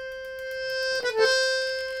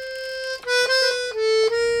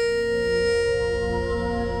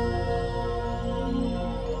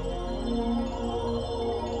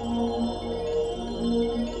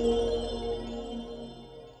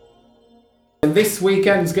 In this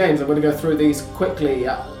weekend's games, I'm going to go through these quickly.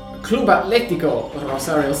 Club Atlético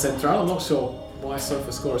Rosario Central. I'm not sure why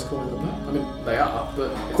SofaScore is calling them that. I mean, they are,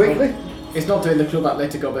 but it's not doing the Club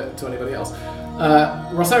Atlético bit to anybody else.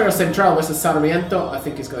 Rosario Central versus Sarmiento, I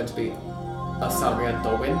think is going to be a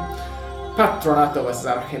Sarmiento win. Patronato versus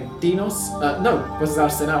Argentinos. Versus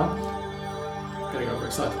Arsenal. Getting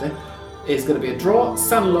overexcited there. Is going to be a draw.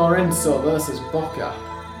 San Lorenzo versus Boca.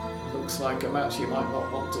 Looks like a match you might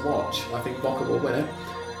not want to watch. I think Boca will win it.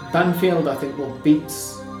 Banfield, I think, will beat...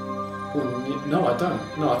 No, I don't.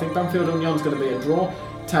 No, I think Banfield Union's going to be a draw.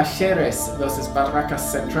 Talleres versus Barracas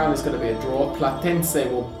Central is going to be a draw. Platense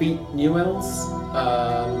will beat Newells.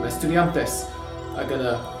 Estudiantes are going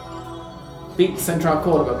to beat Central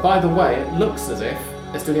Córdoba. By the way, it looks as if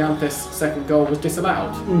Estudiantes' second goal was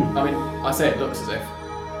disallowed. I mean, I say it looks as if.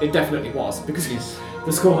 It definitely was, because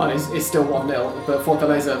the scoreline is still 1-0, but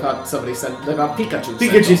Fortaleza have had somebody sent, they've had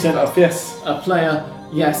Pikachu sent off, yes. A player,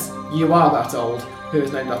 yes, you are that old, who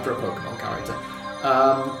is named after a Pokemon character.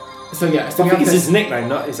 So yeah, I think it's his nickname,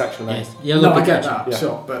 not his actual name. Yes. No, I get that,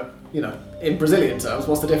 sure, but you know, in Brazilian terms,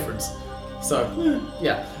 what's the difference? So,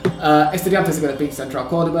 yeah. Estudiantes are going to beat Central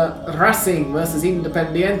Córdoba. Racing versus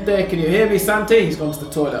Independiente. Can you hear me, Santi? He's gone to the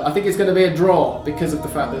toilet. I think it's going to be a draw because of the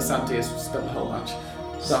fact that Santi has spent the whole match,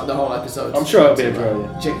 the whole episode. I'm sure it'll be a draw,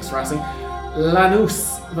 yeah. Jinx Racing.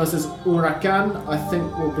 Lanús versus Huracan, I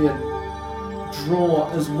think will be a draw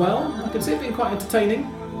as well. I can see it being quite entertaining.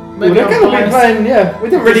 Maybe they're going to be playing, we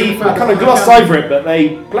didn't really, we kind of glossed over it, but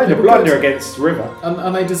they played a blunder against River.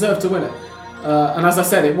 And they deserve to win it. And as I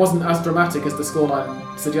said, it wasn't as dramatic as the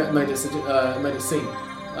scoreline made it seem.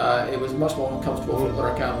 It was much more comfortable for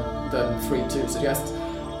Huracan than 3-2 suggests.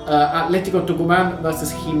 Atlético Tucumán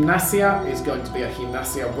versus Gimnasia is going to be a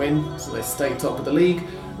Gimnasia win, so they stay top of the league.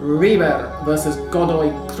 River versus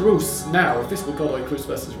Godoy Cruz. Now, if this were Godoy Cruz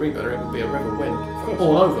versus River, it would be a River win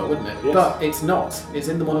all over, wouldn't it? Yes. But it's not. It's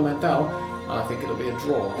in the Monumental, and I think it'll be a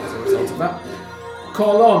draw as a result of that.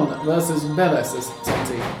 Colón versus Vélez, as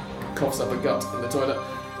Santi coughs up a gut in the toilet.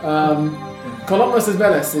 Colón versus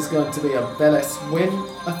Vélez is going to be a Vélez win,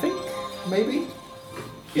 I think, maybe.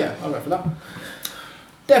 Yeah, I'll go for that.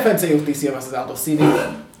 Defensa y Justicia versus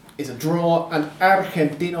Aldosivi is a draw, and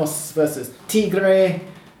Argentinos versus Tigre.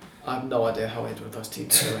 I have no idea how either of those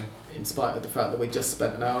teams are doing, in spite of the fact that we just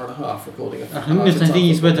spent an hour and a half recording it. I think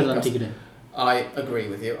he's better than Tigre. I agree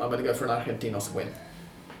with you. I'm going to go for an Argentinos win.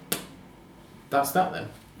 That's that then.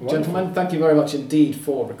 Wonderful. Gentlemen, thank you very much indeed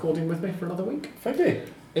for recording with me for another week. Thank you.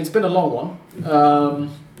 It's been a long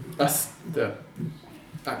one, as the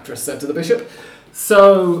actress said to the bishop.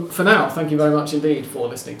 So, for now, thank you very much indeed for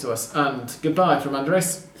listening to us, and goodbye from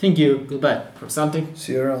Andres. Thank you, goodbye. From Santi.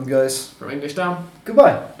 See you around, guys. From English Down.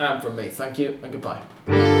 Goodbye. And from me, thank you and goodbye.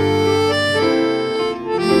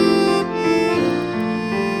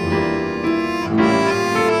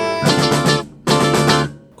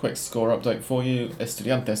 Quick score update for you.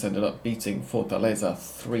 Estudiantes ended up beating Fortaleza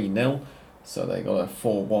 3-0, so they got a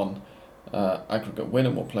 4-1 aggregate win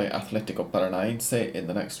and will play Atlético Paranaense in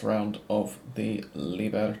the next round of the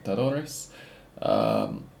Libertadores.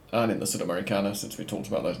 And in the Sudamericana, since we talked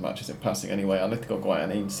about those matches in passing anyway, Atlético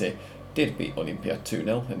Guayanense did beat Olimpia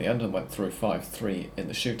 2-0 in the end and went through 5-3 in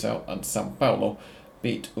the shootout, and São Paulo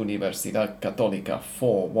beat Universidad Católica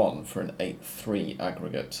 4-1 for an 8-3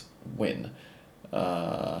 aggregate win.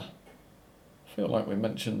 I feel like we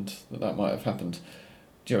mentioned that might have happened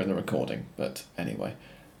during the recording, but anyway,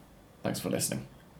 thanks for listening.